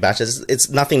okay you bash it.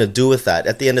 It's nothing to do with that.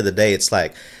 At the end of the day, it's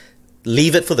like,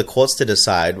 leave it for the courts to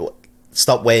decide.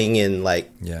 Stop weighing in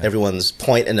everyone's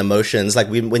point and emotions. Like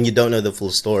when you don't know the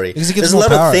full story, there's a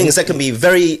lot of things that can be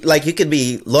very, like, you could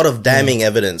be a lot of damning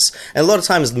evidence, and a lot of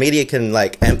times media can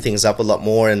like amp things up a lot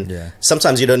more, and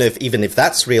sometimes you don't know if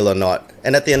that's real or not.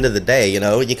 And at the end of the day, you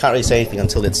know, you can't really say anything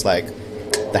until it's like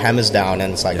the hammer's down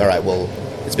and it's like, all right, well,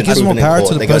 it's been gives more power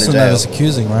to the person that is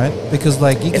accusing, right? Because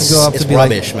like you can go up to be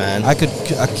rubbish, like, man. I could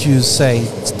accuse, say,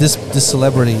 this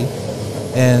celebrity,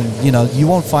 and you know, you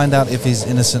won't find out if he's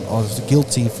innocent or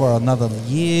guilty for another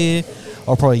year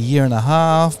or probably a year and a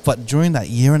half. But during that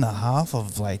year and a half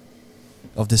of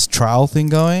this trial thing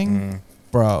going,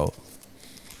 bro,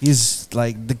 he's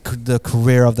like the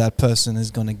career of that person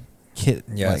is gonna hit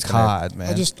hard, man.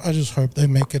 I just hope they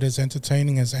make it as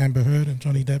entertaining as Amber Heard and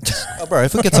Johnny Depp. Oh, bro,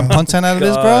 if we get some content out of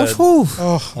this, bro, whew.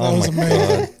 That was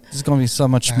amazing. There's gonna be so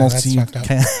much The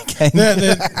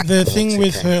thing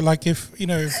with her, like, if we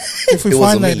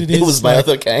find that it was my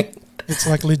other gang, it's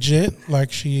like legit,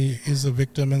 like she is a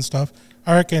victim and stuff.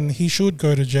 I reckon he should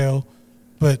go to jail,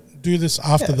 but do this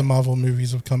after the Marvel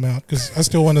movies have come out, because I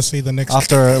still want to see the next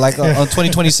after on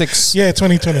 2026. Yeah,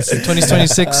 2026.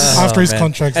 2026 after his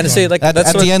contract. And see, like at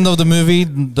the end of the movie,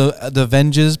 the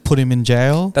Avengers put him in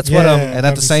jail. That's what and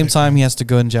at the same time he has to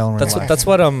go in jail. That's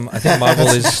what I think Marvel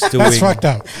is doing. That's fucked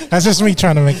up. That's just me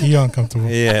trying to make you uncomfortable.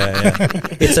 Yeah.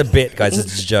 It's a bit, guys.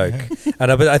 It's a joke.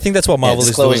 And but I think that's what Marvel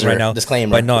is doing right now.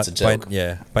 Disclaimer, by it's a joke.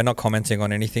 By not commenting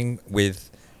on anything with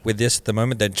this at the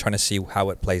moment. They're trying to see how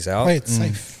it plays out. Play it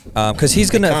safe. Because he's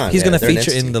gonna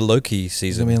feature in the Loki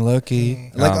season. I mean,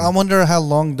 Loki. Like, I wonder how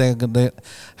long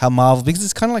how Marvel, because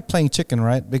it's kind of like playing chicken,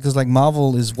 right? Because like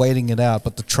Marvel is waiting it out,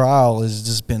 but the trial has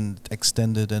just been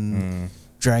extended and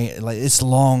it's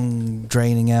long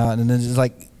draining out, and then it's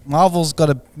like Marvel's got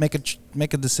to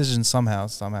make a decision somehow.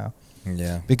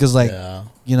 Yeah. Because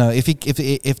you know,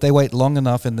 if they wait long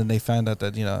enough and then they find out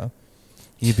that, you know,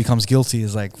 he becomes guilty,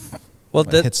 is like. Well,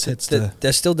 they're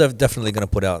still definitely going to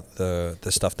put out the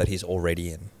stuff that he's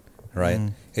already in,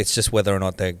 right? It's just whether or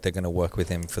not they're going to work with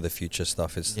him for the future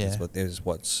stuff is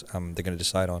what's they're going to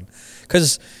decide on.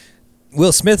 Because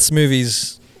Will Smith's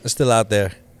movies are still out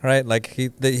there, right? Like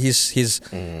his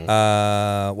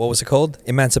what was it called?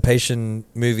 Emancipation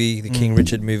movie, the King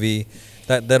Richard movie,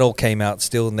 that all came out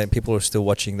still, and then people are still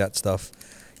watching that stuff.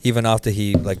 Even after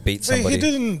he like beat somebody. He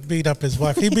didn't beat up his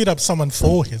wife. He beat up someone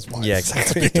for his wife. Yeah,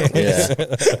 exactly.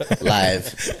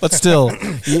 Live. But still,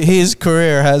 his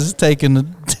career has taken a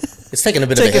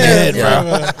bit of a hit,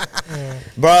 bro.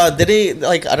 Bro, did he,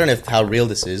 like, I don't know how real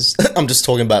this is. I'm just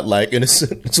talking about like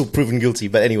innocent until proven guilty.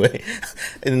 But anyway,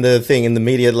 in the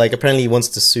media, like, apparently he wants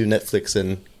to sue Netflix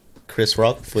and Chris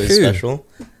Rock for his special.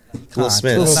 Will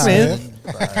Smith.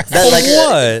 That, like,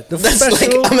 what? The that's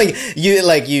special? like, I mean,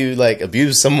 you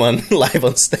abuse someone live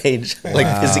on stage, like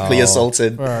physically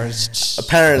assaulted. Bro,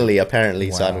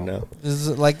 Apparently. So I don't know. This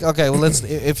is like, okay, well, if you're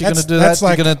That's- gonna do that's that,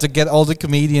 like- you're gonna have to get all the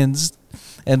comedians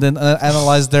and then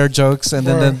analyze their jokes, and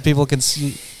then people can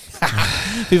see.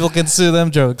 People can sue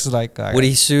them jokes. Like, Would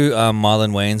he sue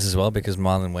Marlon Wayans as well? Because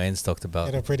Marlon Wayans talked about.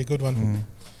 Had a pretty good one.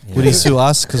 Would he sue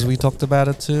us because we talked about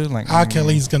it too? Like, R.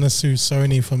 Kelly's gonna sue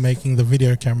Sony for making the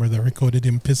video camera that recorded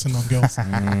him pissing on girls.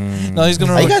 no, he's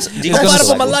gonna. Are you guys- do you guys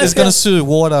feel like He's gonna sue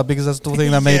water because that's the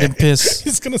thing that made him piss.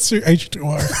 He's gonna sue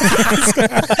H2O.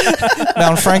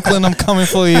 Now, Franklin, I'm coming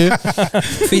for you.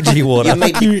 Fiji water. You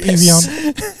make You me piss.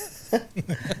 Evian.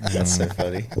 That's so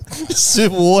funny. Sue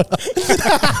water.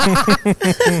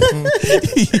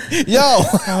 Yo,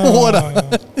 water.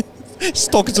 He's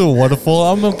talking to a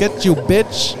waterfall. I'm gonna get you,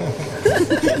 bitch.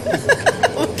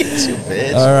 Look at you,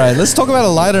 bitch. All right, let's talk about a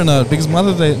lighter note because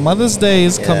Mother's Day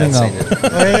is coming I've up. seen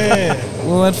it. Yeah.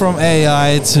 We went from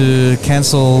AI to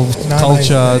cancel No,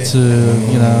 culture no, to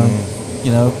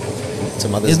you know To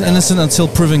Mother's Day. innocent until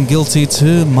proven guilty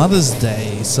to Mother's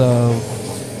Day. So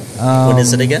When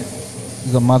is it again?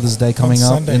 you got Mother's Day coming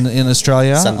up Sunday. in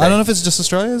Australia. Sunday. I don't know if it's just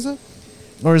Australia, is it,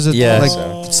 or is it Yeah. like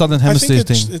So. Southern I Hemisphere think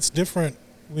thing? it's different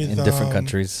with in different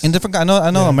countries. In different, I know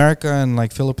Yeah. America and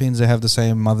like Philippines, they have the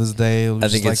same Mother's Day, or I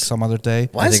just think like it's- some other day.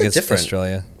 Why I is think it it's different?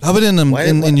 Australia. How about in Why-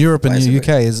 in Europe and why is the it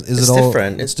UK? Is It's it all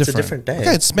different. It's a different day.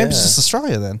 Okay, it's maybe it's Yeah. just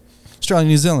Australia then. Australia,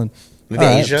 New Zealand. Maybe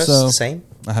Alright, Asia's so- the same.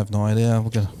 I have no idea.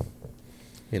 We're gonna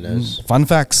Who knows? fun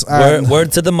facts.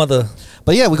 Word to the mother.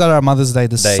 But yeah, we got our Mother's Day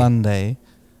this Day. Sunday.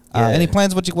 Yeah. Any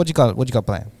plans? What you got? What you got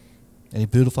planned? Any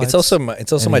beautiful? It's also my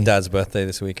Any- dad's birthday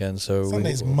this weekend, so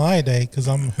Sunday's my day because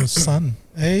I'm her son.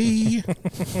 Hey.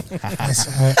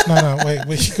 No, wait.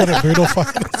 We got a brutal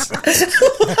fight.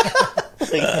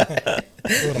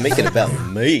 Make it about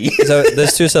me. so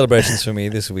there's two celebrations for me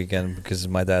this weekend because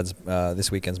my dad's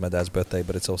this weekend's my dad's birthday,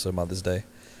 but it's also Mother's Day.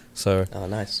 So Oh,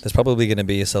 nice. there's probably going to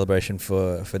be a celebration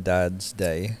for Dad's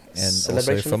Day and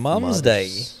Celebration also for of Mom's mothers.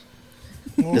 Day.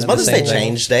 Does the Mother's same Day day.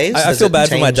 change days? I Does feel it bad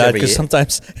for my change dad every because year?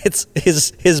 sometimes it's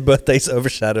his birthday's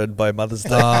overshadowed by Mother's Day.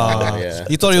 Ah, yeah.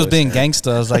 you thought he was being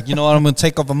gangster. I was like, you know what? I'm gonna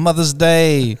take off a Mother's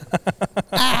Day.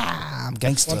 I'm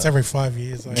gangster. Once every 5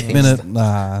 years. Minute,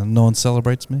 nah, no one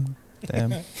celebrates me.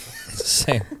 Damn. It's the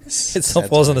same. It all Sad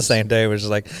falls on the times. same day. We're just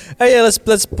like, hey, yeah, let's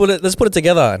put it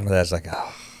together. And my dad's like,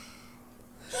 oh.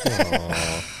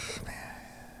 Aw.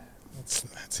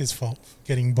 That's his fault.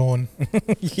 Getting born.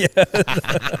 Yeah.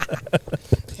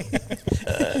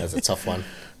 That's a tough one.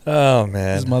 Oh His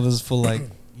man. mother's full like,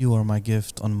 you are my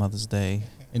gift on Mother's Day,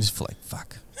 and he's full like,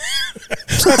 fuck.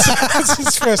 That's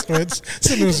his first words. As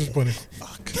soon as he was born,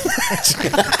 fuck.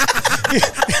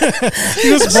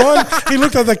 He was born. He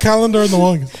looked at the calendar in the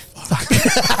wall.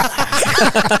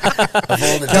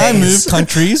 Can I move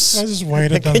countries? I just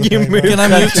waited. Can you move? Can I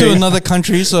move to another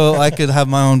country so I could have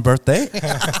my own birthday?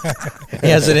 He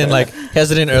has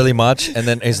it in early March, and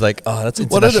then he's like, oh, that's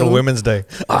What are International the- Women's Day.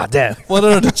 Ah, damn. What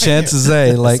are the chances,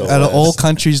 like the out of all worst.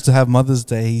 countries to have Mother's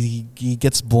Day, he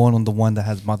gets born on the one that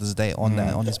has Mother's Day on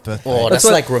that on his birthday? Oh, That's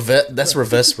that's what- like that's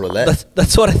reverse roulette.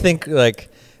 That's what I think. Like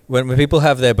when people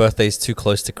have their birthdays too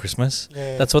close to Christmas,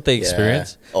 Yeah. that's what they Yeah.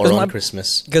 experience. Or 'Cause on my-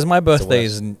 Christmas. Because my birthday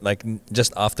worst. is like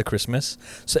just after Christmas,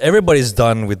 so everybody's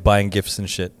done with buying gifts and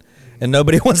shit, and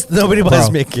nobody buys Bro.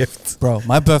 me a gift. Bro,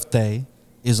 my birthday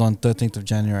is on 13th of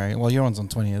January. Well, your one's on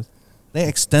 20th. They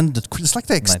extended. It's like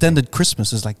they extended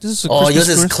Christmas. It's like this is a Oh, Christmas.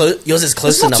 yours is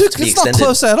close It's not enough too- to be it's not extended.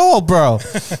 close at all, bro.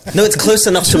 No, it's close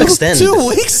enough to extend. 2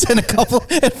 weeks and a couple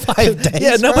and 5 days.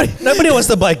 Yeah, nobody wants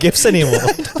to buy gifts anymore.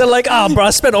 They're like, bro, I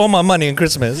spent all my money on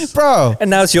Christmas, bro. and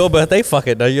now it's your birthday. Fuck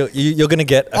it, no, you're gonna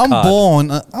get a I'm card.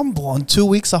 born. I'm born 2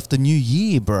 weeks after New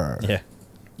Year, bro. Yeah,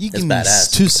 You That's give me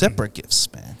badass. 2 separate gifts,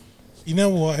 man. You know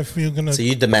what? If you're gonna, So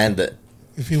you demand it.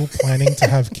 if you're planning to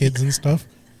have kids and stuff,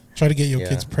 try to get your Yeah.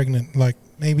 kids pregnant. Like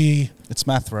maybe, It's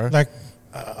math, bro. like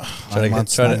Try to get-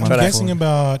 try to- I'm try to- guessing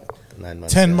about 9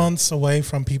 months. 10 yeah. months away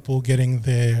from people getting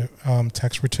their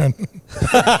tax return. You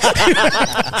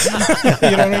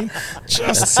know what I mean? That's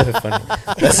Just so funny.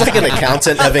 That's like an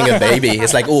accountant having a baby.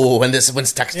 It's like, oh,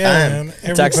 when's tax yeah, time? man.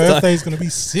 Every Tax time. birthday is gonna be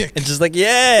sick. it's just like,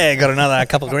 yeah, got another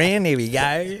couple grand. Here we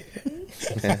go.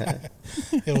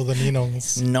 All the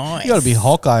Ninos. Nice. You gotta be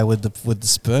Hawkeye with the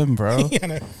sperm, bro. You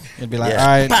know, You'd be like, Yeah. all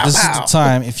right, Pow, this is pow. the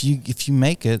time. If you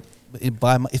make it,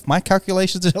 if my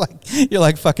calculations are like, you're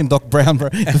like fucking Doc Brown, bro.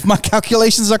 If my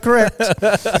calculations are correct,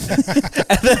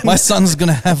 my son's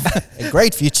gonna have a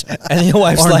great future. And your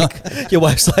wife's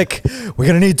like, we're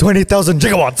gonna need 20,000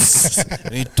 gigawatts.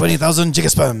 We need 20,000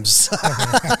 gigasperms.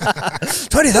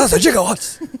 20,000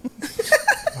 gigawatts.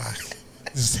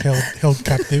 Just held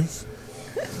captive.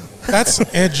 That's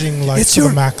edging like to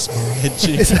the max, bro. It's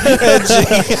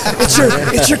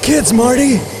your kids,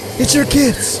 Marty. It's your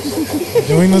kids. I'm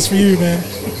doing this for you, man.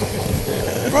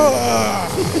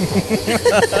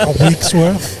 A week's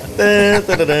worth.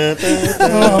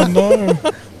 Oh no.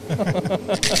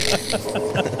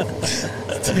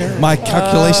 My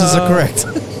calculations are correct.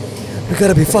 We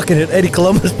gotta be fucking at 80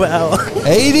 kilometers per hour.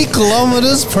 80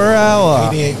 kilometers per hour.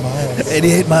 88 miles.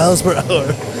 88 miles per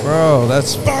hour. Bro,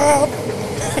 that's...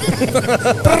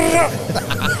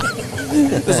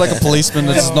 There's like a policeman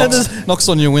that just knocks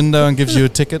on your window and gives you a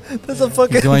ticket. There's a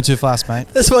fucking... You're going too fast, mate.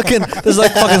 There's like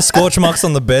fucking scorch marks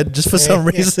on the bed just for some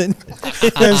reason.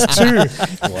 There's two.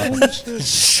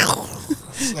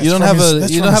 You don't have a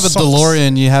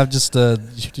DeLorean. You have just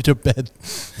your bed.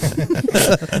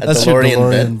 That's your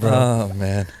DeLorean bed. bro. Oh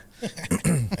man.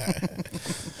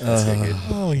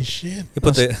 Holy shit. You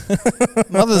put the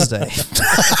Mother's Day.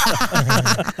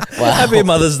 Wow. Happy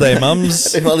Mother's Day,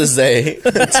 mums. Happy Mother's Day.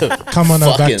 Come on,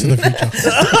 Back to the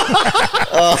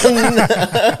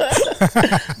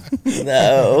Future.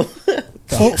 No.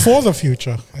 For the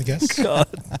future, I guess. God.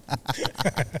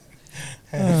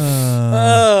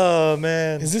 Oh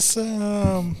man. Is this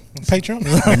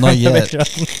Patreon? Not yet.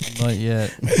 Not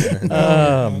yet.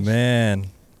 Oh man.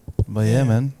 But yeah,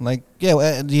 man. Like,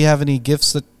 yeah. Do you have any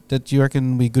gifts that you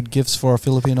reckon be good gifts for a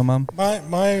Filipino mom? My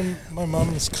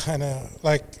mom is kind of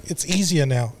like, it's easier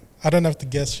now. I don't have to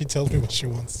guess. She tells me what she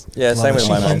wants. Yeah, same with She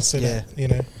my mom. hints at it, you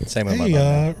know. Same with my Hey,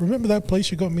 mom. remember that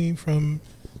place you got me from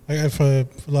for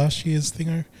last year's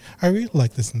thing? I really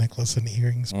like this necklace and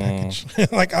earrings package.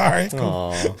 Like, all right,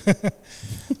 cool.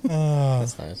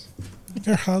 That's nice.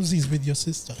 Your housies with your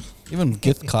sister. Even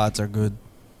gift cards are good.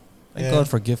 Thank God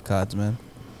for gift cards, man.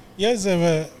 You guys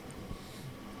ever?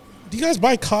 Do you guys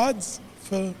buy cards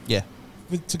to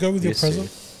go with your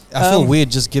present? I feel weird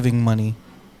just giving money.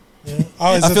 Yeah.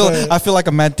 Oh, I feel like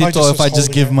a mad tito if I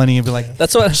just give money and be like,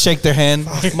 That's what shake their hand.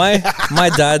 my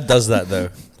dad does that though.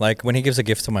 Like when he gives a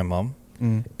gift to my mom,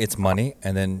 it's money,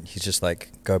 and then he's just like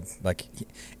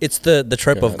it's the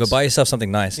trope of go buy yourself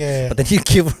something nice. Yeah. But then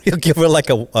he'll give her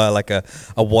like a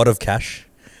wad of cash,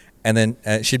 and then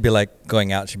she'd be like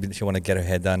going out. She'd want to get her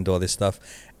hair done, do all this stuff,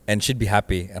 and she'd be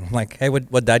happy. And I'm like, hey,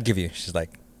 what dad give you? She's like,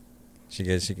 he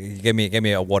gave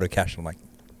me a wad of cash. I'm like,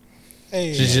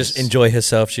 hey, she just enjoy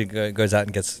herself. She goes out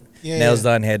and gets nails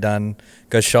done, hair done,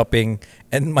 goes shopping,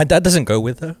 and my dad doesn't go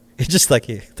with her. He's just like,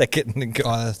 here, take it and go.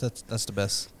 Oh, that's the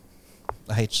best.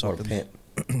 I hate shopping.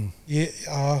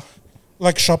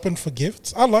 Like shopping for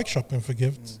gifts. I like shopping for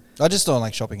gifts. I just don't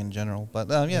like shopping in general. But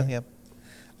yeah.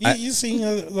 You see,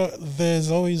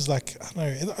 there's always like, I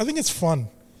don't know. I think it's fun,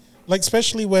 like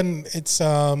especially when it's.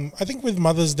 I think with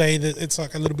Mother's Day that it's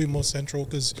like a little bit more central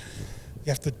because you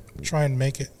have to try and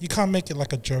make it. You can't make it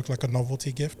like a joke, like a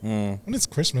novelty gift. When it's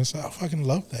Christmas, I fucking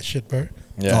love that shit, bro.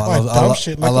 Yeah, I love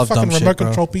shit. Like a fucking remote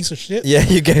control piece of shit. Yeah,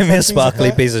 you gave me a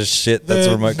sparkly piece of shit that's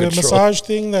a remote control. The massage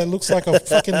thing that looks like a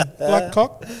fucking black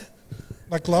cock.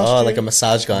 Like last year. Like a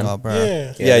massage gun. Oh,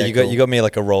 bro. Yeah. You got me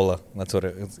like a roller. That's what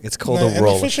it's called, a roller.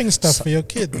 And the fishing stuff for your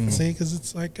kid, see, because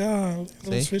it's like,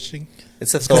 it's fishing.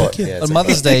 It's a thought. Yeah, On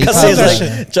Mother's Day,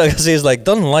 He's like,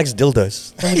 Don likes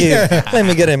dildos. Let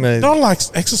me get him a... Don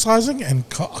likes exercising and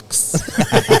cocks.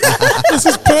 This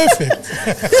is perfect.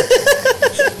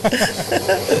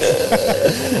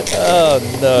 Oh,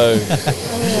 no.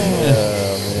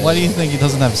 Why do you think he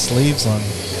doesn't have sleeves on?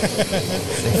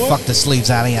 They fuck the sleeves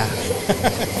out of ya.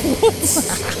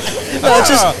 No,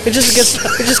 it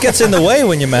just gets in the way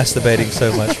when you're masturbating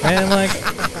so much, man. Like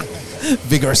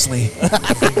vigorously.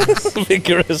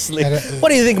 What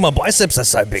do you think? My biceps are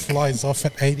so big. Flies off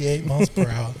at 88 miles per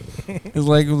hour. It's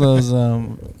like those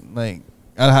like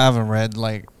I haven't read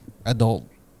like adult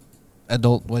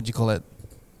what do you call it?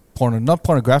 Not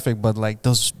pornographic, but like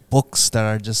those books that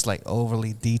are just like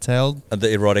overly detailed.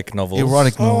 The erotic novels.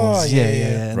 Yeah.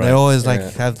 And Right. they always like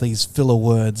have these filler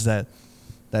words that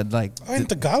like in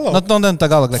Tagalog. not in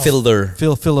Tagalog, like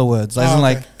Filler words.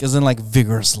 As in like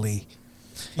vigorously.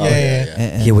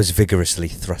 Yeah. He was vigorously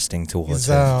thrusting towards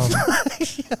her.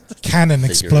 Cannon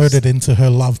exploded into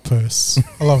her love purse.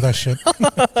 I love that shit.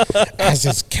 As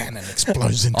his cannon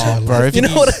explodes into her love. You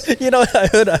know what?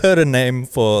 I heard a name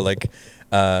for like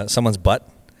someone's butt.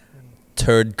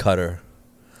 Turd cutter.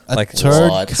 Like turd.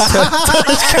 It's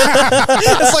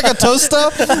like a toaster.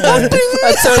 a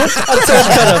turd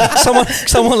cutter.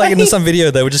 Someone like in some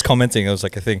video they were just commenting. It was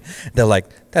like a thing. They're like,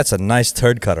 "That's a nice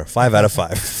turd cutter. 5 out of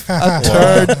 5." A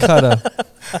turd cutter.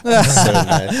 So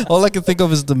nice. All I can think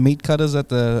of is the meat cutters at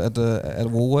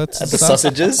Woolworths. At the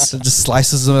sausages, It just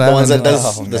slices them out. the ones that and-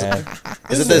 does. Oh, does- man.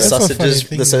 Is it the That's a funny sausages?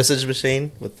 thing. The sausage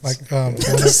machine with Like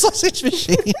the sausage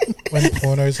machine. when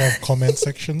pornos have comment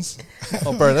sections.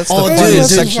 Oh, bro, that's Oh, the dude, funniest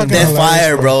dude, section. fucking they're hilarious,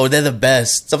 fire, bro. bro. They're the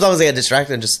best. Sometimes I get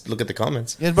distracted and just look at the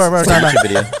comments. Yeah, bro, It's a YouTube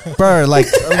video. bro, like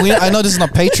I know this is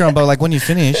not Patreon, but like when you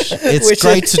finish, it's We should-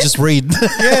 great to just read.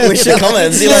 We should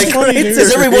comments. You're so like, funny, dude.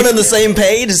 is everyone on the same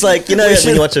page? It's like, you know,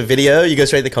 when you watch a video, you go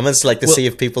straight to the comments like to see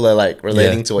if people are like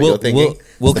relating to what you're thinking.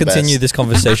 We'll It's the continue best. this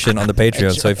conversation on the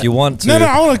Patreon. So if you want to, No,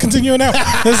 I want to continue now.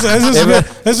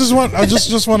 This is one. I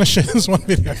just want to share this one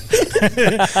video.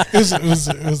 it was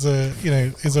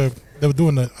a they were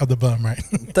doing the bum, right?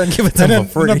 don't give it to And them then,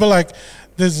 for free. no, but like,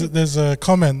 there's a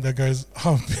comment that goes,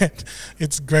 "Oh man,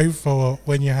 it's great for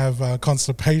when you have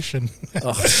constipation." Oh,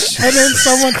 And then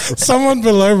someone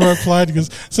below replied, he goes,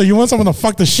 "So you want someone to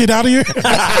fuck the shit out of you?"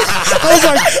 I was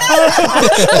like,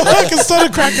 I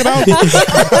started cracking up,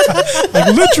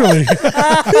 like literally,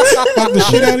 fuck the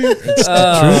shit out of you.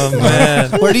 oh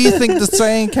man. Where do you think the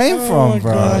saying came Oh from, my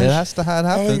bro? gosh. It has to how it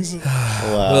happens.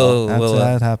 Wow. That's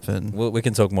how it happened. We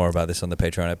can talk more about this on the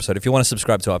Patreon episode. If you want to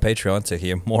subscribe to our Patreon to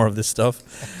hear more of this stuff,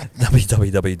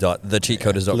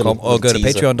 www.thecheatcoders.com or go to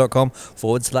teaser.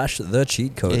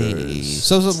 patreon.com/thecheatcoders. Hey.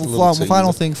 So little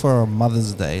final teaser. thing for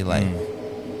Mother's Day, like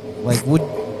would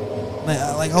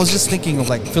like I was just thinking of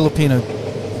like Filipino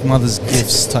mother's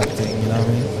gifts type thing, you know what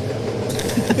I mean?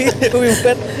 we went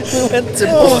to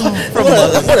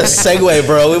What a segue,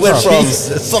 bro. We went from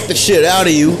fuck the shit out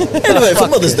of you. Anyway, for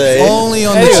Mother's Day. Only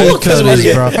on Anyway, the cheat because coders,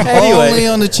 we- bro. anyway. Only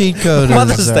on the cheat coders.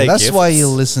 Mother's bro. Day That's why gifts. you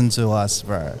listen to us,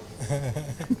 bro.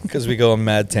 Because we go on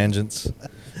mad tangents.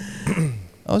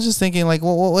 I was just thinking, like,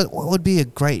 what would be a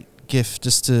great gift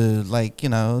just to, like, you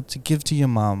know, to give to your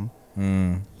mom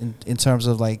in terms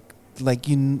of like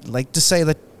to say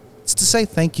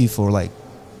thank you for like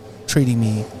treating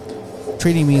me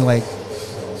like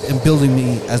and building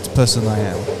me as the person I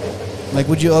am. Like,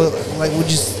 would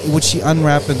she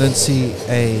unwrap and then see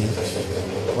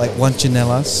one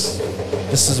Chanelas?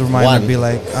 Just as a reminder, One. be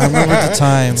like, I remember the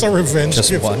time. It's a revenge Just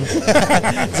gift. one.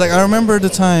 It's like, I remember the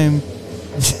time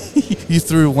you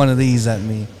threw one of these at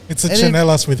me. It's a And it-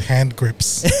 Chanelas with hand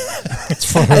grips. It's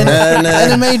for her. And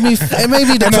it made me the And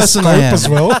a person scope I am. as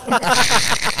well.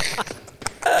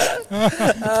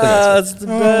 That's the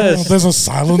Oh, there's a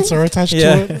silencer attached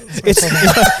Yeah, to it.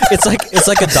 it's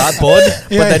like a dartboard,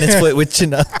 Yeah, but then it's yeah. with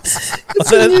chin-ups.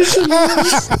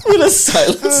 What a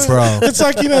silence. Bro. It's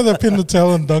like, the pin the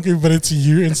tail and donkey, but it's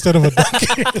you instead of a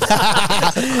donkey.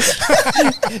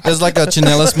 There's like a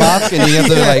Chanelas mark, and you have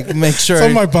to like make sure It's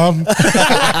on my bum.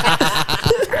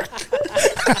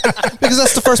 because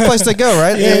that's the first place they go,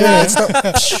 right? Yeah. It's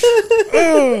the-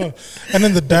 Oh. And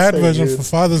then the dad version for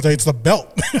Father's Day, it's the belt.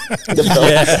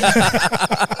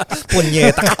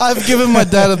 I've given my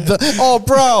dad a belt. Oh,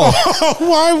 bro.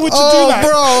 Why would you do Oh, that?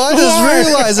 bro. I just Why?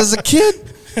 realized as a kid,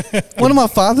 one of my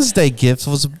Father's Day gifts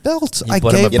was a belt. I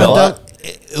bought him a gave You my know dad. what?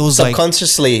 It was like,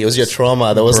 Subconsciously, it was your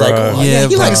trauma that was like, Bro. oh, Yeah,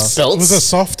 he bro. likes It was the belts.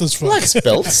 softest He one. likes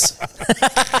belts.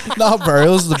 no, bro. It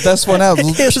was the best one out.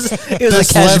 It was a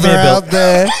Best cashmere leather belt. out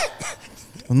there.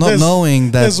 Not There's-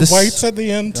 knowing that There's this weights at the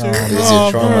end too. This is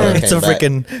your trauma bro. that It's a came back.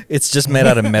 freaking. It's just made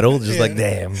out of metal. Just like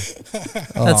damn.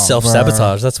 Oh, That's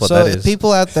self-sabotage. That's what so that is.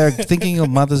 people out there thinking of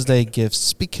Mother's Day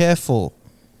gifts, be careful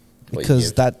What you because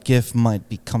give. that gift might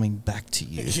be coming back to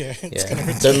you. Yeah, it's Yeah.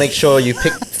 gonna Don't make sure you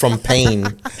pick from pain.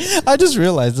 I just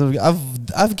realized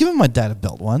I've given my dad a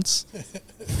belt once.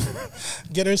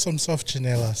 get her some soft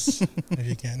chanelas if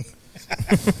you can.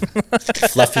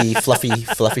 Fluffy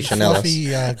Chanel. Fluffy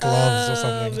gloves or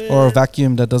something. Or a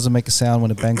vacuum that doesn't make a sound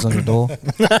when it bangs on your door.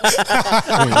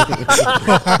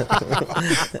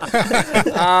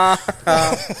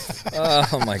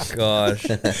 Oh my gosh.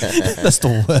 That's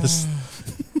the worst.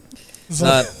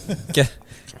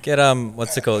 Get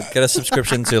what's it called? Get a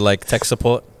subscription to like tech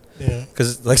support. Yeah.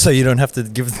 Because like so you don't have to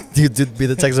be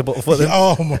the tech support for them.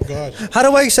 Oh my god. How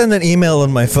do I send an email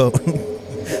on my phone?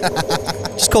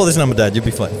 Just call this number, Dad. You'll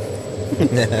be fine.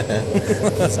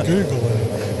 Let's Google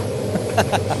it.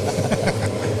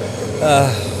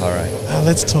 All right.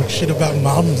 Let's talk shit about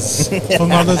mums for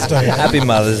Mother's Day. Happy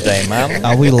Mother's Day,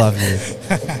 Mum. We love you.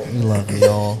 We love you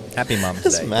all. Happy Mum's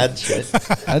That's Day. mad shit.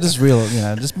 I just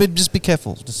just be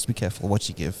careful. Just be careful what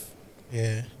you give.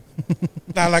 Yeah.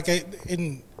 Now, like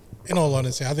in all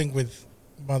honesty, I think with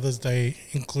Mother's Day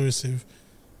inclusive,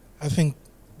 I think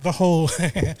the whole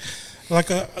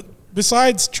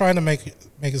besides trying to make it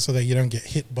so that you don't get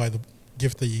hit by the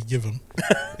gift that you give them,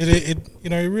 it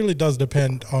really does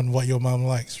depend on what your mum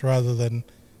likes rather than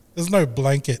there's no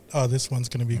blanket. Oh, this one's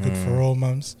going to be good for all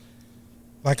mums.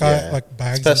 Like Yeah. I like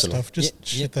bags It's and personal. stuff. Just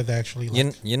shit that they actually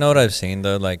like. You know what I've seen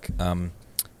though, like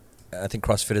I think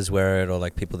CrossFitters wear it, or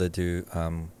like people that do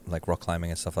like rock climbing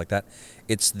and stuff like that.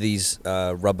 It's these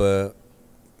rubber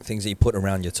things that you put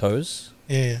around your toes,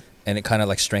 Yeah. and it kind of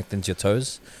like strengthens your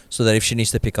toes, so that if she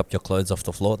needs to pick up your clothes off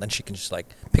the floor, then she can just like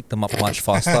pick them up much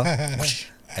faster,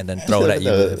 and then throw it at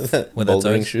you with her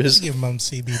bouldering toes. shoes. Give mum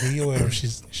CBD or whatever.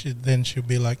 She'll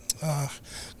be like,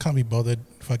 can't be bothered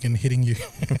fucking hitting you.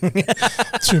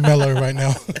 Too mellow right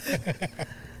now.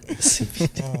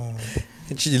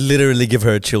 She literally give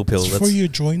her a chill pill. It's for your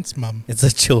joints, mum. It's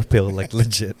a chill pill, like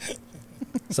legit.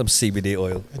 Some CBD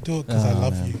oil. I do it because I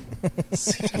love you.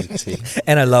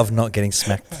 And I love not getting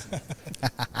smacked.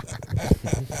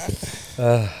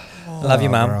 Love you,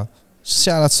 mum. Bro.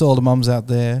 Shout out to all the mums out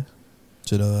there,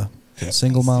 to the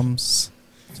single mums,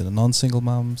 to the non-single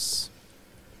mums,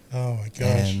 Oh my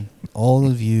gosh. and all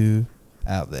of you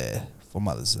out there for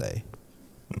Mother's Day.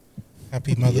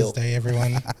 Happy Mother's Day,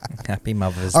 everyone. Happy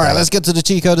Mother's All right, Day. let's get to the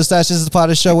Cheat Code Stash. This is the part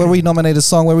of the show where we nominate a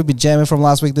song where we've been jamming from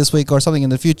last week, this week, or something in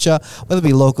the future, whether it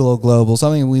be local or global.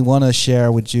 Something we want to share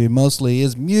with you mostly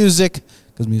is music,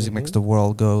 because music makes the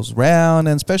world goes round,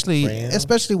 and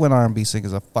especially when R&B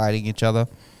singers are fighting each other.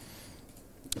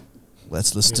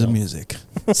 Let's listen to music.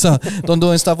 So, don't do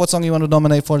any stuff. What song you want to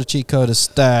nominate for the Cheat Code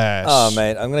Stash? Oh,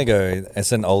 mate, I'm going to go.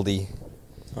 It's an oldie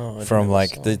from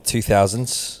like the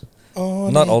 2000s.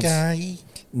 Not old. Guy.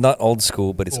 Not old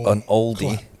school, but it's an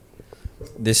oldie.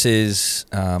 This is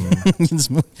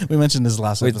we mentioned this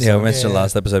last episode. yeah, we mentioned it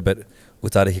last episode, but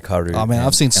Utada Hikaru. Oh man,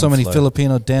 I've seen so many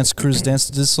Filipino dance crews dance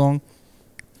to this song.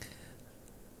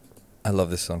 I love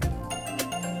this song.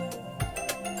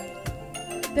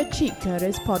 The Cheat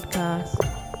Coders Podcast.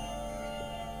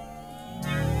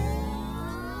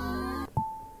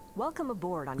 Welcome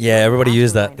aboard on Yeah, everybody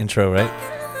used that intro, right?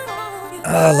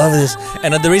 I love this.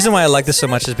 And the reason why I like this so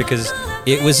much is because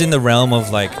it was in the realm of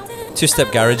like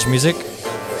two-step garage music,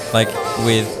 like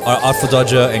with Artful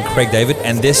Dodger and Craig David,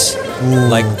 and this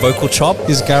like vocal chop.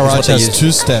 His is garage what they has use.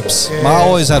 2 steps. I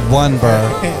always had one, bro.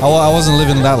 I wasn't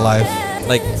living that life.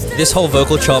 Like this whole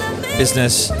vocal chop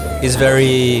business is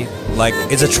very like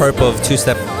it's a trope of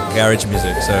two-step garage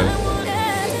music. So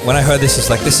when I heard this, it's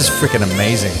like this is freaking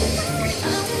amazing.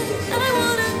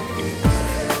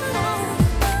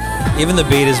 Even the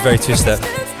beat is very two-step.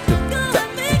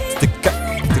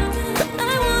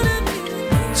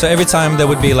 So every time there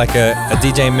would be like a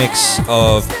DJ mix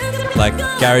of like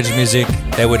garage music,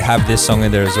 they would have this song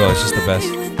in there as well. It's just the best.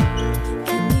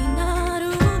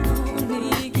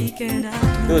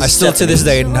 I still to this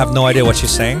day have no idea what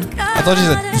she's saying. I thought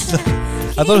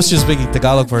I thought she was speaking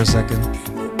Tagalog for a second.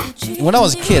 When I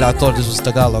was a kid, I thought this was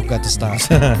Tagalog at the start.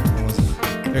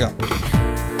 Here we go.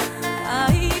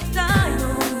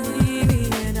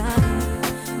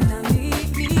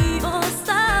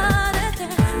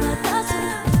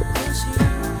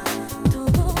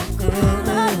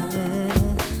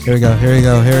 Here we go, here we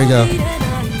go, here we go.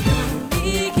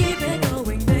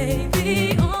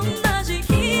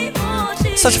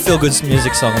 Such a feel-good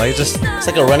music song, like It's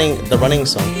like the running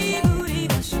song.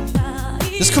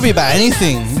 This could be about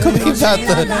anything. It could be about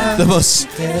the most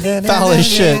foulest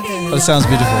shit. But it sounds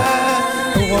beautiful.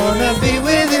 I wanna be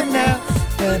with you now,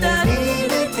 but I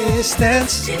need a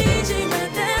distance.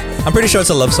 I'm pretty sure it's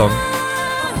a love song.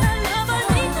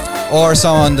 Or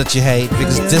someone that you hate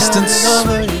because distance.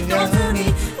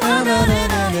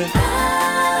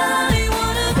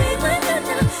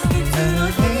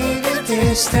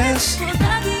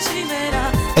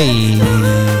 Hey.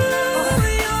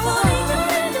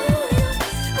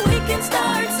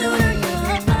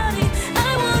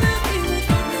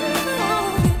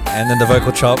 And then the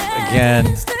vocal chop again.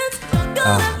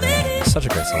 Oh man, such a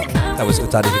great song. That was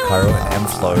Utada Hikaru and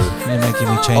M-Flow. You're making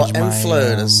me change my...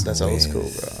 M-Flow, that's old school,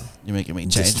 bro. You're making me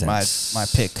change Distance. my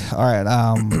pick. All right,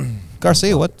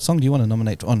 Garcia, what song do you want to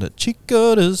nominate on the Cheat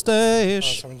Code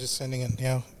Stash? So I'm just sending it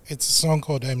now. It's a song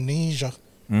called Amnesia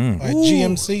by Ooh.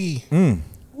 GMC.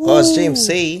 Oh, it's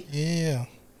GMC. Yeah.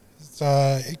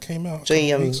 It came out a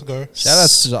couple weeks ago. Shout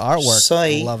outs to the artwork.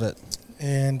 Say. Love it.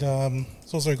 And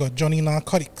it's also got Johnny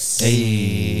Narcotics.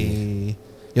 Hey.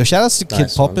 Yo, shout outs to Kid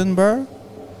Nice one. Poppin', bro.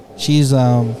 She's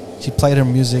she played her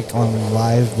music on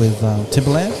live with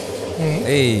Timbaland.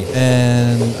 Hey,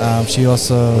 And she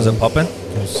also was it poppin'?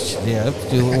 Yeah,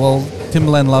 well,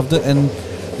 Timbaland loved it, and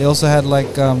they also had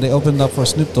like they opened up for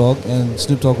Snoop Dogg, and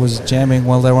Snoop Dogg was jamming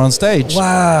while they were on stage.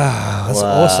 Wow, that's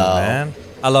Wow. awesome, man.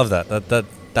 I love that.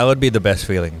 That would be the best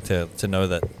feeling to know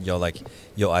that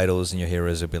your idols and your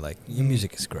heroes would be like, your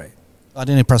music is great. I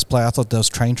didn't press play. I thought there was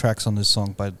train tracks on this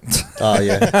song, but Oh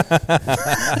yeah.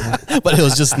 but it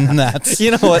was just nuts.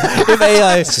 You know what? If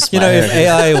AI, if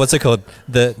AI, what's it called?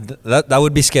 That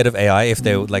would be scared of AI if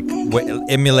they were like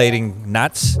emulating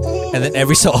gnats, and then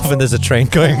every so often there's a train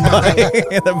going by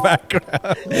in the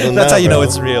background. That's how you know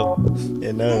it's real.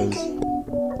 It knows.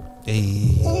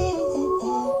 Hey.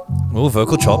 Ooh,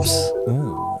 vocal chops.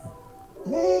 Ooh.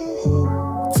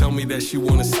 Tell me that she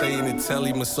wanna stay in the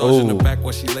telly, massage in the back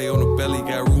while she lay on her belly.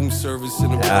 Got room service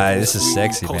in the back. This is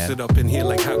sexy, man. Posted up in here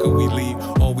like how could we leave?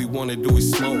 All we wanna do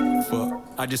is smoke. Fuck.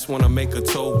 I just wanna make a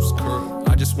toast, girl.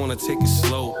 I just wanna take it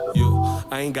slow, yo.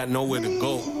 I ain't got nowhere to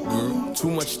go, girl. Too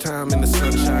much time in the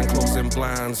sunshine, closing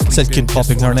blinds. Said Kid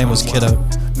Popping. Her name was Kiddo.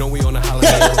 No, we on a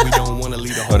holiday, but we don't wanna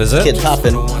leave the What is it? Kid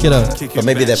popping. Kiddo. But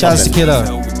maybe they're Shouts to popping.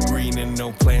 Kiddo. green and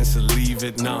no plans to leave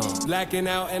it, no. Blacking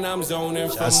out and I'm zoning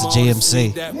from That's the all the GMC.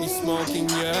 weed that we smoking,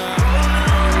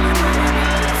 yeah.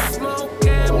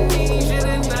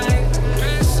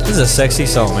 This is a sexy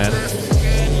song, man.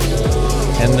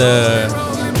 And the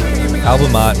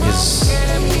album art is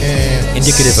Yeah.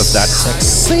 indicative of that.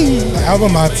 The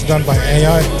album art's done by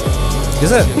AI.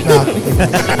 Is it? Nah.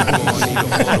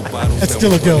 It's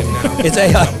still a girl. It's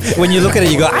AI. When you look at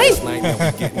it, you go, "Aye."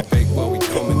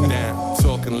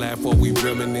 Talking, laugh while we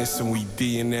reminisce and we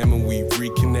D&M and we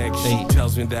reconnect. She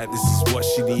tells me that this is what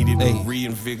she needed to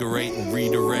reinvigorate and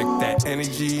redirect that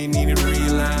energy. Needed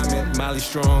realignment. Molly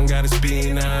Strong got us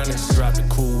being honest. Drop the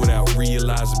cool without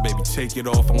realizing, baby, take it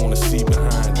off. I wanna see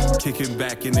behind it. Kicking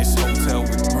back in this hotel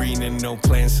with green and no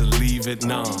plans to leave it.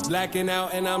 Nah, blacking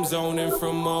out and I'm zoning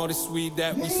from all the weed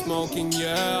that we smoking.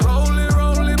 Yeah,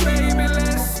 roll it, baby,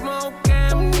 let's smoke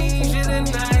amnesia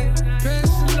tonight.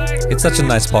 It's such a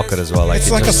nice pocket as well. Like It's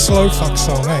it like a just- slow fuck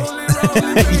song, eh?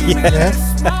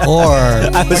 Yeah. Or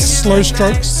Like slow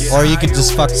strokes. or you could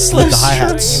just fuck with the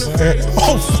hi-hats.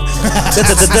 Oh,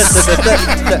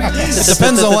 It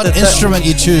depends on what instrument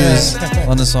you choose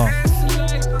on the song.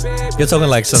 You're talking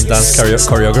like some dance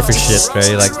choreography shit,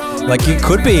 right? Like you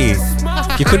could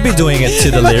be doing it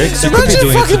to the lyrics. You could be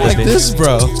doing it to the like beat. this,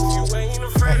 bro.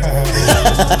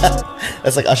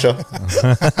 That's like Usher. Like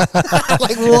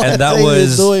what And that are you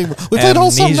was doing? We played whole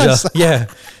song. Amnesia. Yeah,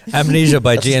 Amnesia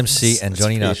by GMC and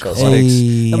Johnny pretty short Narcotics.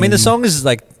 song. I mean, the song is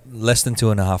like less than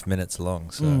 2.5 minutes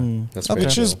long. So That's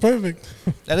which is perfect.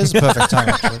 That is a perfect time,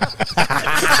 actually.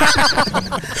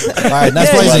 All right,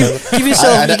 that's crazy. give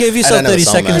yourself I don't- give I yourself don't know 30 the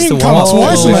song, seconds man. to Come warm on, up.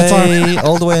 twice in that time.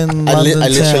 All the way in I London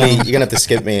literally, town. you're gonna have to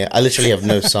skip me. I literally have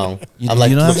no song. You I'm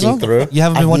like don't have a looking song? through. You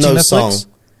haven't I been have watching no Netflix? song.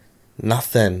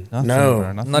 Nothing. Nothing, No.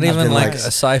 bro, nothing. Not even Nothing like like-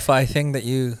 a sci-fi thing that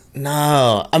you.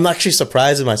 No. I'm actually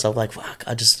surprised with myself. Like, fuck,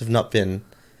 I just have not been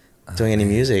doing any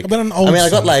music. But an old I mean, I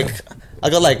got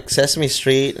song. like Sesame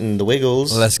Street and The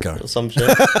Wiggles. Let's go. Or some shit.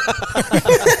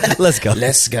 Let's go.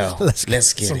 Let's go. Let's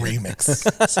It's get a it.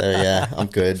 remix. So yeah, I'm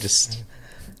good. Just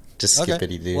skip it,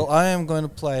 dude. Well, I am going to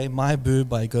play My Boo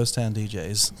by Ghost Town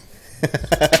DJs.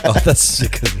 Oh, that's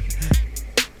good.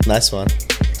 Nice one.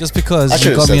 Just because I you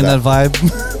should've got me in said that vibe.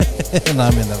 And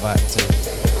I'm in that vibe too.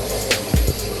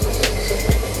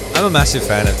 I'm a massive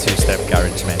fan of two-step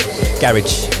garage, man.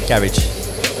 Garage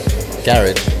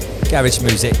Garage.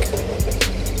 music.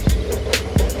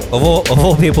 Of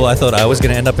all people, I thought I was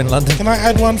gonna end up in London. Can I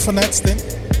add one for Nats then?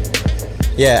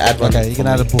 Yeah, add one. Okay, you for can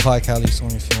add a me. Buhai Kali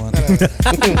song if you want.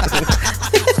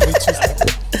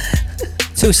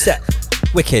 Two-step,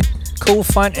 wicked, cool,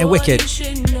 fun, and wicked.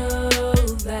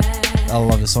 I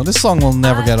love this song. This song will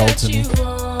never get old to me.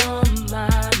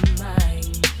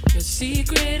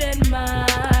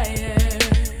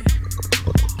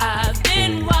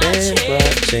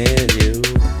 Watching you.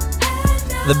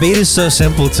 The beat is so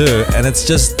simple too, and it's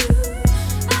just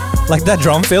like that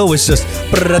drum fill was just.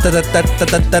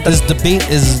 The beat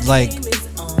is like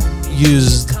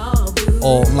used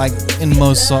or like in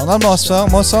most songs, not most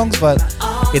songs, but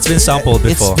It's been sampled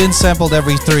before. it's been sampled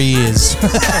every 3 years.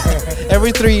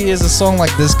 Every 3 years, a song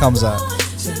like this comes out.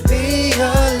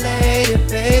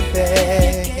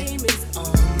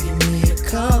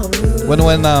 When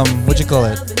what you call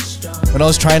it? When I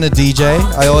was trying to DJ,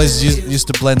 I always used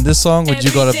to blend this song with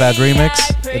 "You Got a Bad Remix."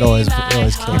 It always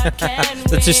killed.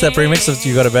 The two-step remix of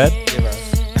 "You Got a Bed."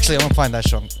 Actually, I'm gonna find that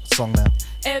song now.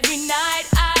 Every night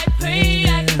I pray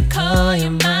I can call you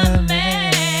my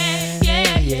man.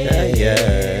 Yeah, yeah.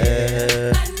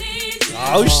 Yeah. I need you.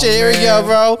 Oh shit! Here we go,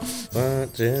 bro.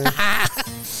 Watching.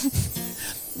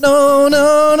 No.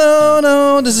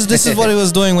 This is what he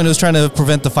was doing when he was trying to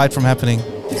prevent the fight from happening.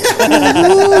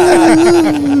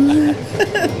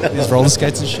 These roller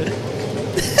skates and shit.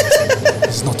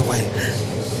 This is not the way.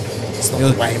 It's not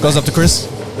the way, Goes man. up to Chris.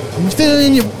 I'm feeling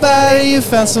in your body. You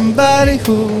found somebody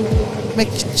who make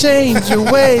you change your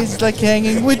ways, like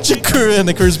hanging with your crew. And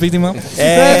the crew's beating him up.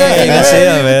 Hey, that's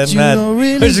it, man. You Man. don't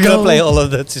really We're just gonna know. play all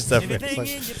of that stuff.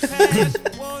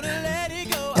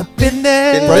 Up in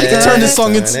there. Bro, you can turn this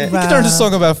song. Turn It's it. you can turn this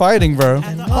song about fighting, bro.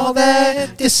 All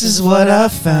that. This is what I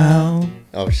found.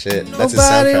 Oh shit, that's his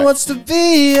Nobody soundtrack. wants to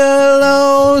be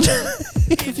alone.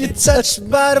 If you're touched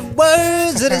by the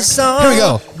words of the song, Here we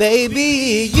go.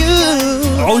 baby, you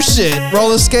Oh shit,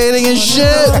 roller skating and shit.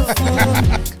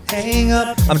 hang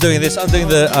up. I'm doing this. I'm doing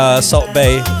the Salt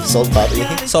Bay, Salt Puppy.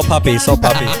 Salt Puppy, Salt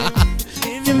Puppy.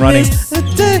 I'm running. A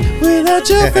day without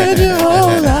your friend your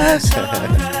whole life.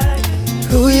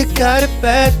 Who you got it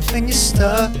back when you're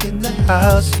stuck in the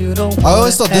house? You don't. I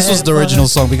always thought this was the original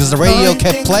song because the radio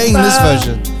kept playing this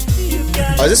version.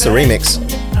 Oh, is this a remix?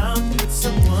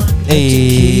 Hey.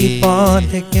 Keep on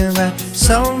thinking about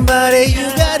somebody you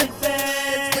got it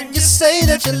bad when you say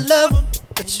that you love 'em,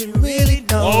 but you really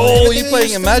don't. Oh, you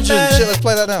playing Imagine? Shit, let's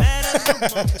play that now.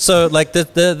 So like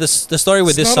the story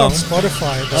with It's this not song. on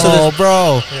Spotify. though. Oh,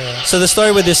 bro. So the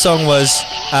story with this song was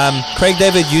Craig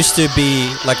David used to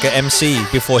be like an MC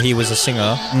before he was a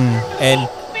singer, and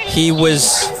he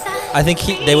was. I think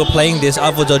they were playing this.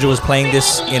 Alpha Dodger was playing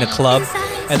this in a club,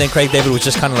 and then Craig David was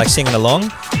just kind of like singing along.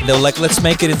 They were like, "Let's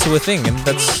make it into a thing," and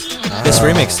that's this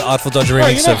remix, the Artful Dodger Bro,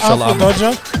 remix you know of Shalom. Alpha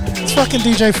Dodger? It's fucking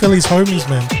DJ Philly's homies,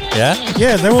 man. Yeah,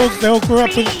 Yeah, they all grew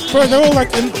up with. Bro, they all like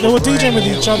they were DJing with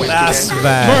each other. that's Bro,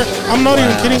 bad. I'm not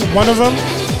even kidding. One of them,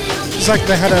 it's like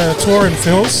they had a tour in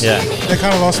Phil's. Yeah. They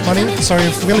kind of lost money, so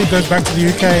if Philly goes back to the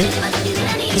UK,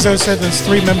 because they said there's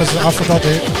 3 members of Alpha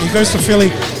Dodger. He goes to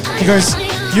Philly. He goes,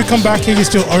 "You come back here, you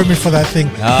still owe me for that thing.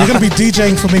 You're gonna be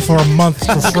DJing for me for a month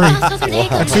for free."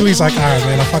 And Philly's like, "All right,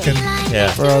 man, I fucking."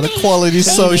 Yeah. Bro, the quality's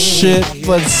so shit,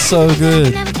 but it's so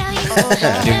good.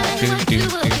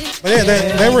 But yeah,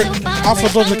 they were Alpha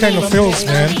Dodger came to Phil's,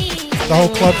 man. The whole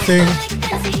club thing.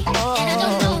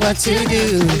 What to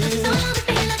do?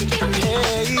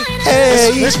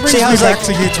 This brings See how me it's back like-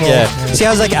 to year 12. Yeah. man. See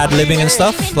how he's like ad-libbing and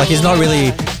stuff? Like he's not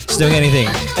really doing anything.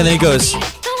 And then he goes,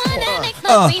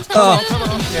 it's not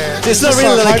just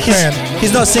really like like hype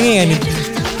he's not singing and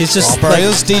he's just Bro, like, it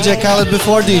was DJ Khaled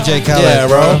before DJ Khaled, yeah,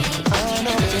 bro.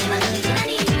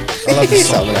 I love this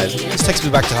song, man. This takes me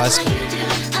back to high school.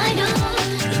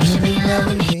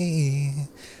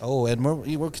 Oh, and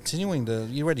we're continuing the.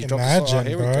 You ready? Drop the song. Imagine,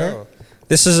 Here we bro. go.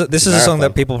 This is a song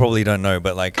that people probably don't know,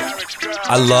 but like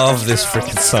I love this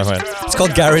freaking song, man. It's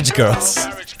called Garage Girls.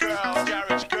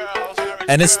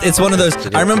 And it's one of those.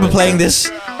 I remember playing this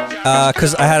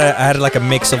because I had like a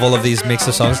mix of all of these mix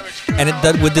of songs, and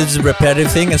that with this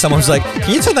repetitive thing, and someone was like,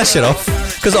 "Can you turn that shit off?"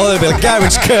 Because all they'd be like,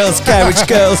 "Garage Girls, Garage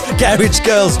Girls, Garage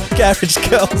Girls, Garage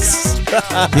Girls."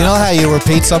 You know how you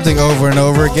repeat something over and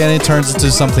over again, it turns into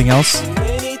something else.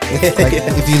 Like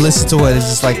if you listen to it, it's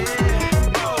just like.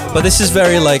 But this is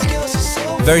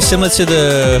very similar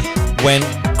to when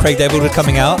Craig David was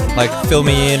coming out, like Fill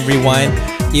Me In, Rewind,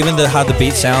 even how the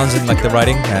beat sounds and like the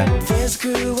writing. Man.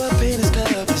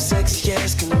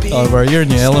 Oh, bro, you're in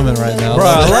your element right now. Bro,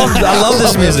 I love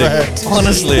this music.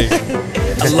 Honestly,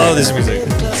 I love this music.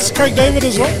 It's Craig David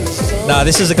as well. Nah,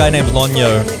 this is a guy named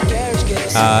Lonyo.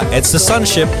 It's the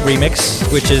Sunship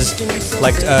remix, which is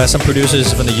like some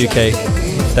producers from the UK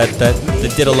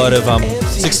that did a lot of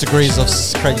 6 Degrees of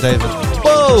Craig David.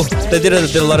 Whoa! They did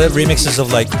a lot of remixes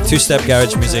of like 2-step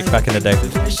garage music back in the day.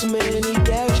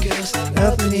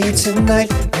 Help me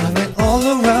tonight. I went all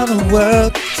around the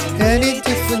world. Many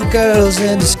different girls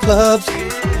in this club.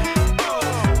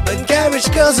 But garage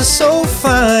girls are so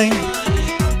fine.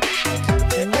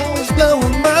 And always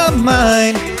blowing my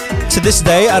mind. To this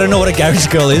day, I don't know what a garage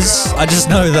girl is. I just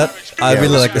know that I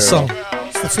really like the song.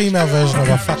 It's the female version of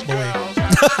a fuckboy.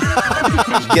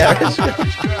 Garage.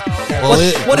 Well,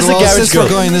 what is a garage since girl? we're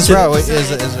going this route, we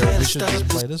should just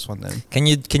play this one then.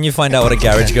 Can you find out what a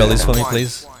garage girl is for me,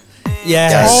 please?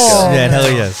 Yes. Garage girl. Yeah,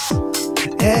 hell yes.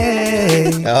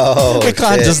 Hey, Oh, We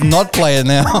can't shit. just not play it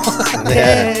now.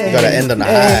 Yeah, you gotta end on a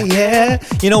high. yeah.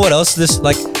 You know what else? This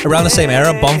like around the same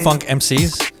era, Bomb Funk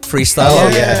MCs, freestyle. Oh,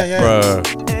 yeah. Bro.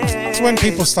 It's when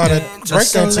people started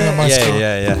breakdancing at my school.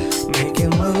 Yeah. Making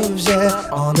moves, yeah,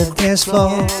 on the dance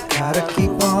floor. Gotta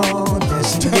keep on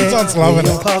dancing. John's loving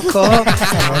it. Popcorn.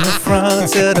 From the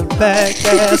front to the back,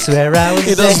 that's where I was.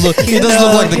 He does look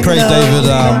like the Craig David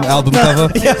album cover.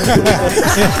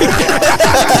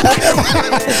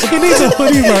 He needs a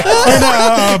hoodie, bro.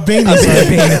 Oh, no, beanie.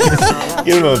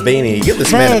 Give him a beanie. Give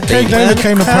this man Bro, a Craig beanie. David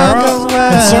came to Para,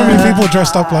 and so many people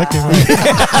dressed up like him. Man.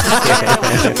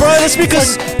 Bro, that's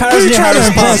because Who Paris are you near trying to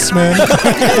Harris Park. impress, man?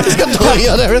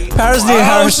 Paris near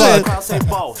Harris Park. That's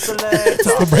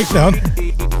the breakdown.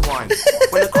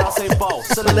 When the crowd say bow,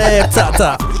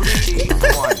 Selector.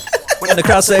 When the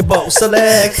crowd say bow,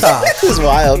 selector. This is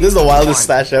wild. This is the wildest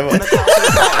stash ever.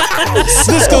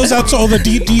 This goes out to all the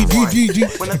D.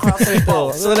 when the crowd say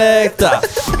bow, Selector.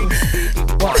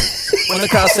 When the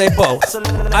crowd say bow.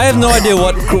 I have no idea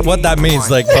what that means,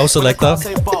 like bow selector.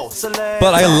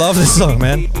 But I love this song,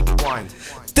 man.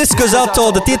 This goes out to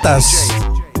all the titas.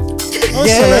 Oh,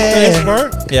 Selector, bro.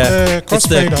 Yeah, it's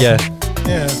the Crossfader.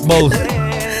 yeah both.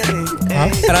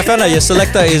 And I found out your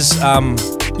selector is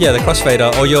the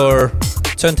crossfader or your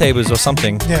turntables or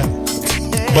something. Yeah.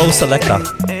 Both selector.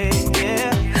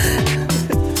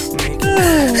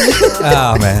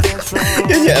 Oh man,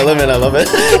 In your element, I love it.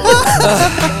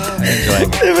 enjoying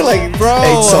it. They were like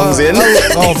 8 songs in.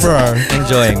 Oh, bro.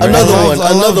 Enjoying it. Another one.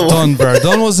 I love Another one. Don, bro.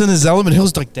 Don was in his element. He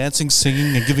was like dancing,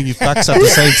 singing, and giving you facts at the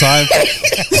same time.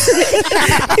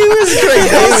 He was great.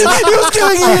 He was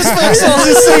giving you his facts while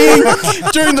he's singing.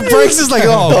 During the breaks, he's like,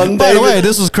 oh, Don by the David. way,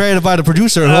 this was created by the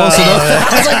producer who also knows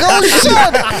facts. I was like, oh,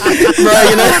 shit. Bro,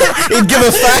 you know, he'd give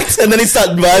a fact and then he'd start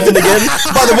vibing again.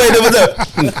 By the way, there was a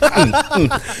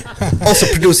also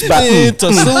produced by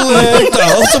Selector.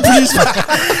 Also produced by...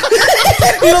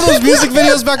 You know those music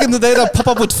videos back in the day that pop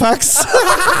up with facts?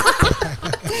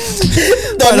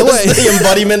 Don the was way. the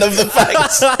embodiment of the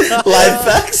facts. Live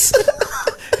facts.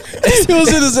 He was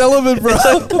in his element, bro.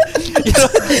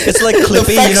 It's like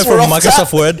Clippy, you know, facts were from off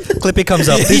Microsoft Word. Clippy comes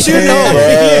up. Did you Bro, know?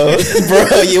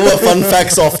 bro, you were fun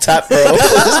facts off tap, bro.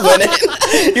 Just went in.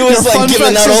 He was like Fun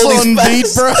giving facts out all was these on beat,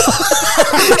 facts. bro.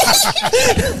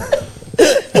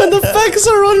 When the facts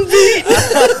are on beat.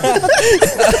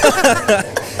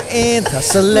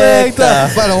 Selector.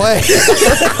 By the way,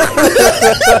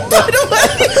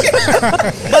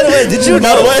 By the way, did you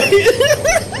By the know? way,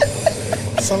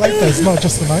 Selector is not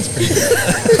just an ice cream.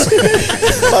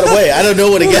 by the way, I don't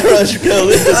know what a garage girl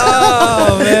is.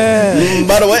 Oh man.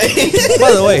 By the way,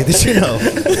 By the way, did you know?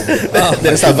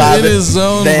 then start in vibing, his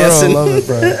zone, bro. dancing. Love it,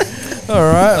 bro. All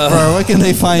right, bro. Where can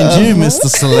they find you, Mr.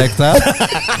 Selector?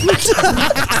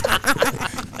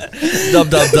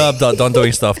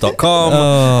 www.dondoingstuff.com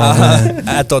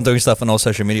at Don Doing Stuff on all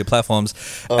social media platforms,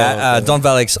 Don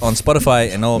Valix on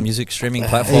Spotify and all music streaming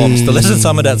platforms to listen to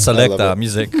some of that Selector it.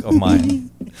 music of mine.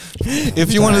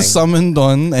 If you want to summon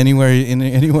Don anywhere in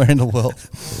the world,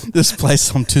 just play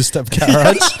some two-step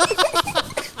garage.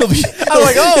 I'm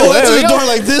like, oh, there to we the go. door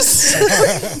like this.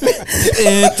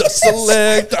 Into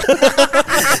Selector.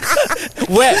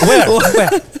 Where?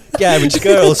 Garage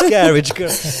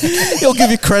girls. He'll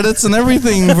give you credits and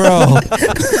everything, bro.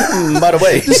 By the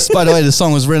way, By the way, the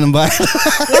song was written by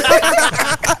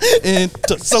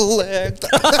Into Selector.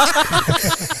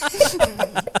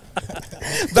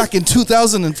 Back in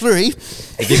 2003.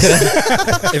 If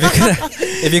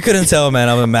you couldn't tell, man,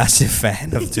 I'm a massive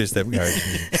fan of Two Step Garage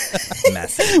music.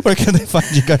 Massive. Where can they find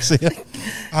you, Garcia?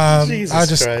 Jesus I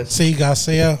just Christ. see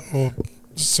Garcia or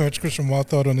search Christian Wild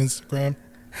Thought on Instagram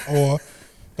or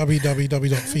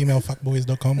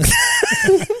www.femalefuckboys.com.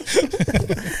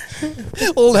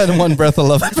 All that in one breath. I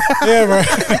love it. Yeah, bro.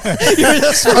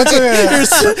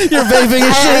 You're vaping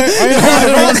and shit.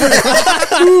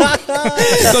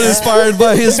 Got inspired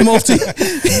by his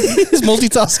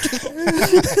multitasking.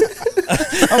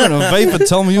 I'm gonna vape and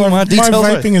tell me my My details.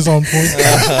 vaping is on point.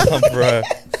 Bro.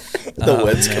 the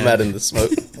words come out in the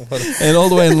smoke. And all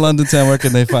the way in London town, where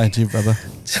can they find you, brother?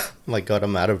 Oh my god,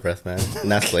 I'm out of breath, man.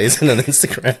 Nat blazing on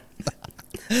Instagram.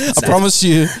 I promise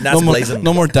you, blazing.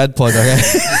 no more dad pod, okay?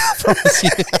 I promise you.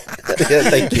 Yeah,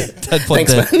 thank you. Dad pod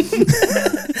Thanks, dead. man.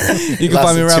 You can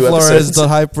find me Lasted 2 episodes.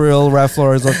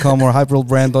 rapflores.hyperrealrapflores.com or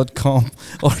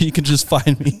or you can just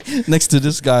find me next to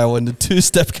this guy in the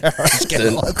two-step garage.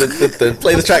 Dun, dun, dun, dun.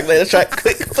 Play the track,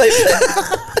 quick, play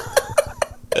it.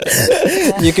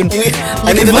 You can find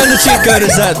the cheat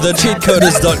coders at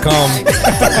thecheatcoders.com.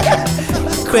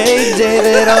 Craig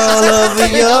David all over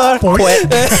your Pwet.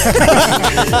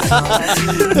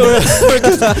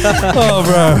 Oh,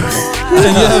 bro.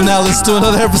 And you have now listened to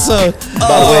another episode By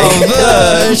the way, of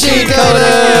The Cheat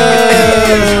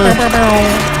Coders.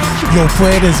 Your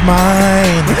Pwet is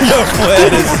mine.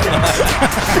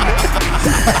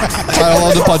 Title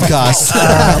of the podcast.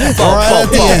 Right at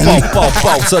the end.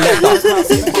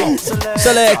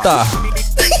 Selector.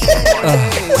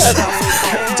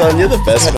 Don, you're the best,